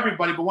 it's for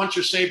everybody. But once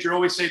you're saved, you're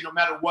always saved no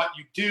matter what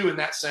you do in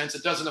that sense.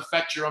 It doesn't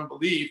affect your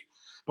unbelief.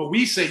 But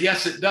we say,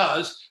 yes, it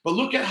does. But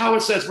look at how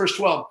it says, verse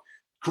 12.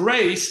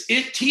 Grace,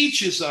 it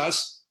teaches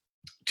us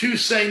to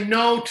say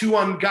no to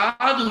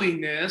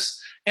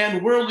ungodliness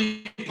and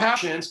worldly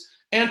passions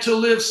and to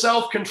live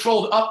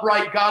self-controlled,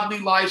 upright, godly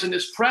lives in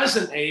this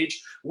present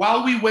age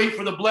while we wait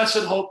for the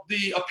blessed hope,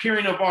 the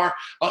appearing of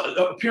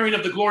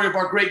the glory of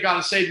our great God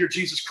and Savior,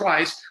 Jesus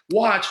Christ.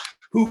 Watch,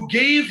 who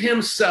gave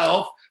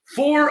himself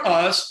for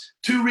us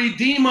to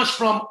redeem us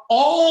from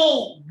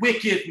all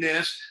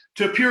wickedness,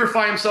 to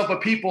purify himself a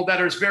people that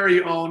are his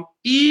very own,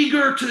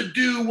 eager to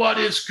do what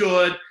is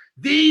good.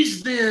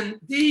 These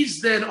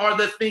then are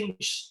the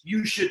things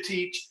you should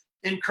teach,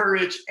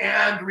 encourage,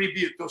 and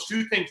rebuke. Those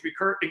two things,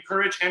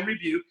 encourage and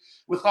rebuke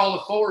with all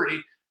authority.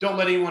 Don't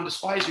let anyone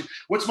despise you.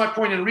 What's my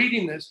point in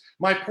reading this?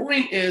 My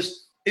point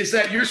is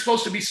that you're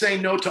supposed to be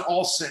saying no to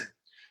all sin.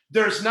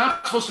 There's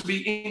not supposed to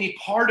be any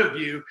part of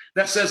you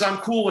that says I'm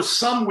cool with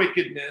some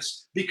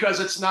wickedness because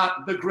it's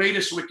not the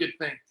greatest wicked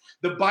thing.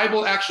 the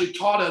Bible actually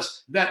taught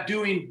us that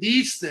doing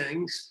these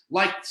things,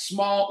 like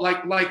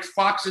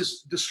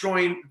foxes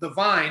destroying the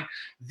vine,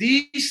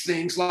 these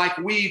things like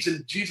weeds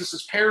in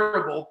Jesus's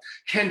parable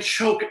can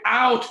choke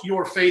out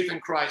your faith in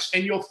Christ.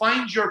 And you'll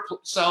find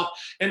yourself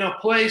in a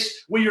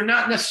place where you're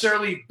not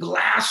necessarily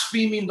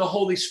blaspheming the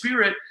Holy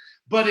Spirit,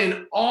 but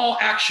in all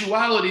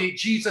actuality,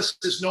 Jesus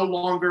is no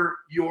longer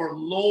your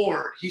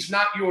Lord. He's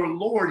not your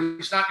Lord.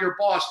 He's not your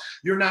boss.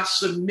 You're not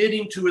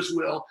submitting to his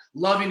will,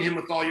 loving him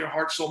with all your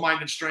heart, soul,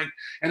 mind, and strength.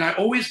 And I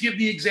always give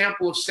the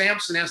example of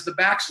Samson as the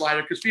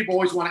backslider, because people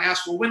always want to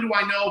ask, well, when do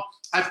I know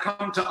I've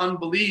come to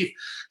unbelief?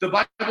 The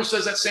Bible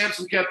says that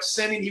Samson kept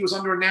sinning. He was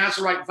under a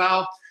Nazirite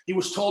vow. He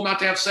was told not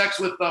to have sex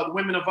with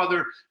women of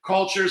other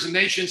cultures and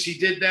nations. He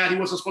did that. He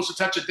wasn't supposed to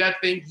touch a dead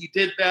thing. He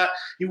did that.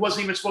 He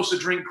wasn't even supposed to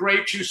drink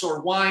grape juice or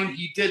wine.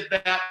 He did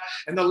that.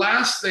 And the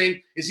last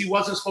thing is he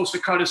wasn't supposed to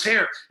cut his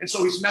hair. And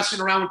so he's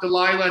messing around with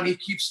Delilah, and he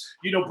keeps,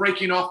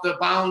 breaking off the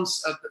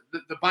bounds,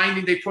 the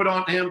binding they put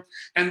on him.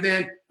 And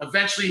then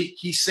eventually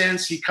he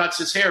sins, he cuts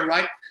his hair,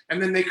 right?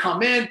 And then they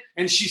come in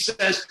and she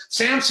says,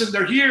 Samson,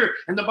 they're here.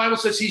 And the Bible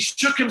says he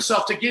shook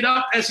himself to get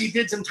up as he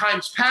did in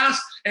times past,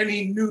 and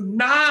he knew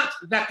not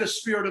that the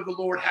Spirit of the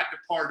Lord had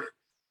departed.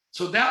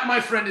 So that,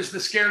 my friend, is the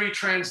scary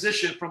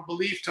transition from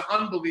belief to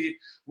unbelief,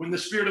 when the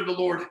Spirit of the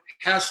Lord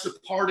has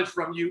departed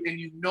from you and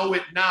you know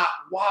it not.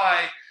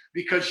 Why?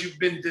 Because you've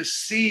been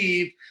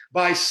deceived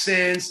by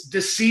sin's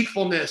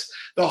deceitfulness.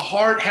 The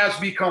heart has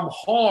become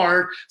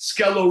hard,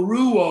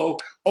 scleruo,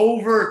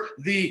 over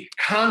the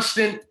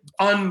constant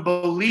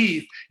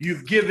unbelief.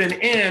 You've given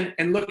in,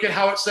 and look at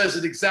how it says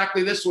it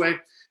exactly this way,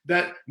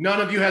 that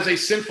none of you has a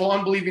sinful,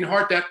 unbelieving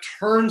heart that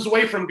turns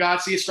away from God.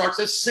 See, it starts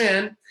as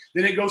sin,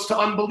 then it goes to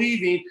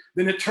unbelieving,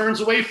 then it turns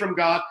away from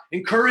God.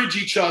 Encourage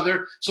each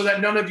other so that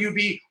none of you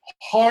be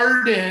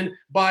hardened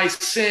by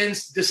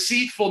sin's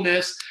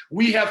deceitfulness.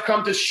 We have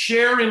come to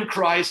share in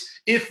Christ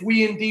if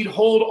we indeed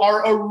hold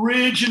our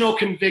original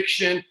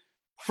conviction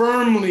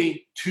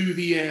firmly to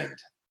the end.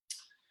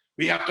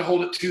 We have to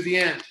hold it to the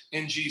end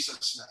in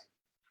Jesus' name.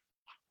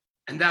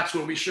 And that's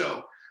where we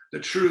show the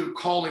true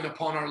calling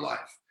upon our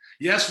life.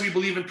 Yes, we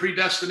believe in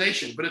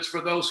predestination, but it's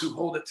for those who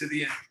hold it to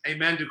the end.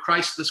 Amen.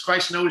 Does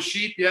Christ know his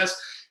sheep? Yes,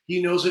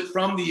 he knows it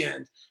from the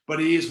end, but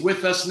he is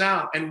with us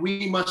now, and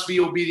we must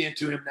be obedient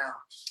to him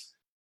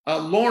now.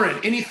 Lauren,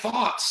 any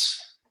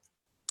thoughts?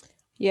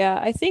 Yeah,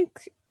 I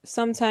think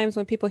sometimes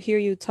when people hear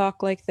you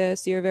talk like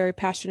this, you're a very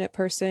passionate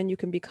person, you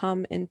can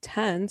become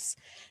intense.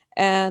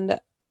 And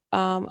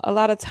a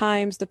lot of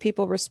times the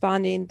people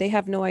responding, they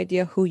have no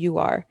idea who you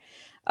are.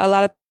 A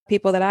lot of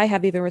people that I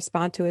have even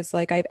respond to is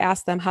like, I've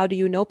asked them, how do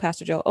you know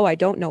Pastor Joe? Oh, I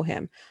don't know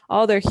him.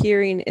 All they're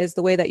hearing is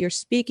the way that you're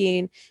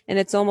speaking. And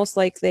it's almost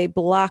like they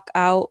block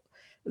out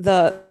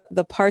the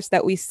parts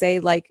that we say,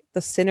 like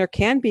the sinner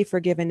can be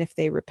forgiven if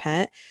they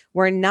repent.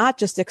 We're not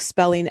just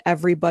expelling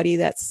everybody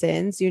that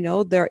sins.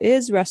 There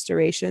is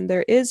restoration,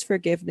 there is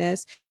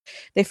forgiveness.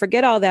 They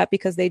forget all that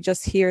because they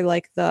just hear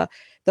like the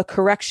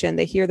correction,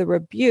 they hear the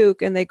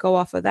rebuke, and they go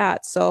off of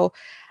that. So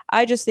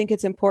I just think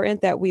it's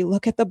important that we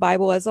look at the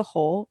Bible as a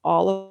whole,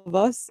 all of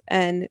us,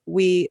 and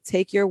we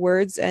take your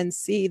words and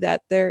see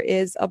that there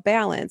is a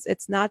balance.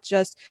 It's not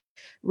just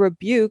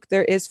rebuke,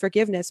 there is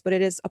forgiveness, but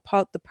it is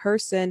about the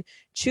person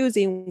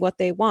choosing what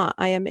they want.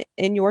 I am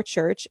in your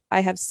church.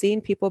 I have seen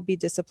people be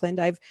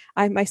disciplined.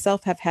 I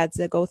myself have had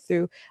to go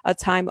through a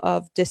time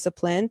of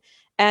discipline,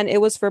 and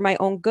it was for my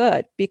own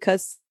good,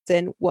 because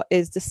sin what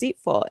is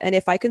deceitful. And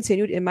if I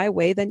continued in my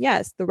way, then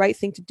yes, the right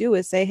thing to do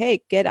is say,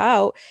 hey, get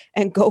out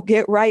and go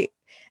get right,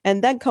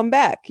 and then come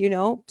back,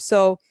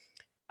 So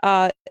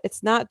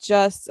it's not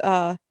just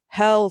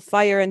hell,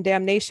 fire, and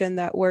damnation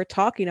that we're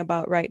talking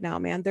about right now,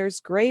 man. There's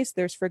grace,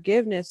 there's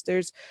forgiveness,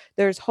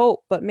 there's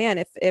hope. But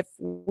man, if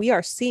we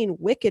are seeing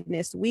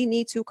wickedness, we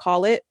need to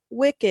call it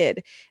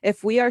wicked.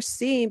 If we are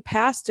seeing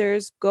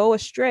pastors go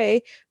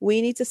astray,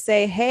 we need to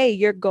say, hey,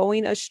 you're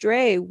going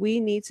astray. We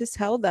need to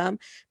tell them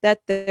that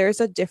there's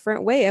a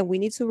different way, and we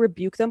need to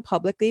rebuke them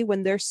publicly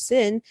when their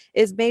sin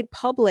is made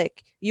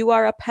public. You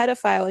are a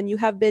pedophile and you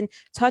have been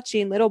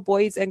touching little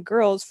boys and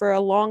girls for a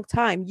long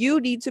time. You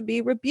need to be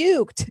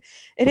rebuked.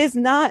 It's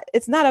not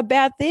a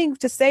bad thing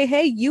to say,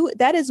 hey,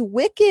 that is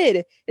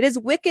wicked. It is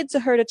wicked to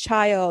hurt a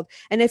child.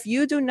 And if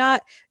you do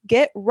not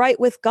get right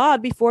with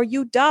God before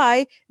you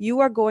die,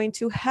 you are going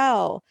to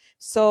hell.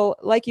 So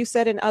like you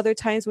said in other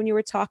times when you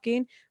were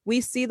talking,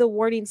 we see the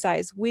warning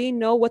signs. We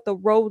know what the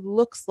road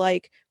looks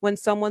like when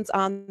someone's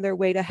on their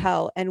way to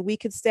hell. And we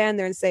could stand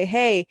there and say,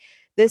 hey,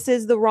 this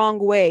is the wrong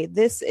way.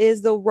 This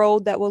is the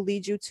road that will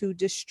lead you to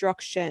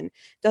destruction.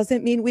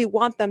 Doesn't mean we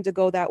want them to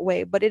go that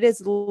way, but it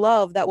is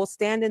love that will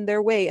stand in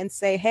their way and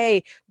say,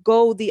 hey,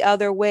 go the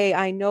other way.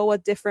 I know a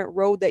different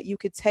road that you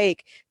could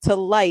take to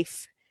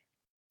life.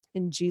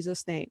 In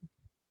Jesus' name.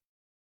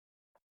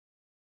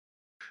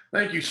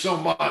 Thank you so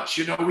much.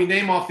 We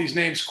name off these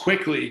names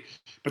quickly,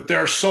 but there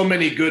are so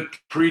many good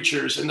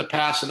preachers in the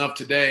past and of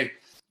today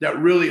that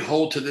really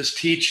hold to this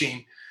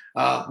teaching.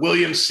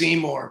 William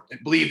Seymour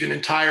believed in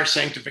entire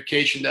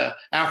sanctification, the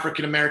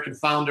African-American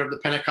founder of the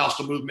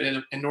Pentecostal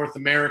movement in North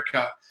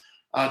America.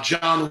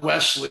 John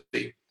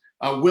Wesley,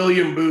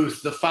 William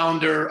Booth, the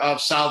founder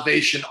of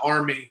Salvation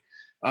Army,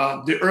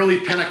 the early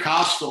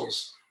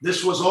Pentecostals.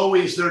 This was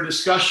always their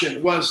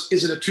discussion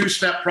is it a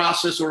two-step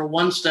process or a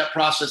one-step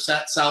process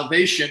at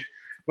salvation?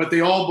 But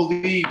they all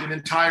believed in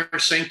entire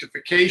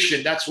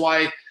sanctification. That's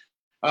why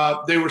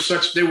they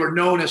were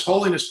known as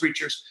holiness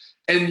preachers.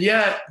 And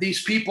yet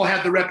these people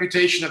had the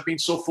reputation of being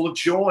so full of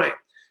joy.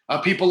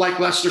 People like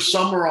Lester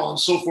Summerall and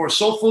so forth,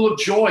 so full of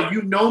joy.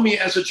 You know me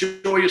as a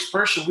joyous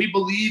person. We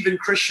believe in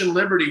Christian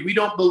liberty. We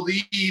don't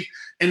believe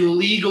in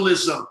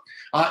legalism.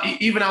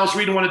 Even I was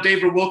reading one of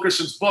David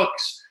Wilkerson's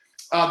books,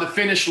 The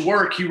Finished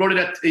Work. He wrote it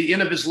at the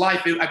end of his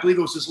life. I believe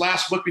it was his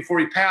last book before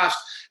he passed.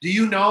 Do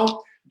you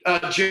know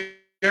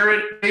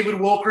David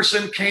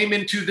Wilkerson came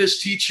into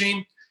this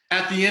teaching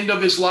at the end of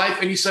his life,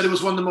 and he said it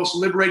was one of the most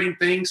liberating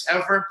things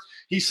ever.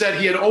 He said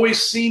he had always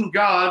seen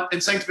God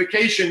and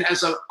sanctification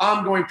as an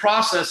ongoing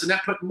process, and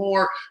that put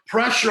more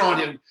pressure on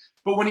him.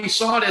 But when he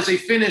saw it as a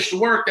finished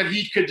work that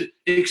he could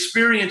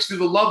experience through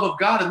the love of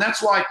God, and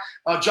that's why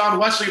John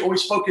Wesley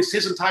always focused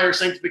his entire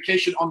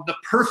sanctification on the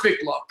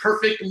perfect love.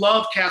 Perfect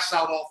love casts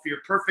out all fear.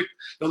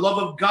 The love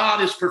of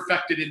God is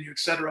perfected in you,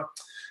 etc.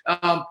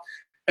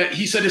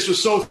 He said this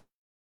was so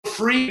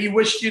free. He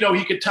wished,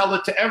 he could tell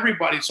it to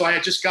everybody. So I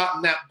had just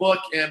gotten that book,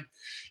 and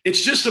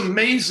it's just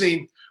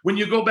amazing when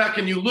you go back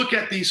and you look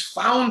at these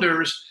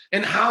founders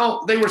and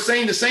how they were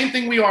saying the same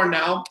thing we are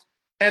now,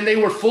 and they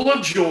were full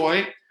of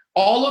joy.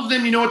 All of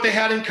them, you know what they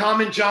had in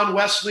common? John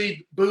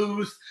Wesley,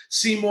 Booth,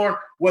 Seymour,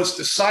 was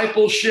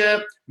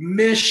discipleship,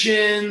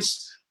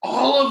 missions,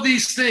 all of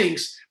these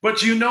things.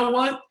 But you know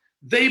what?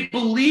 They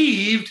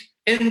believed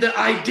in the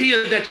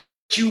idea that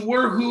you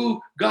were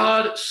who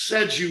God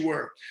said you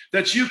were,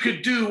 that you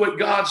could do what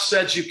God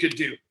said you could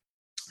do.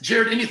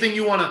 Jared, anything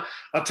you want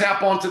to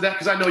tap onto that?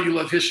 Because I know you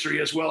love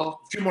history as well.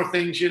 A few more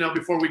things,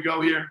 before we go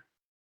here.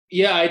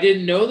 Yeah, I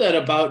didn't know that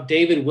about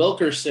David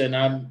Wilkerson.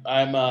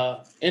 I'm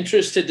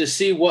interested to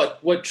see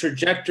what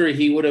trajectory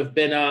he would have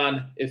been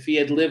on if he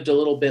had lived a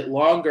little bit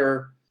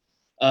longer,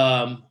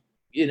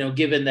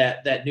 given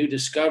that new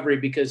discovery,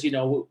 because,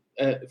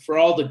 for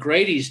all the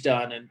great he's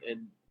done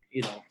and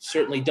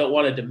certainly don't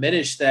want to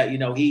diminish that,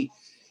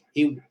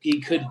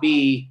 he could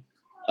be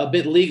a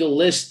bit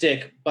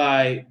legalistic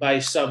by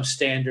some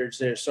standards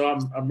there. So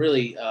I'm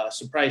really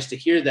surprised to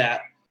hear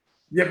that.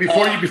 Yeah,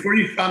 before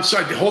you, I'm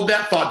sorry, hold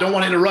that thought. Don't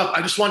want to interrupt.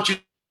 I just want you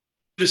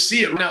to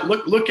see it now.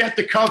 Look at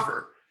the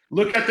cover.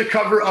 Look at the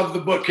cover of the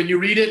book. Can you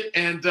read it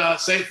and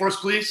say it for us,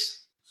 please?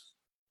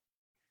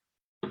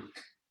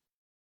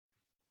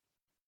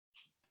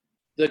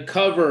 The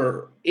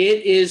cover,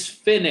 "It is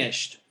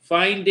finished,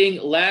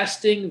 finding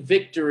lasting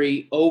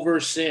victory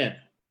over sin."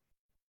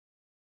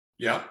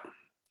 Yeah.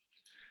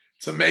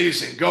 It's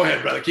amazing. Go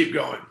ahead, brother. Keep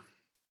going.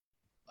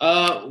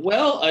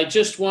 Well, I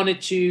just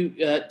wanted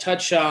to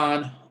touch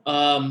on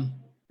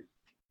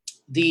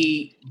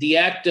the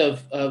act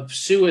of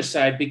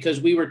suicide, because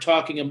we were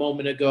talking a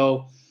moment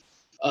ago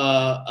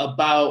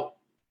about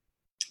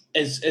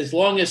as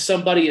long as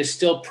somebody is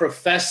still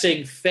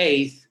professing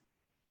faith,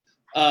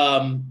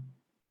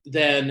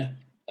 then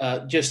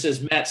just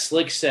as Matt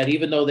Slick said,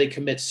 even though they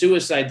commit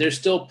suicide, they're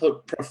still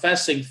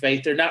professing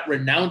faith. They're not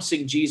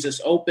renouncing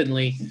Jesus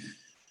openly,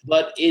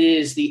 but it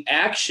is the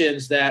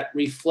actions that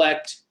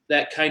reflect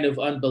that kind of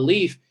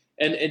unbelief.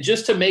 And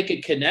just to make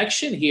a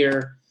connection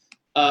here,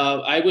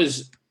 I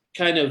was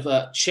kind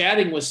of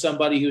chatting with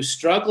somebody who's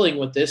struggling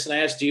with this, and I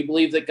asked, do you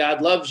believe that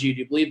God loves you? Do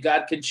you believe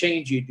God can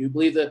change you? Do you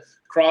believe the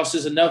cross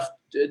is enough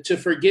to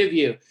forgive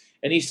you?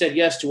 And he said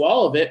yes to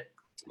all of it.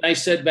 And I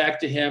said back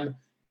to him,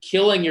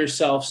 killing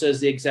yourself says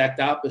the exact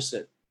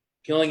opposite.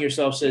 Killing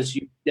yourself says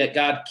that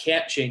God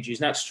can't change you.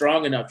 He's not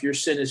strong enough. Your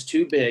sin is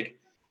too big.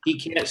 He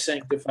can't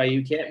sanctify you.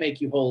 He can't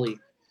make you holy.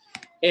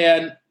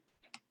 And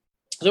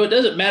so it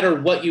doesn't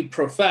matter what you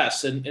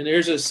profess. And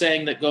there's a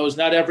saying that goes,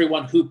 not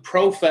everyone who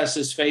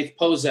professes faith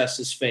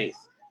possesses faith.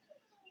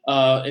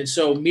 And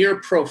so mere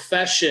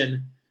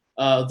profession,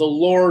 the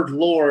Lord,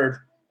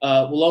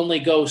 will only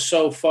go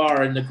so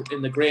far in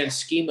the grand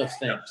scheme of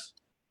things.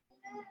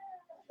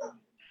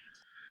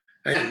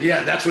 And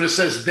yeah, that's what it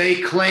says.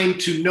 They claim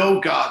to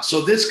know God.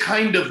 So this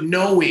kind of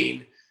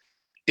knowing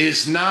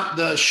is not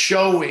the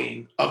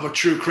showing of a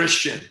true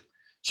Christian.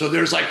 So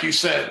there's, like you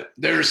said,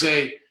 there's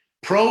a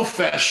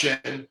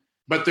profession,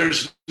 but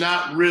there's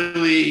not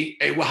really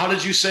how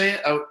did you say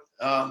it?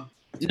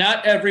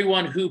 Not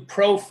everyone who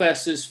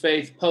professes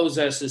faith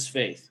possesses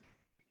faith.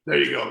 There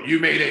you go. You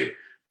made a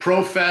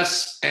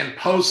profess and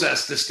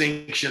possess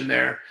distinction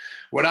there.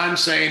 What I'm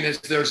saying is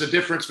there's a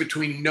difference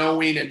between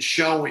knowing and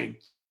showing.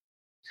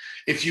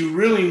 If you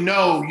really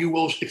know,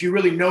 if you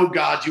really know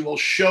God, you will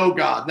show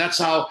God. And that's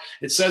how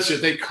it says here.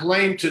 They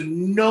claim to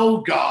know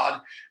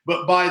God,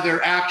 but by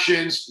their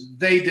actions,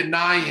 they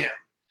deny him.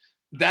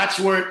 That's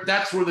where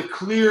the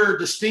clear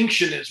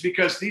distinction is,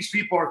 because these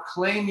people are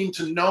claiming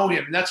to know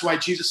him. And that's why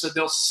Jesus said,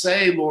 they'll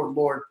say, Lord,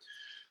 Lord.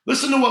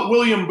 Listen to what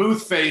William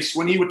Booth faced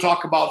when he would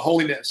talk about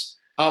holiness.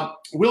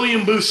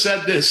 William Booth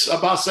said this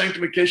about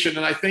sanctification,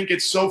 and I think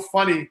it's so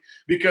funny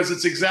because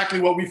it's exactly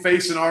what we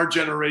face in our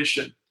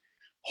generation.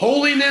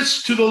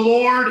 Holiness to the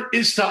Lord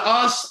is to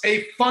us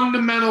a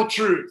fundamental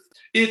truth.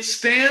 It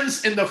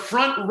stands in the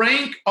front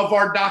rank of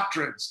our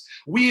doctrines.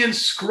 We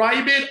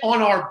inscribe it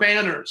on our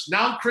banners.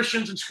 Now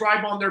Christians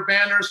inscribe on their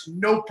banners,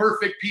 no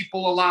perfect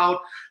people allowed.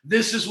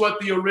 This is what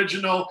the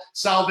original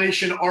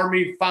Salvation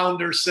Army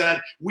founder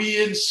said.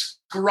 We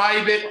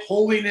inscribe it,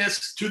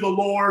 holiness to the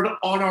Lord,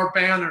 on our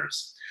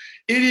banners.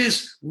 It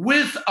is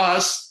with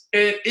us.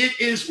 It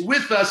is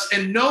with us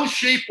in no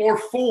shape or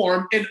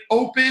form an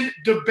open,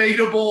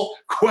 debatable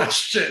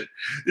question.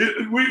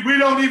 We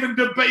don't even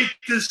debate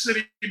this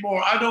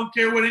anymore. I don't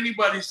care what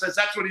anybody says.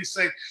 That's what he's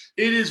saying.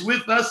 It is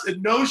with us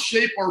in no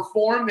shape or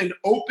form an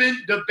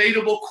open,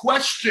 debatable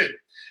question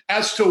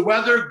as to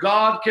whether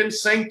God can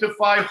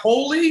sanctify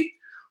wholly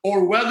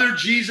or whether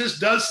Jesus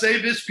does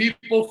save his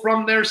people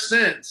from their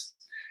sins.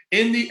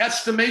 In the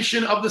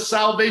estimation of the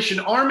Salvation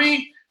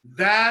Army,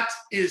 that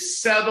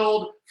is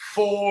settled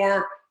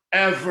forever.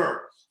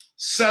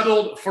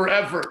 Settled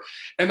forever.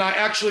 And I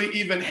actually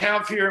even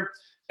have here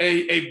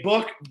a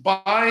book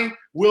by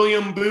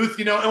William Booth.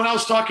 You know, and when I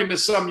was talking to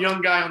some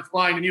young guy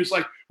online, and he was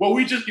like, well,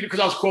 we just, because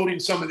I was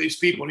quoting some of these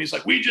people, and he's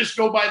like, we just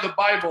go by the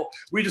Bible.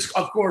 We just,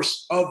 of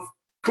course,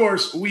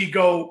 we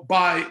go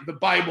by the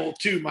Bible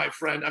too, my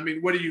friend. I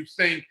mean, what do you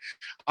think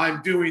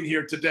I'm doing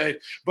here today?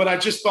 But I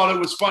just thought it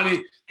was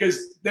funny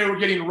because they were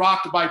getting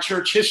rocked by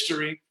church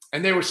history.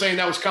 And they were saying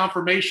that was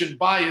confirmation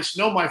bias.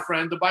 No, my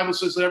friend, the Bible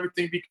says that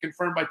everything be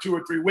confirmed by 2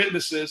 or 3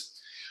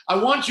 witnesses.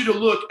 I want you to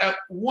look at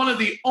one of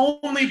the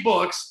only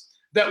books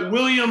that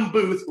William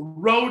Booth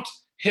wrote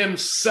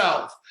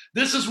himself.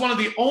 This is one of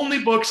the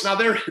only books. Now,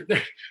 there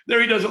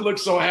he doesn't look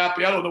so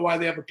happy. I don't know why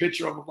they have a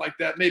picture of him like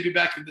that. Maybe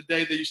back in the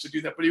day they used to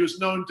do that. But he was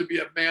known to be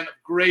a man of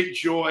great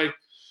joy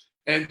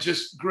and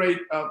just great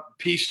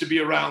peace to be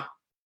around.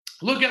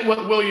 Look at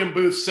what William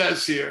Booth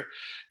says here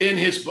in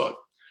his book.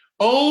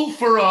 Oh,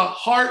 for a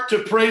heart to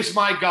praise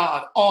my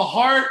God, a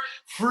heart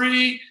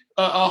free,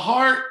 a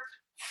heart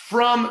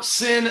from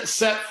sin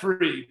set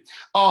free,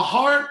 a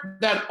heart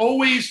that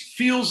always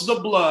feels the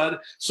blood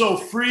so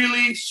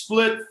freely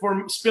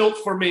spilt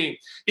for me.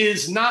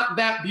 Is not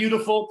that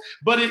beautiful?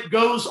 But it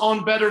goes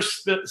on better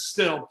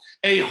still.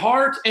 A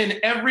heart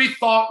and every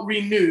thought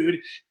renewed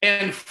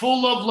and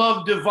full of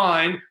love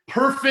divine,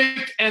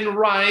 perfect and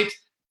right,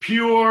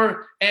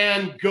 pure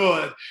and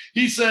good.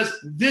 He says,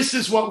 this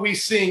is what we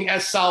sing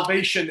as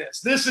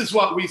Salvationists. This is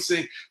what we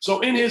sing.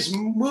 So in his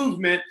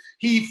movement,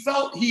 he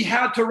felt he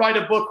had to write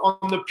a book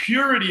on the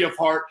purity of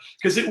heart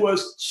because it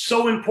was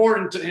so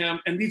important to him.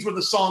 And these were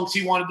the songs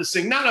he wanted to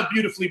sing, not a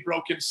beautifully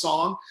broken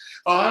song.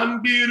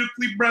 I'm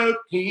beautifully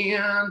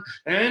broken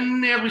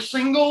in every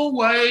single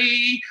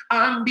way.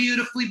 I'm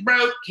beautifully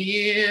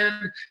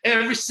broken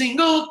every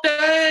single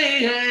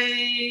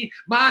day.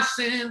 My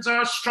sins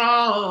are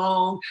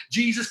strong.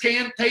 Jesus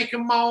can't take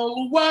them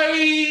all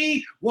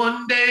away.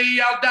 One day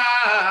I'll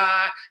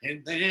die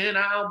and then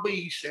I'll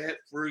be set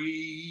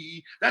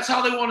free. That's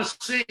how they want to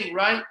sing,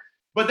 right?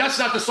 But that's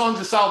not the songs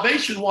of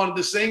salvation wanted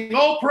to sing.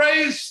 Oh,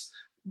 praise.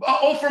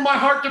 Oh, for my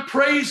heart to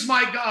praise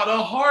my God,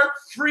 a heart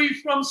free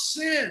from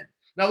sin.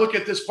 Now look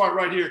at this part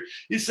right here.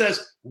 He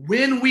says,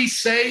 when we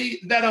say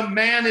that a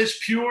man is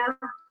pure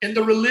in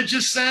the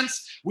religious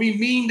sense, we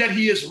mean that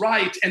he is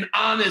right and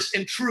honest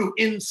and true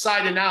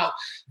inside and out,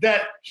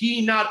 that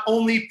he not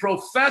only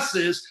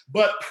professes,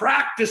 but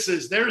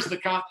practices. There's the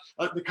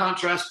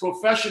contrast,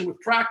 profession with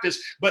practice,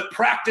 but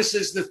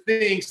practices the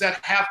things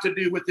that have to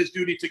do with his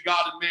duty to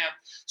God and man.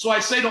 So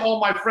I say to all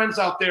my friends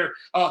out there,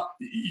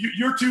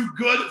 you're too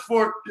good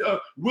for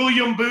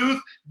William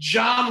Booth,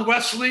 John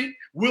Wesley,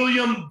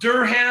 William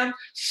Durham,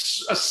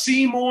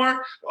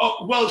 Seymour.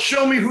 Well,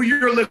 show me who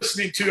you're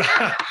listening to.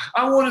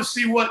 I want to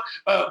see what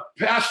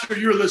pastor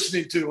you're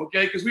listening to,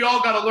 okay? Because we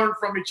all got to learn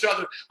from each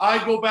other.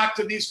 I go back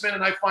to these men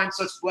and I find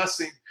such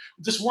blessing.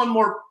 Just one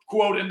more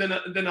quote and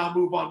then I'll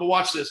move on. But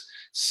watch this.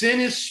 Sin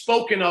is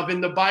spoken of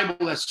in the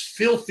Bible as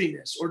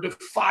filthiness or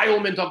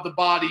defilement of the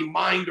body,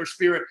 mind, or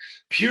spirit.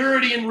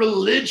 Purity in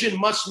religion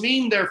must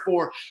mean,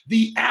 therefore,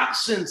 the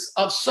absence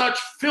of such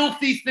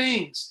filthy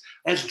things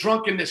as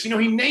drunkenness. You know,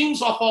 he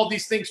names off all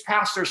these things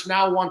pastors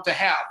now want to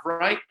have,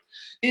 right?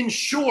 In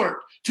short,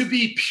 to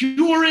be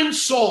pure in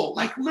soul.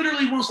 Like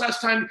literally, when was the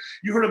last time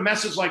you heard a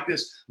message like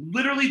this?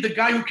 Literally, the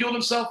guy who killed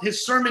himself,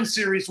 his sermon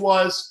series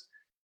was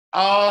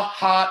A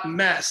Hot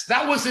Mess.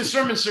 That was his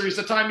sermon series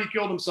the time he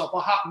killed himself, A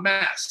Hot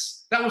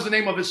Mess. That was the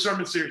name of his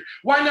sermon series.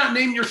 Why not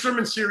name your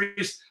sermon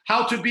series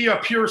How to Be a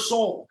Pure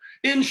Soul?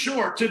 In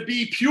short, to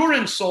be pure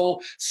in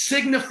soul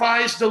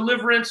signifies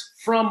deliverance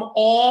from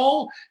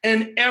all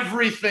and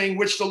everything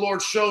which the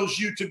Lord shows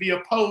you to be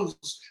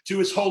opposed to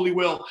his holy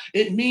will.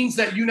 It means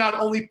that you not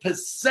only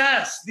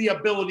possess the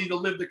ability to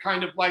live the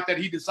kind of life that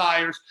he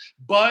desires,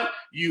 but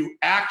you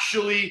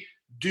actually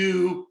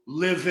do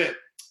live it.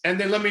 And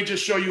then let me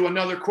just show you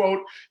another quote,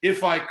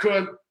 if I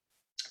could,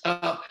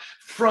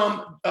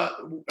 from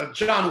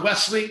John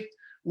Wesley.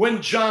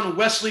 When John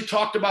Wesley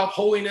talked about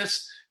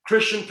holiness,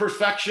 Christian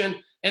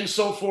perfection, and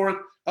so forth,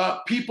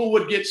 people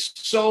would get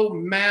so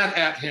mad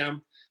at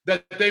him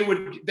that they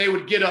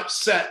would get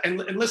upset and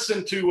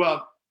listen to.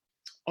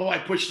 Oh, I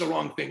pushed the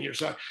wrong thing here.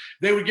 Sorry.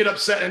 They would get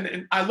upset,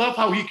 and I love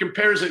how he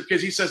compares it,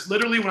 because he says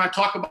literally when I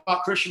talk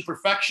about Christian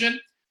perfection,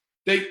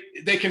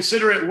 they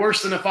consider it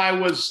worse than if I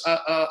was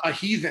a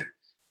heathen.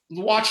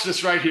 Watch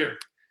this right here.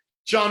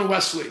 John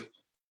Wesley.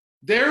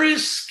 There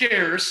is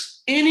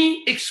scarce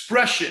any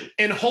expression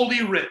in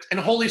Holy Writ and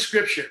Holy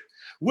Scripture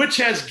which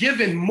has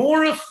given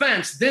more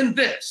offense than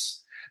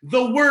this.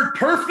 The word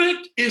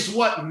perfect is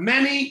what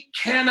many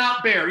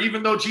cannot bear,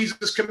 even though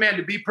Jesus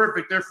commanded, be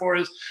perfect, therefore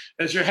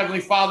as your heavenly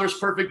Father is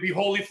perfect, be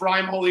holy, for I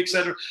am holy,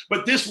 etc.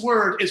 But this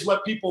word is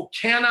what people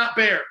cannot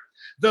bear.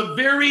 The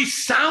very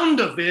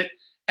sound of it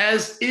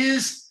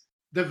is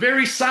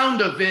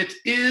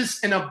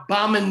an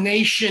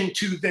abomination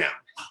to them.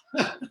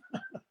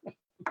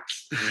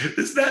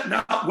 Is that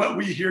not what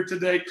we hear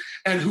today?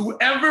 And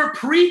whoever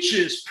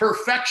preaches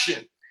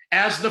perfection,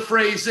 as the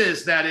phrase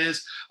is, that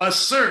is,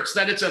 asserts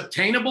that it's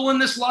obtainable in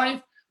this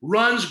life,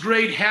 runs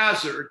great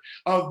hazard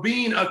of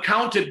being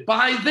accounted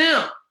by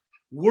them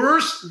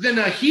worse than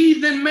a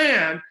heathen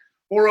man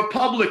or a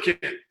publican.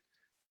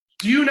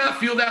 Do you not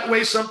feel that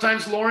way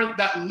sometimes, Lauren?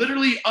 That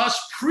literally us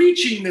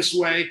preaching this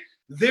way,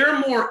 they're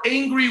more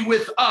angry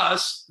with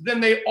us than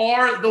they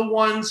are the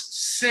ones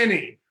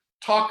sinning.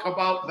 Talk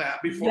about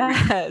that before.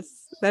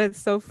 Yes, that is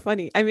so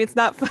funny. I mean, it's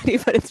not funny,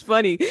 but it's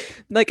funny.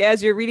 Like,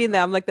 as you're reading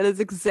that, I'm like, that is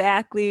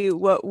exactly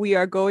what we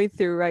are going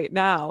through right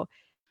now.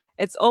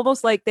 It's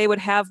almost like they would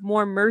have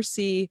more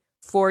mercy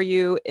for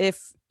you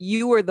if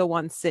you were the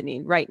one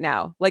sinning right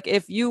now. Like,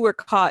 if you were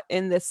caught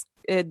in this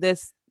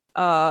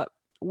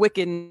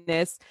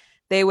wickedness,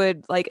 they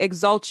would like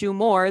exalt you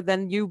more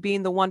than you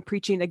being the one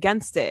preaching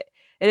against it.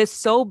 It is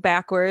so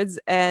backwards,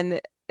 and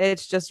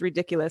it's just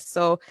ridiculous.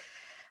 So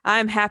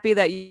I'm happy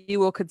that you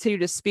will continue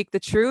to speak the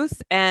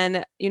truth,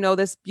 and,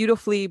 this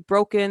beautifully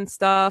broken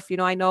stuff.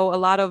 I know a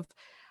lot of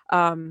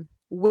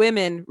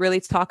women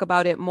really talk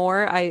about it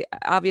more.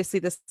 Obviously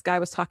this guy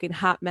was talking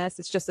hot mess.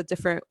 It's just a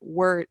different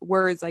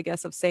words, I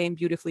guess, of saying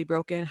beautifully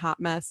broken, hot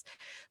mess.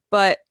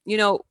 But,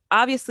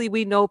 obviously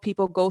we know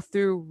people go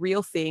through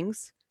real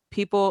things.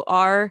 People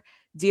are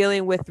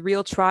dealing with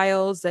real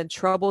trials and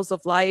troubles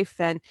of life,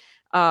 and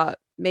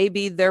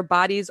maybe their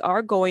bodies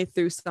are going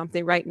through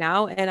something right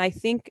now. And I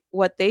think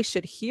what they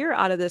should hear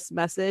out of this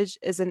message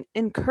is an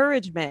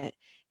encouragement.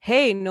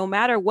 Hey, no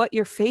matter what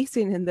you're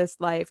facing in this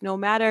life, no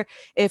matter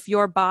if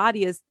your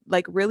body is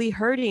like really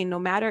hurting, no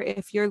matter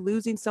if you're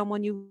losing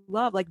someone you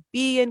love, like,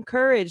 be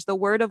encouraged. The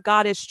word of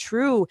God is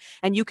true,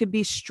 and you can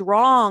be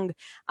strong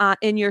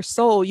in your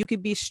soul. You can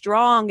be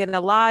strong and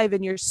alive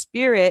in your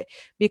spirit,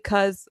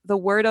 because the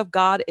word of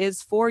God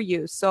is for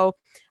you. So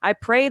I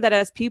pray that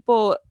as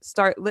people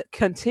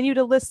continue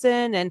to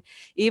listen, and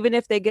even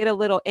if they get a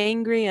little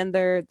angry and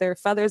their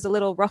feathers a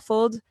little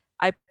ruffled,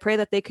 I pray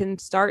that they can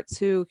start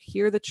to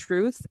hear the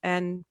truth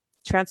and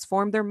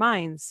transform their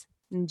minds.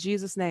 In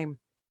Jesus' name.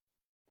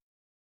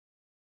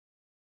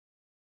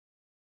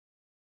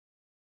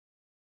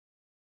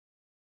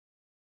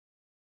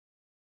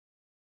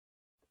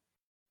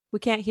 We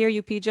can't hear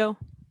you, Pijo.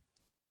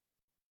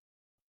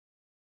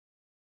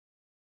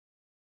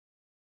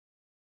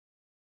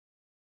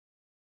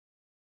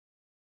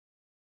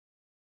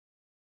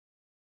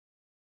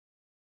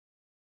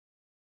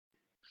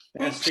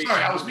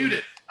 Sorry, I was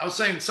muted. I was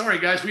saying, sorry,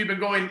 guys. We've been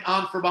going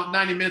on for about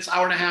 90 minutes,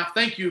 hour and a half.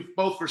 Thank you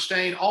both for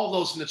staying. All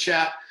those in the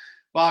chat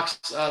box,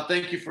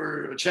 thank you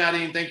for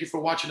chatting. Thank you for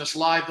watching us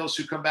live. Those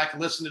who come back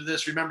and listen to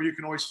this, remember, you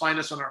can always find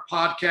us on our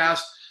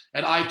podcast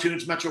at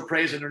iTunes, Metro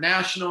Praise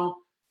International.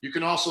 You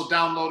can also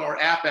download our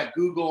app at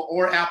Google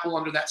or Apple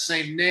under that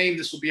same name.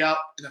 This will be out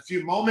in a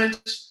few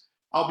moments.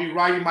 I'll be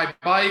riding my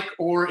bike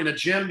or in a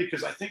gym,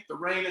 because I think the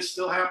rain is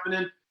still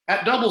happening,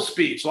 at double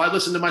speed. So I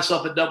listen to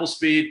myself at double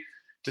speed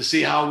to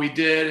see how we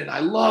did. And I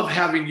love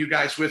having you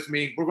guys with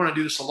me. We're going to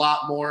do this a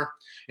lot more.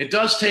 It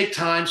does take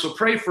time. So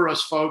pray for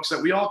us, folks,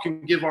 that we all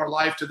can give our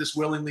life to this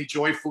willingly,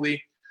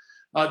 joyfully.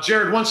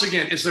 Jared, once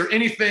again, is there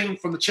anything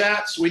from the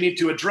chats we need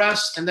to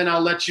address? And then I'll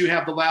let you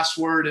have the last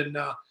word, and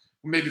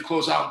maybe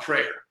close out in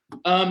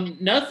prayer.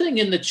 Nothing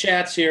in the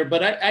chats here,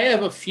 but I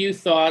have a few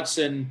thoughts,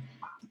 and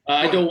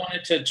I don't want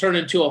it to turn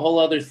into a whole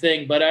other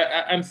thing, but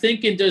I'm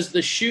thinking, does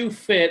the shoe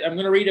fit? I'm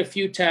going to read a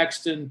few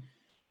texts, and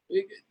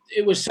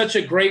it was such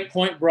a great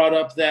point brought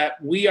up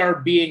that we are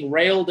being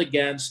railed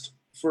against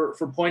for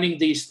pointing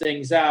these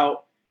things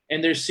out.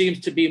 And there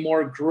seems to be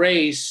more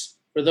grace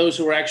for those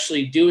who are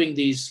actually doing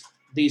these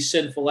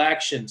sinful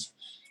actions.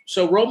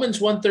 So Romans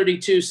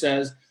 1:32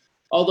 says,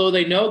 although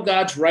they know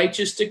God's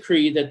righteous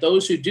decree that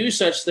those who do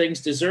such things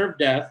deserve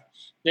death,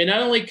 they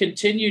not only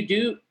continue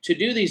to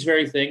do these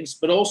very things,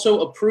 but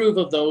also approve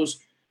of those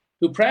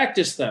who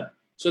practice them.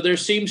 So there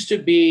seems to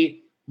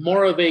be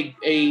more of a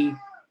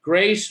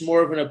grace,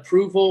 more of an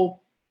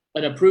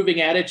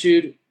approving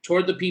attitude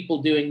toward the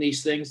people doing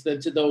these things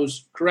than to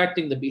those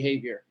correcting the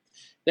behavior.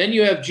 Then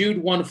you have Jude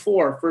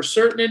 1:4. For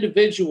certain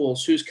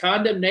individuals whose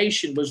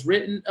condemnation was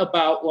written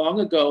about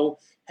long ago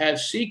have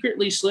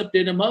secretly slipped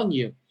in among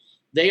you,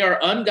 They are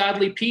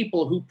ungodly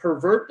people who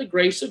pervert the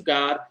grace of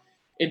God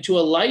into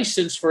a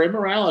license for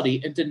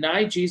immorality and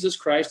deny Jesus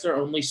Christ, our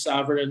only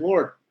sovereign and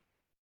Lord.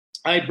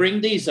 I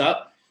bring these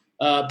up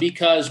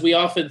because we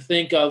often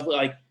think of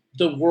like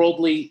the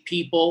worldly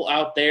people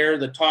out there,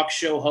 the talk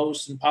show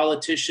hosts and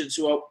politicians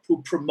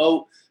who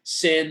promote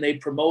sin, they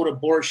promote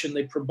abortion,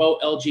 they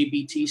promote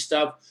LGBT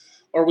stuff,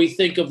 or we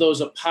think of those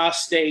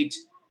apostate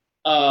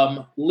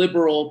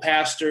liberal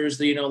pastors,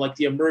 like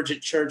the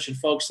Emergent Church and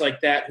folks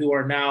like that who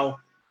are now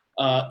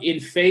in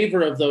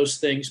favor of those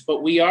things.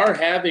 But we are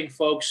having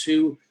folks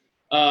who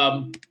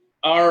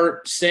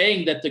are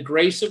saying that the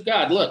grace of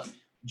God, look,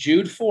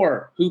 Jude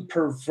 4, who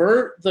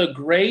pervert the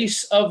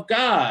grace of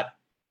God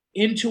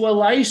into a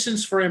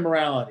license for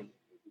immorality.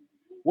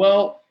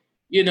 Well,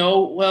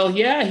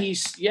 he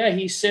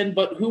sinned,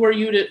 but who are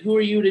you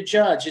to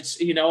judge? It's,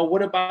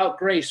 what about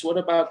grace? What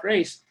about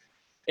grace?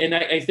 And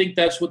I think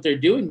that's what they're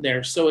doing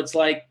there. So it's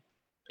like,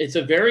 it's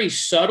a very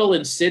subtle,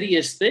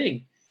 insidious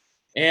thing.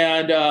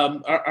 And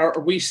are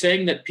we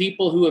saying that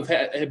people who have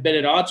been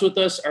at odds with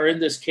us are in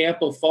this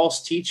camp of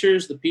false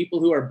teachers, the people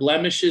who are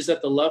blemishes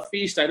at the love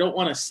feast? I don't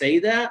want to say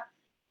that,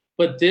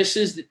 but this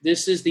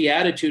is the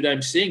attitude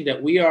I'm seeing,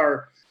 that we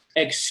are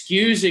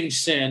excusing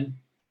sin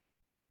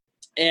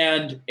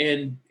and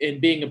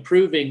being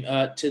approving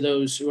to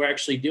those who are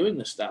actually doing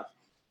this stuff.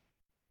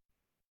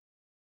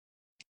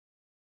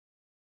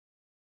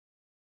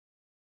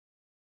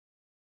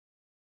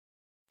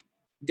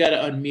 Got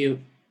to unmute.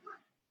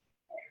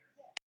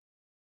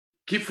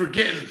 Keep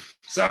forgetting.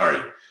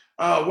 Sorry.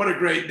 What a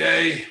great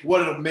day.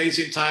 What an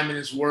amazing time in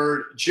his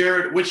word.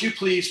 Jared, would you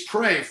please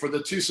pray for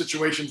the two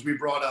situations we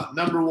brought up?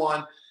 Number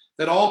one,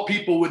 that all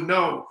people would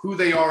know who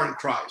they are in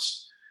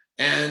Christ.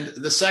 And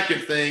the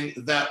second thing,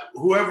 that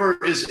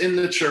whoever is in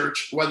the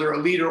church, whether a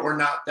leader or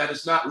not, that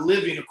is not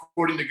living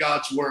according to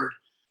God's word,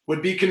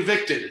 would be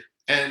convicted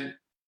and,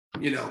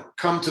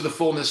 come to the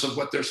fullness of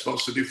what they're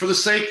supposed to do for the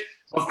sake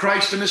of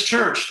Christ and his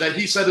church, that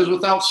he said is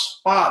without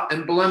spot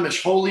and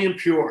blemish, holy and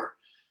pure.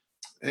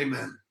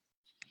 Amen.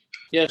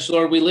 Yes,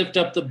 Lord, we lift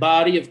up the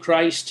body of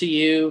Christ to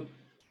you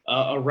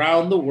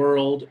around the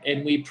world,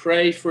 and we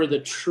pray for the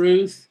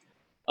truth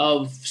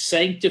of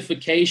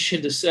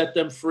sanctification to set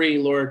them free,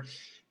 Lord,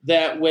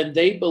 that when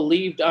they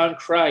believed on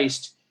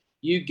Christ,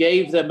 you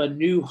gave them a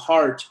new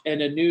heart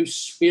and a new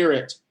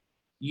spirit.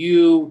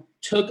 You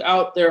took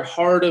out their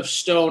heart of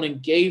stone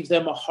and gave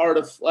them a heart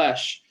of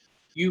flesh.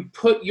 You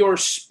put your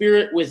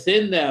spirit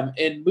within them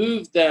and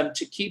moved them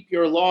to keep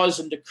your laws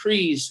and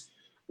decrees.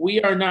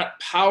 We are not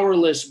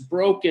powerless,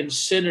 broken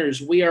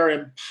sinners. We are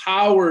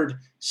empowered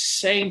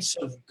saints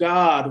of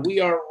God. We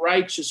are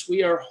righteous.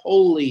 We are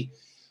holy.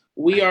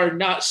 We are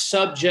not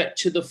subject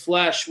to the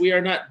flesh. We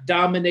are not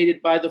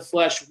dominated by the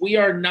flesh. We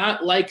are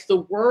not like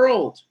the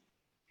world.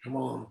 Come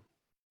on.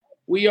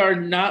 We are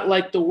not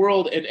like the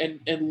world.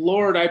 And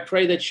Lord, I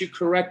pray that you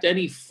correct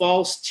any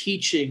false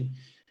teaching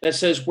that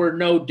says we're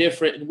no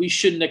different and we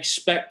shouldn't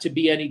expect to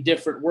be any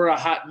different. We're a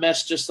hot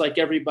mess just like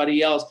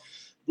everybody else.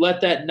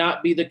 Let that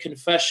not be the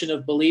confession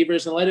of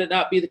believers, and let it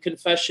not be the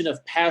confession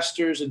of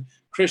pastors and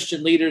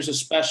Christian leaders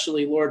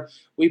especially, Lord.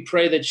 We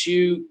pray that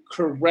you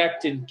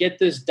correct and get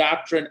this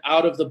doctrine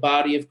out of the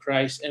body of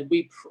Christ. And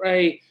we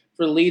pray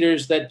for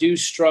leaders that do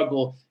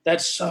struggle,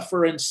 that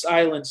suffer in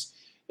silence,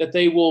 that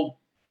they will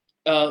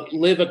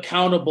live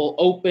accountable,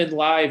 open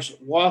lives,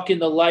 walk in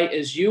the light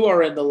as you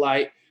are in the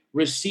light,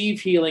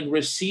 receive healing,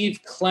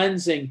 receive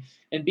cleansing,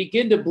 and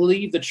begin to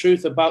believe the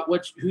truth about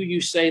who you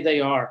say they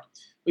are.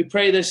 We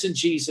pray this in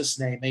Jesus'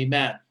 name.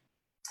 Amen.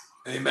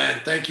 Amen.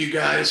 Thank you,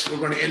 guys. We're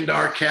going to end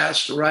our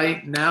cast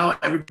right now.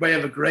 Everybody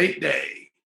have a great day.